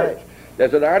Catholic Church. Right.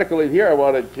 There's an article in here I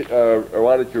wanted to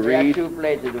We had read. 2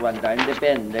 places one time,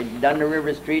 depend. They done the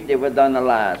River Street, they were done the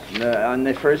last. On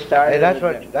the first start. Hey,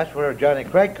 that's where Johnny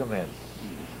Craig come in.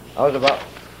 I was about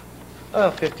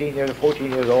 15 years,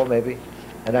 14 years old maybe,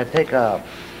 and I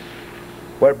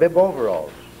wear bib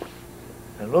overalls,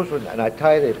 and loose one, and I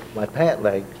tied my pant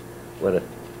leg with a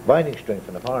binding string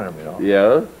from the farm, you know.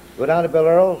 Yeah. Go down to Bill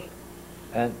Earl's,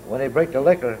 and when they break the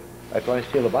liquor, I try and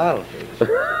steal a bottle.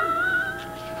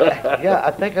 Yeah,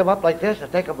 I pick them up like this. I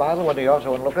take a bottle when they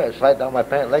also want to look at it, slide down my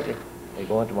pant leg, and they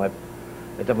go into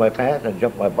my pants and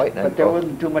jump my bite. But there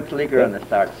wasn't too much liquor on the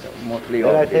start, so mostly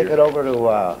Then all I take beer. it over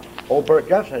to old Bert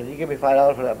Jefferson. He give me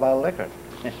 $5 for that bottle of liquor.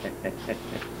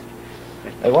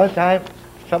 And one time,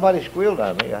 somebody squealed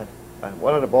on me.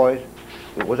 One of the boys,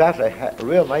 it was actually a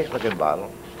real nice-looking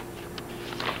bottle,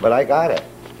 but I got it.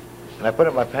 And I put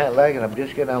it in my pant leg, and I'm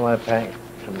just getting on my pants.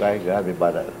 Some guy grabbed me by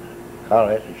the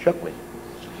collar and shook me.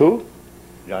 Who?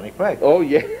 Johnny Craig. Oh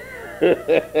yeah.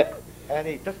 And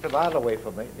he took the bottle away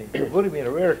from me. He booted me in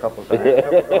the rear a couple of times.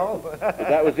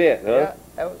 That was it, huh? Yeah,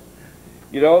 that was...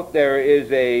 You know,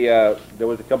 there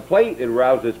was a complaint in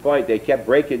Rouse's Point. They kept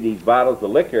breaking these bottles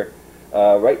of liquor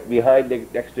right behind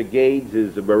next to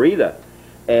Gaines' marina.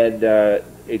 And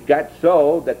it got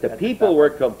so that the people were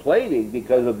complaining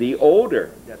because of the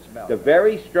odor, the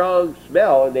very strong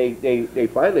smell, and they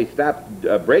finally stopped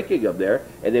breaking them there,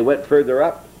 and they went further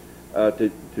up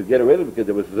to get rid of them because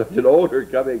there was such an odor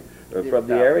coming from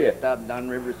the area. Stopped down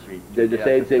River Street. Did the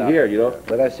same thing here, you know.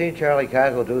 But I've seen Charlie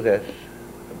Cargill do this.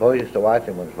 The boys used to watch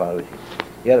him when his father was.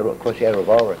 He had, of course, he had a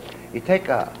revolver. He'd take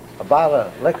a bottle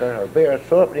of liquor or beer,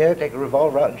 throw it up in the air, take a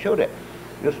revolver out and shoot it.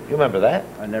 You remember that?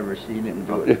 I never seen him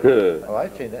do it. Oh,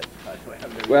 I've seen it.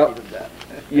 Well,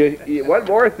 one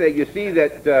more thing, you see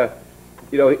that,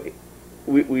 you know,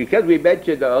 because we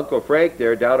mentioned Uncle Frank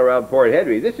there down around Port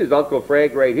Henry. This is Uncle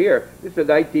Frank right here. This is a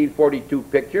 1942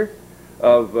 picture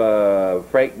of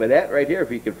Frank Manette right here.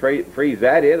 If you can freeze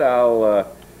that in,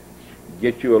 I'll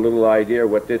get you a little idea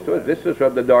what this was. This is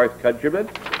from the North Countryman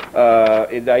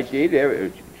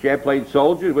in Champlain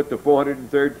soldiers with the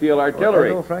 403rd Field Artillery.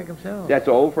 That's old Frank himself. That's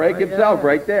old Frank himself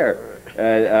right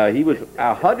there. He was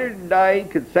 109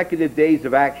 consecutive days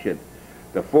of action.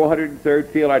 The 403rd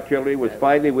Field Artillery was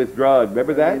finally withdrawn.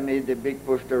 Remember that? They made the big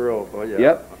push to rope. Oh, yeah.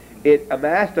 Yep. It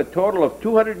amassed a total of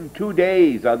 202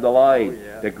 days on the line, Oh,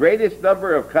 yeah. the greatest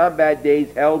number of combat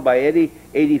days held by any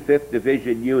 85th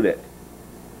Division unit.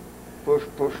 Push,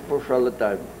 push, push all the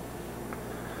time.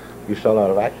 You saw a lot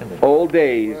of action there. Old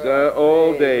days,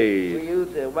 old We days.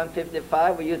 used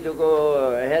 155. We used to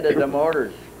go ahead of the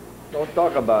mortars. Don't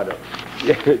talk about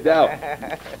it. Now,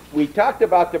 we talked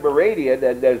about the Meridian,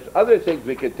 and there's other things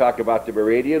we could talk about the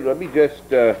Meridian. Let me just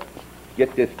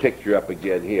get this picture up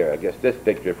again here. I guess this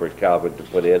picture for Calvin to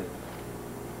put in.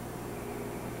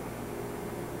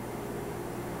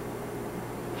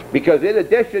 Because in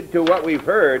addition to what we've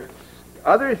heard,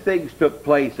 other things took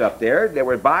place up there. There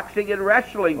were boxing and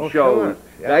wrestling shows. Sure.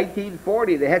 Yeah.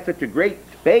 1940, they had such a great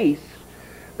space.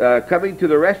 Coming to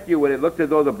the rescue when it looked as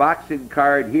though the boxing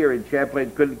card here in Champlain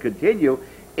couldn't continue,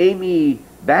 Amy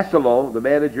Basilone, the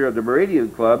manager of the Meridian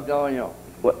Club, Bidonio.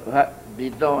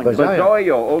 Bidonio,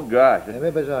 Bidonio. oh gosh.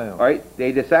 All All right,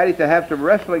 they decided to have some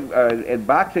wrestling and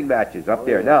boxing matches up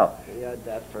there. yeah. Now, We had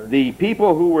that for the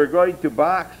people who were going to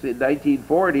box in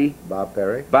 1940, Bob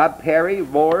Perry,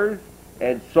 Moores,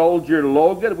 and Soldier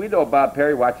Logan. We know Bob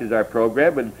Perry watches our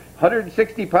program, and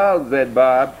 160 pounds then,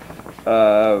 Bob.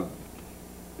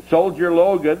 Soldier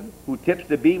Logan, who tips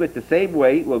the beam at the same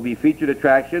weight, will be featured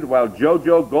attraction, while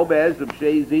Jojo Gomez of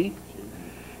Shazy,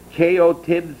 K.O.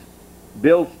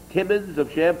 Bill Timmons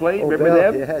of Champlain, remember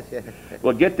them? Yes, yes.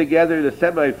 Will get together in the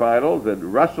semifinals, and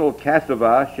Russell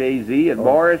Cassava, Shazy, and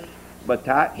Morris Matat,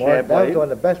 That was Champlain. one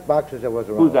of the best boxers there was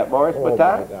around. Who's that, Morris Oh,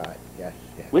 Matat? my God, yes,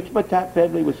 yes. Which Matat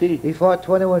family was he? He fought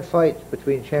 21 fights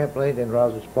between Champlain and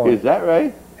Rouse's Point. Is that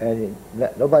right? And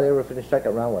nobody ever finished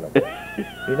second round with him.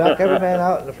 He knocked every man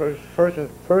out in the first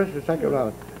or second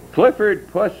round. Clifford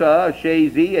Pussa of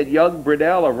Shazy and Young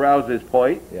Brunel of Rouse's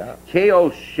Point. Yeah.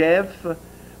 K.O. Schampf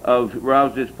of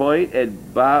Rouse's Point and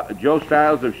Joe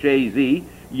Stiles of Shazy.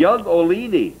 Young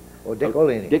Olini. Oh, Dick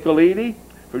Olini. Dick Olini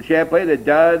from Champlain and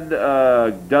Don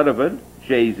Donovan,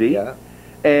 Shazy. Yeah.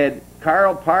 And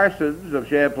Carl Parsons of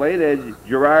Champlain and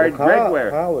Gerard Gregoire.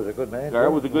 Carl was a good man.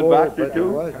 Carl was a good boxer, but too?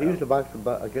 He was. He used to box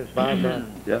against Bob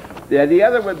then. Yeah. The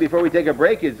other one before we take a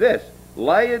break is this.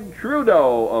 Lion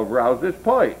Trudeau of Rouse's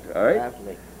Point. All right.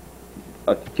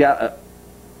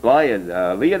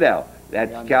 Lionel.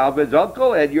 That's Calvin's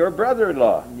uncle and your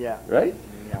brother-in-law. Yeah. Right?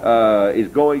 Is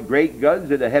going great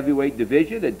guns in the heavyweight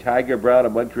division, and Tiger Brown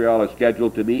of Montreal is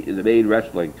scheduled to meet in the main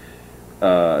wrestling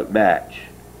match.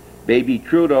 Baby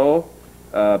Trudeau,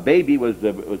 Baby was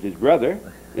his brother.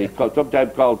 He's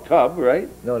sometimes called Cub, right?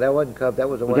 No, that wasn't Cub. That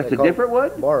was the one. That's a different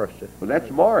one? Morris. Well, that's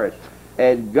Morris.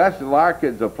 And Gus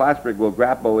Larkins of Plattsburgh will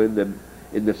grapple in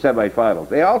the semifinals.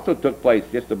 They also took place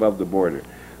just above the border.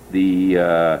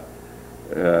 The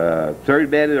third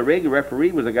man in the ring, the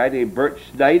referee, was a guy named Bert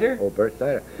Snyder. Oh, Bert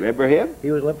Snyder. Remember him?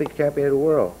 He was Olympic champion of the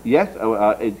world. Yes,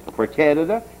 for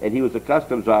Canada, and he was a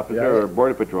customs officer or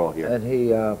border patrol here. And he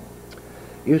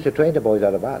used to train the boys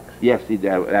out of box. Yes,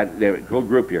 the whole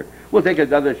group here. We'll take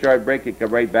another short break and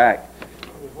come right back.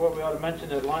 Before we ought to mention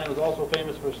that Lion was also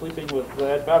famous for sleeping with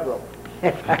Ed Favreau.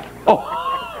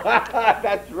 Oh,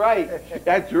 that's right.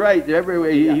 That's right. Remember,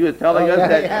 he was telling us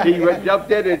that he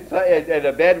jumped in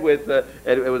a bed with, and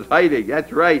it was hiding.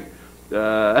 That's right. We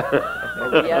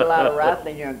had a lot of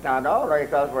wrestling here in town, all right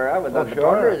across where I was on the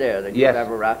corner there. They used to have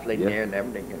a wrestling there and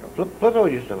everything, you know. Pluto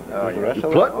used to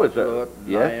wrestle. Plut was a,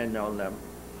 Lion, all them.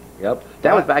 Yep.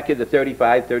 That was back in the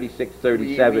 35, 36,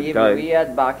 37 time. We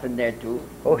had boxing there too.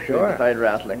 Oh, sure. Besides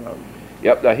wrestling.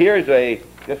 Yep. Now here's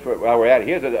while we're at it,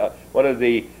 here's one of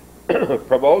the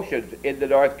promotions in the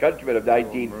North Countryman of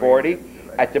 1940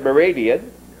 at the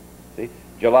Meridian. See,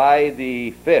 July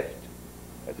the 5th.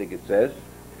 I think it says.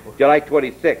 July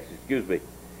 26th, excuse me.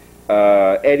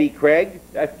 Eddie Craig,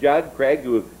 that's John Craig,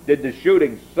 who did the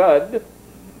shooting, son,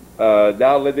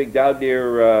 now living down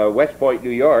near West Point, New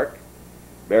York.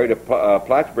 Married a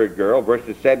Plattsburgh girl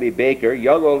versus Sammy Baker.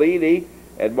 Young Olini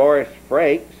and Morris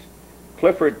Franks.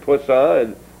 Clifford Poisson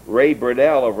and Ray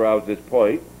Burnell of Rouse's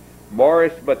Point.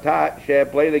 Maurice Matat,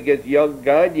 Champlain against Young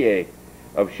Gagne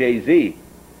of Chazy.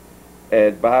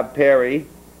 And Bob Perry,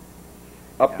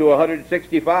 up to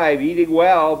 165, eating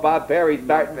well. Bob Perry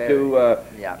starting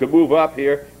to move up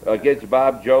here against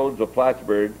Bob Jones of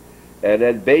Plattsburgh. And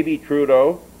then Baby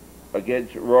Trudeau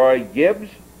against Roy Gibbs,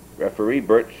 referee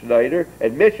Bert Schneider.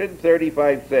 Admission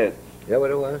 35 cents. Is that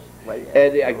what it was?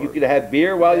 And you could have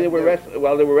beer while they were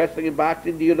wrestling and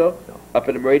boxing. Do you know? No. Up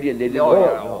in the Meridian, they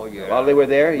didn't. Yeah. While they were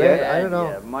there, yeah. I don't know.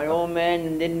 Yeah, my old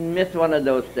man didn't miss one of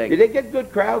those things. Did they get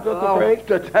good crowds, Uncle Frank?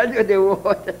 To tell you they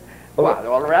would. Well,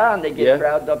 all around they get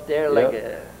crowds up there like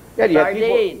Yeah, you had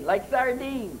sardines, like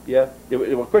sardines. Yeah.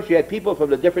 Of course, you had people from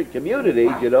the different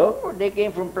communities, you know. Oh, they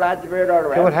came from Plattsburgh all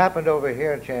around. So what happened over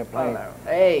here in Champlain?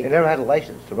 Hey. They never had a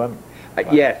license to run.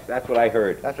 Yes, that's what I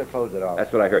heard. That's what closed it off.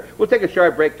 That's what I heard. We'll take a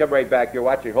short break, come right back. You're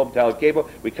watching Hometown Cable.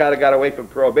 We kind of got away from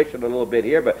Prohibition a little bit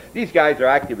here, but these guys are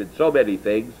active in so many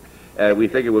things, and we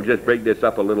figure we'll just bring this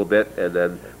up a little bit, and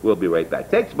then we'll be right back.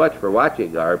 Thanks much for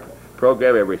watching our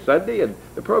program every Sunday, and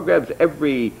the program's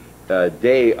every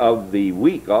day of the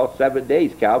week, all 7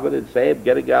 days. Calvin and Sam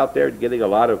getting out there and getting a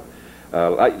lot of...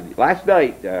 last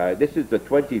night, this is the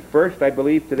 21st, I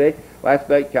believe, today. Last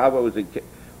night, Calvin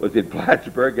was in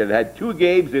Plattsburgh and had 2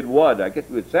 games in one. I guess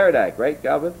it was Saranac, right,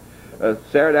 Calvin?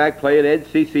 Saranac playing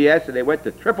NCCS, and they went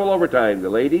to triple overtime, the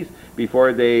ladies,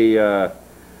 before they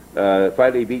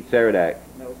finally beat Saranac.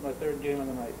 That was my third game of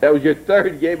the night. That was your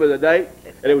 3rd game of the night,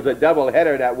 and it was a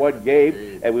double-header, that one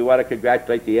game, and we want to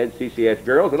congratulate the NCCS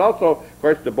girls, and also, of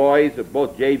course, the boys of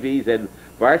both JVs and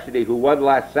varsity who won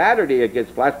last Saturday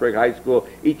against Plattsburgh High School,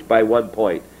 each by 1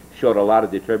 point. Showed a lot of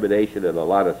determination and a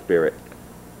lot of spirit.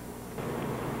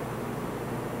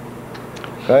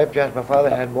 Drive, just my father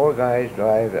had more guys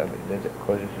drive. I mean, of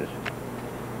course,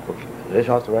 this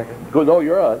off the record. Good. No,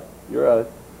 you're on. You're on.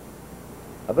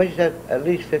 I bet you said at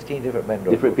least 15 different men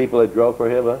drove. Different people that drove for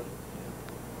him, huh?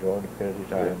 During the period of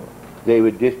time. They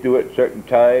would just do it certain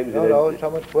times. No,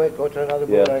 someone quit, go to another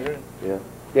bootlegger. Yeah.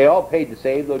 They all paid the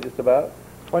same, though, just about?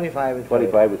 25 is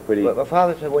 25 was pretty... But my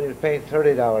father said when he was paying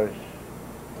 $30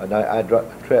 a night, a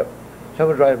trip,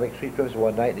 someone drive to make 3 trips in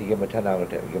one night, and he give him a $10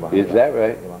 tip. Is that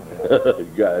right?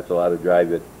 God, that's a lot of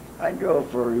driving. I drove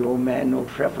for the old man, no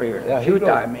Treffer, Yeah, a few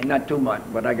times, I mean, not too much,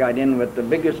 but I got in with the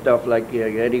bigger stuff like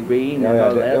Eddie Green and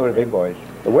all that. They were the big boys.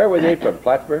 And where were they from?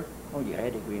 Plattsburgh? Oh, yeah,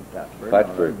 Eddie Green, Plattsburgh.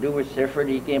 Plattsburgh. Dewey Sifford,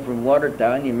 he came from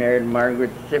Watertown, he married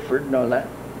Margaret Sifford and all that.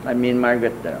 I mean,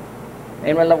 Margaret,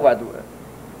 and my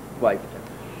wife.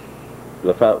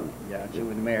 La Fountain. Yeah, she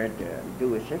was married to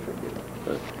Dewey Sifford.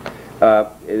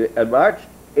 On March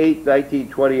 8,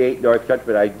 1928, North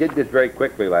Country, I did this very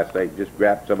quickly last night, just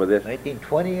grabbed some of this.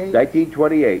 1928?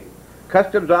 1928.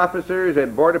 Customs officers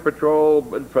and Border Patrol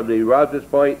from the Rouse's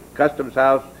Point Customs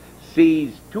House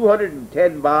seized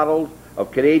 210 bottles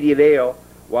of Canadian ale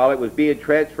while it was being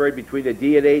transferred between the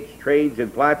D&H trains in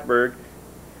Plattsburgh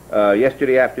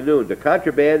yesterday afternoon. The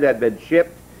contraband had been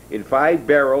shipped in 5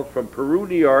 barrels from Peru,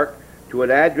 New York to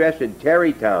an address in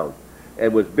Terrytown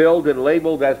and was billed and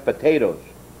labeled as potatoes.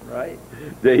 Right.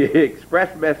 The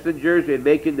express messengers, in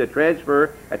making the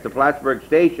transfer at the Plattsburgh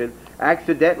station,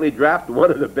 accidentally dropped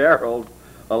one of the barrels,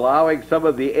 allowing some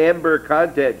of the amber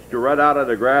contents to run out on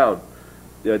the ground.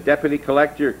 The Deputy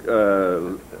Collector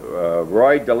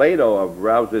Roy Delano of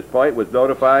Rouse's Point was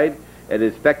notified, and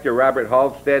Inspector Robert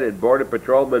Halstead and Border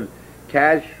Patrolman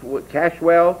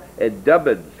Cashwell and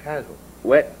Dubbins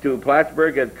went to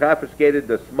Plattsburgh and confiscated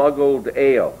the smuggled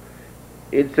ale.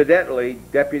 Incidentally,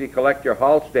 Deputy Collector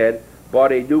Halstead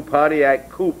bought a new Pontiac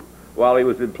coupe while he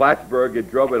was in Plattsburgh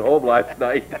and drove it home last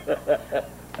night.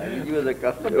 You was a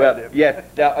customer. Well, yes.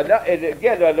 Now, and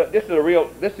again, this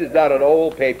is not an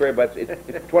old paper, but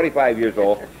it's 25 years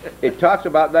old. It talks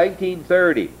about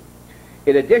 1930.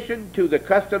 In addition to the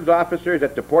customs officers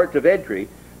at the ports of entry,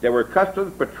 there were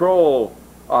customs patrol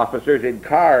officers in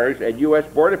cars and U.S.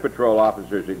 Border Patrol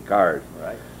officers in cars.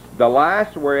 Right. The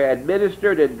last were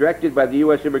administered and directed by the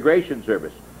U.S. Immigration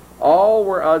Service. All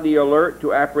were on the alert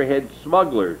to apprehend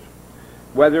smugglers,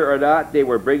 whether or not they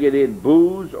were bringing in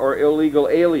booze or illegal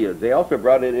aliens. They also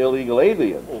brought in illegal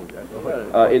aliens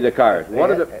in the cars.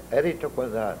 Eddie took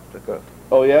one out.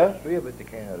 Oh, yeah? 3 of it to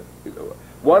Canada.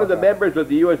 One of the members of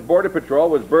the U.S. Border Patrol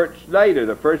was Bert Schneider,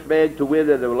 the first man to win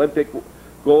an Olympic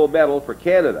gold medal for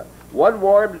Canada. One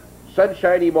warm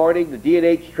sunshiny morning, the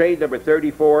D&H train number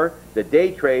 34, the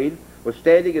day train, was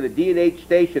standing in the D&H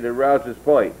station in Rouse's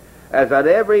Point. As on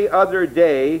every other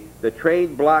day, the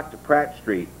train blocked Pratt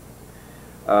Street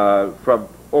from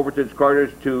Overton's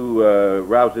Corners to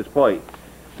Rouse's Point.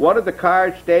 One of the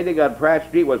cars standing on Pratt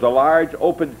Street was a large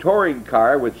open touring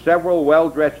car with several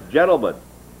well-dressed gentlemen.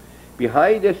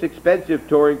 Behind this expensive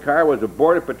touring car was a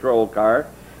border patrol car.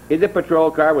 In the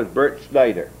patrol car was Bert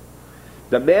Snyder.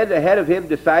 The men ahead of him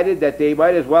decided that they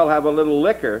might as well have a little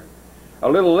liquor, a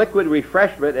little liquid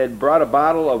refreshment, and brought a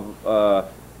bottle of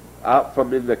out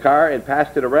from in the car and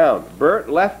passed it around. Bert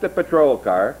left the patrol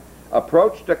car,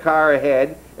 approached the car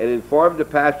ahead, and informed the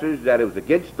passengers that it was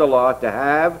against the law to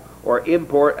have or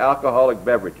import alcoholic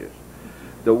beverages.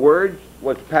 The word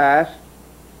was passed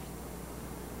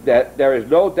that there is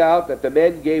no doubt that the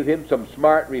men gave him some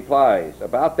smart replies.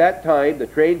 About that time, the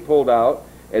train pulled out,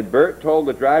 and Bert told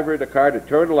the driver of the car to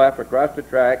turn left across the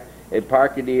track and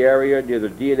park in the area near the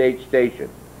D&H station.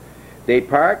 They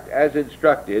parked as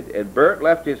instructed, and Bert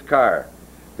left his car.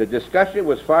 The discussion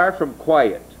was far from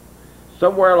quiet.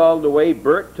 Somewhere along the way,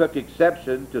 Bert took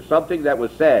exception to something that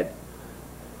was said.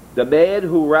 The man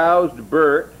who roused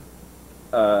Bert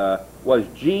was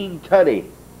Gene Tunney.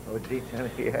 Oh, Gene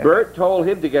Tunney, yeah. Bert told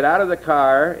him to get out of the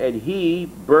car, and he,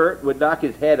 Bert, would knock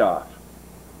his head off.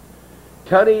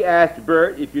 Tunney asked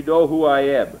Bert if you know who I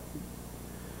am.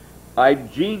 I'm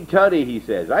Gene Tunney, he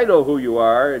says. I know who you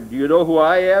are, and do you know who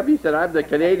I am? He said, I'm the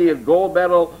Canadian gold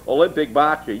medal Olympic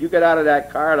boxer. You get out of that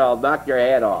car and I'll knock your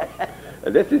head off.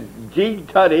 And this is Gene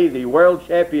Tunney, the world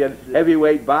champion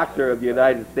heavyweight boxer of the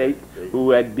United States,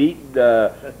 who had beaten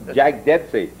Jack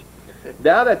Dempsey.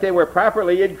 Now that they were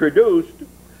properly introduced,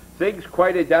 things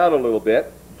quieted down a little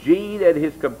bit. Gene and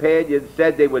his companions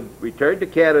said they would return to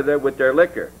Canada with their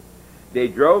liquor. They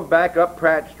drove back up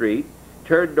Pratt Street,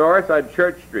 turned north on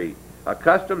Church Street. A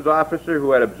customs officer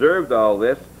who had observed all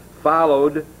this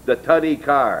followed the Tunney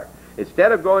car.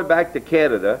 Instead of going back to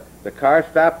Canada, the car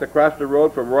stopped across the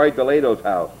road from Roy Delano's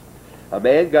house. A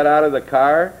man got out of the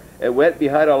car and went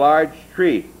behind a large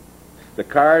tree. The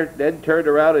car then turned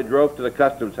around and drove to the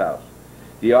customs house.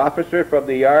 The officer from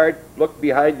the yard looked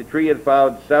behind the tree and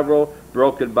found several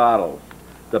broken bottles.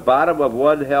 The bottom of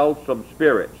one held some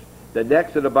spirits. The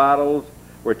necks of the bottles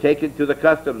were taken to the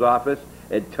customs office,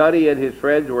 and Tunney and his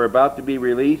friends were about to be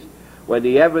released when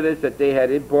the evidence that they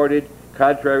had imported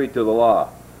contrary to the law.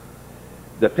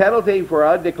 The penalty for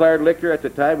undeclared liquor at the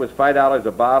time was $5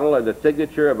 a bottle and the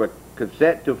signature of a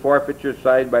consent to forfeiture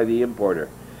signed by the importer.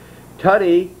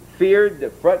 Tunney feared the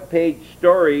front page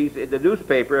stories in the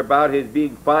newspaper about his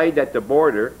being fined at the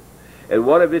border, and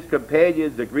one of his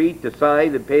companions agreed to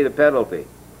sign and pay the penalty.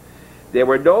 There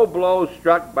were no blows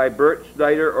struck by Bert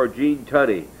Snyder or Gene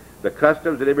Tunney. The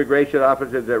customs and immigration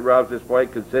officers at Rouse's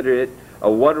Point considered it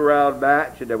a one-round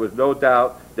match, and there was no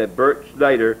doubt that Bert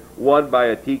Snyder won by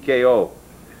a TKO.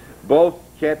 Both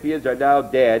champions are now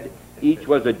dead. Each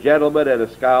was a gentleman and a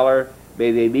scholar.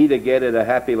 May they meet again in a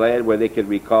happy land where they can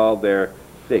recall their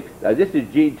things. Now, this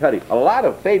is Gene Tunney. A lot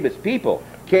of famous people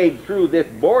came through this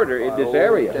border in this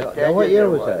area. Now, what year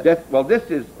was that? Well, this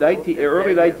is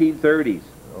early 1930s.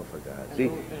 Oh, for God's See,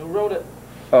 sake. Who wrote it?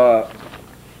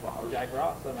 Jack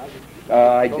Ross.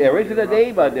 there isn't a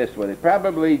name on this one. It's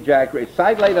probably Jack.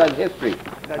 Sidelight on history.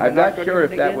 I'm not sure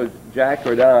if that was Jack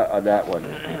or not on that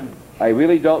one. I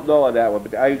really don't know on that one,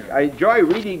 but I enjoy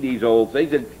reading these old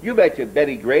things. And you mentioned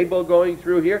Benny Grable going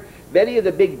through here. Many of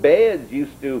the big bands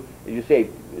used to, as you say,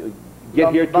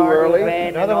 get here too early.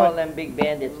 Band and all them big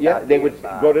bandits. Yeah, they would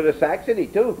go to the Saxony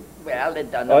too. Well, they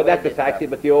done. Oh, not the Saxony,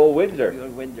 but the old Windsor. The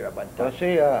old Windsor about Well, that.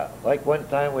 see, like one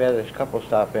time we had this couple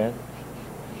stop in,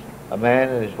 a man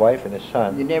and his wife and his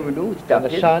son. You never knew stuff.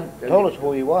 And the son told us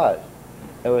who he was.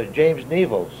 It was James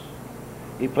Nevels.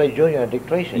 He played junior on Dick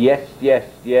Tracy. Yes, yes,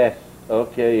 yes.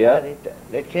 Okay, yeah. And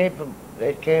they came from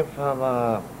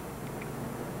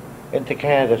into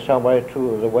Canada somewhere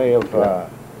through the way of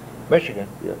Michigan.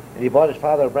 Yeah. And he bought his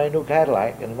father a brand new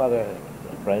Cadillac and his mother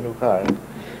a brand new car.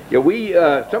 Yeah, we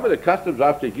some of the customs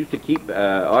officers used to keep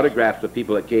autographs of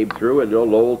people that came through, and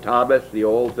Lowell Thomas, the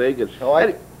old thing. And So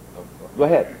I go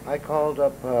ahead. I called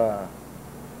up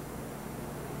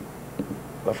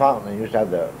the Fountain. They used to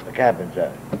have the cabins.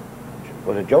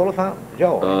 Was it Joe LaFountain?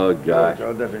 Joe. Oh gosh,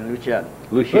 So different, Lucian.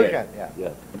 Lucian. Yeah.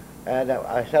 Yeah. And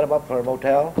I set him up for a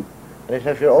motel. And they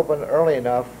said, if you're open early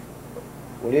enough,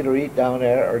 we'll either eat down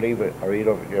there or leave it or eat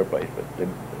over at your place. But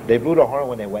they blew the horn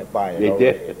when they went by. They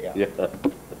did. Yeah. Yeah.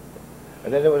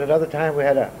 And then there was another time we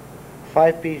had a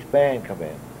 5-piece band come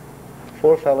in,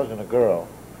 4 fellas and a girl.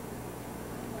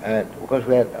 And because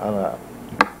we had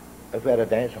a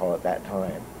dance hall at that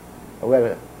time, and we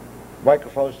had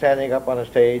microphone standing up on the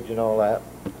stage and all that.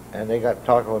 And they got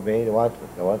talking with me. They want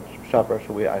some supper,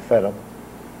 so I fed them.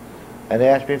 And they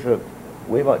asked me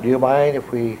do you mind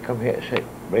if we come here,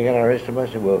 bring in our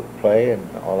instruments and we'll play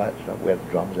and all that stuff. We had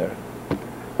drums there.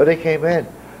 But they came in,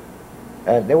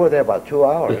 and they were there about 2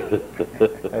 hours. And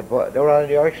they were out in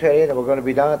New York City, and they were going to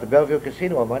be down at the Bellevue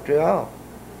Casino in Montreal.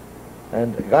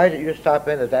 And the guys that used to stop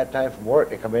in at that time from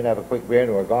work, they come in, have a quick beer, and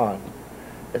they were gone.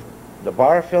 The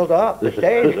bar filled up, the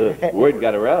stage. Word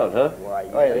got around, huh?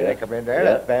 Oh, yeah, they come in there,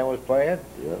 that band was playing.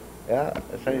 Yeah. Yeah,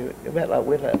 so you met a lot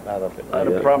of it. A lot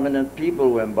of prominent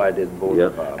people went by this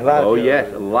boulevard. Oh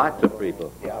yes, lots of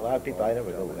people. Yeah, a lot of people I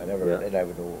never knew. They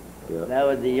never knew. Yeah. That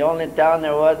was the only town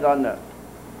there was on the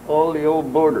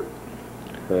old border.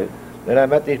 Right. Then I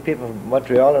met these people from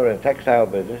Montreal who were in the textile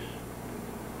business,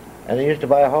 and they used to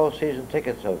buy whole season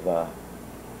tickets of for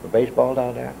baseball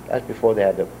down there. That's before they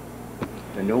had the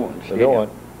new one. new one.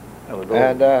 That was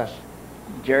And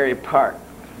Jerry Park.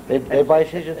 they buy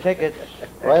season tickets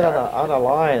right on a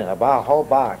line, a whole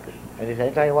box. And he said,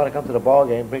 anytime you want to come to the ball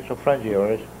game, bring some friends of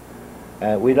yours,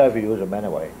 and we never use them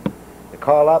anyway. They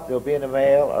call up, they'll be in the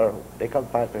mail, or they come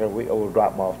back here, we'll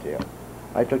drop them off to you.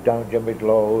 I took down Jimmy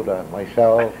Glow,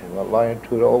 myself, and Lion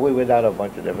Trudeau. We went out a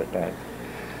bunch of different times.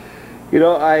 You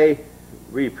know,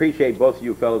 we appreciate both of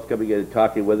you fellows coming in and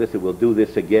talking with us, and we'll do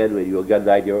this again when you'll get an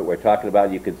idea what we're talking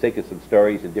about. You can think of some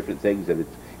stories and different things, and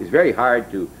it's very hard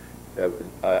to.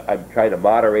 I'm trying to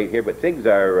moderate here, but things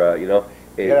are, you know,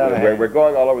 we're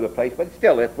going all over the place. But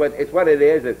still, it's what it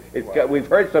is. We've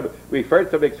heard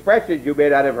some expressions you may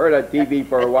not have heard on TV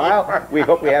for a while. We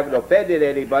hope we haven't offended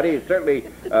anybody. And certainly,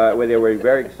 when they were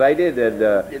very excited and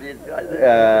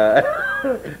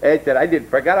Ed said, "I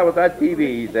forgot I was on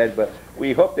TV." He said, but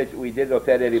we hope that we didn't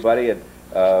offend anybody, and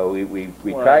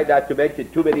we tried not to mention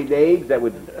too many names that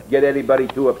would get anybody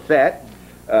too upset.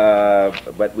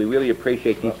 But we really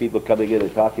appreciate these people coming in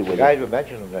and talking with us. The guys who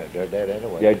mentioned them, they're dead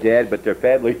anyway. They're dead, but their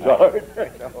families aren't.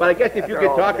 But I guess if you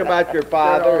could talk about your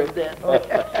father.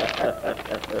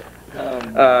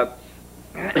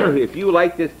 If you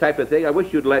like this type of thing, I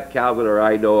wish you'd let Calvin or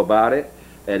I know about it.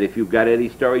 And if you've got any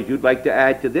stories you'd like to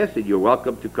add to this, and you're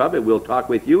welcome to come and we'll talk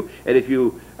with you. And if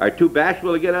you are too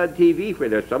bashful to get on TV, for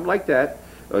there's something like that,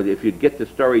 or if you'd get the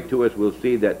story to us, we'll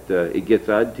see that it gets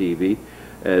on TV.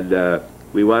 And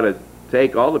we want to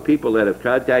thank all the people that have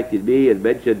contacted me and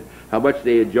mentioned how much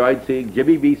they enjoyed seeing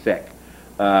Jimmy Bisek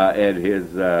and his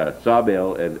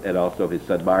sawmill and also his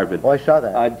son Marvin. Oh, I saw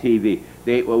that. On TV.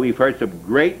 We've heard some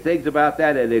great things about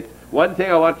that, and it's one thing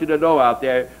I want you to know out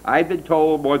there. I've been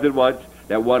told more than once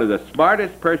that one of the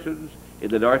smartest persons in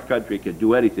the North Country can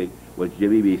do anything was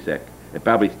Jimmy Bisek, and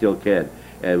probably still can.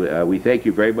 And we thank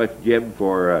you very much, Jim,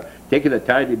 for taking the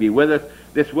time to be with us.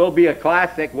 This will be a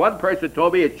classic. One person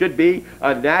told me it should be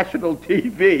on national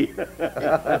TV.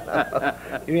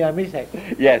 You mean on Bisek?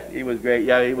 Yes, he was great.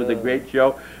 Yeah, he was a great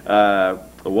show.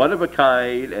 One of a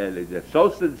kind, and so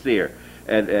sincere.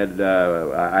 And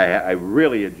I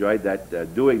really enjoyed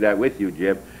that, doing that with you,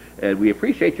 Jim. And we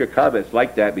appreciate your comments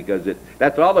like that, because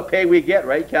that's all the pay we get,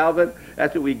 right, Calvin?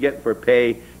 That's what we get for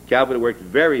pay. Calvin works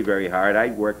very, very hard. I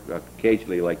work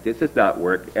occasionally like this. It's not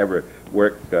ever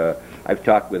work. I've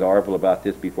talked with Orville about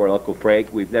this before, and Uncle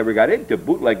Frank. We've never got into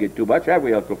bootlegging too much, have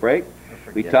we, Uncle Frank?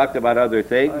 We talked about other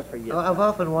things. I've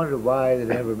often wondered why they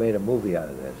never made a movie out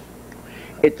of this.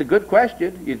 It's a good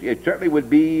question. It certainly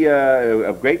would be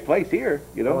a great place here,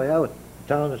 you know. Oh, yeah, with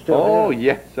town is still Oh, there.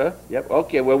 yes, sir. Yep.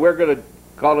 Okay, well, we're going to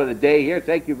call it a day here.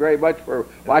 Thank you very much for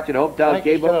watching Hometown Frank's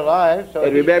Cable. still alive, so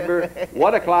And remember,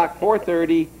 1 o'clock,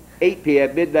 4:30, 8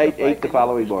 p.m., midnight, 8 the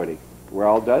following morning. We're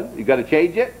all done? You got to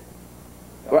change it?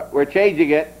 We're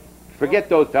changing it. Forget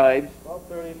those times.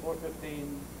 12:30,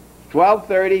 4:15.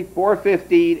 12:30,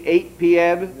 4:15, 8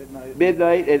 p.m.,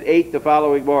 midnight, and 8 the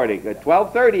following morning. At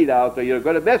 12:30 now, so you're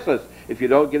going to miss us if you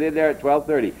don't get in there at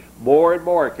 12:30. More and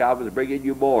more, Calvin's bringing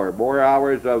you more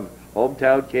hours of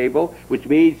Hometown Cable, which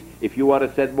means if you want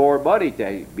to send more money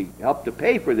to help to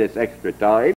pay for this extra time,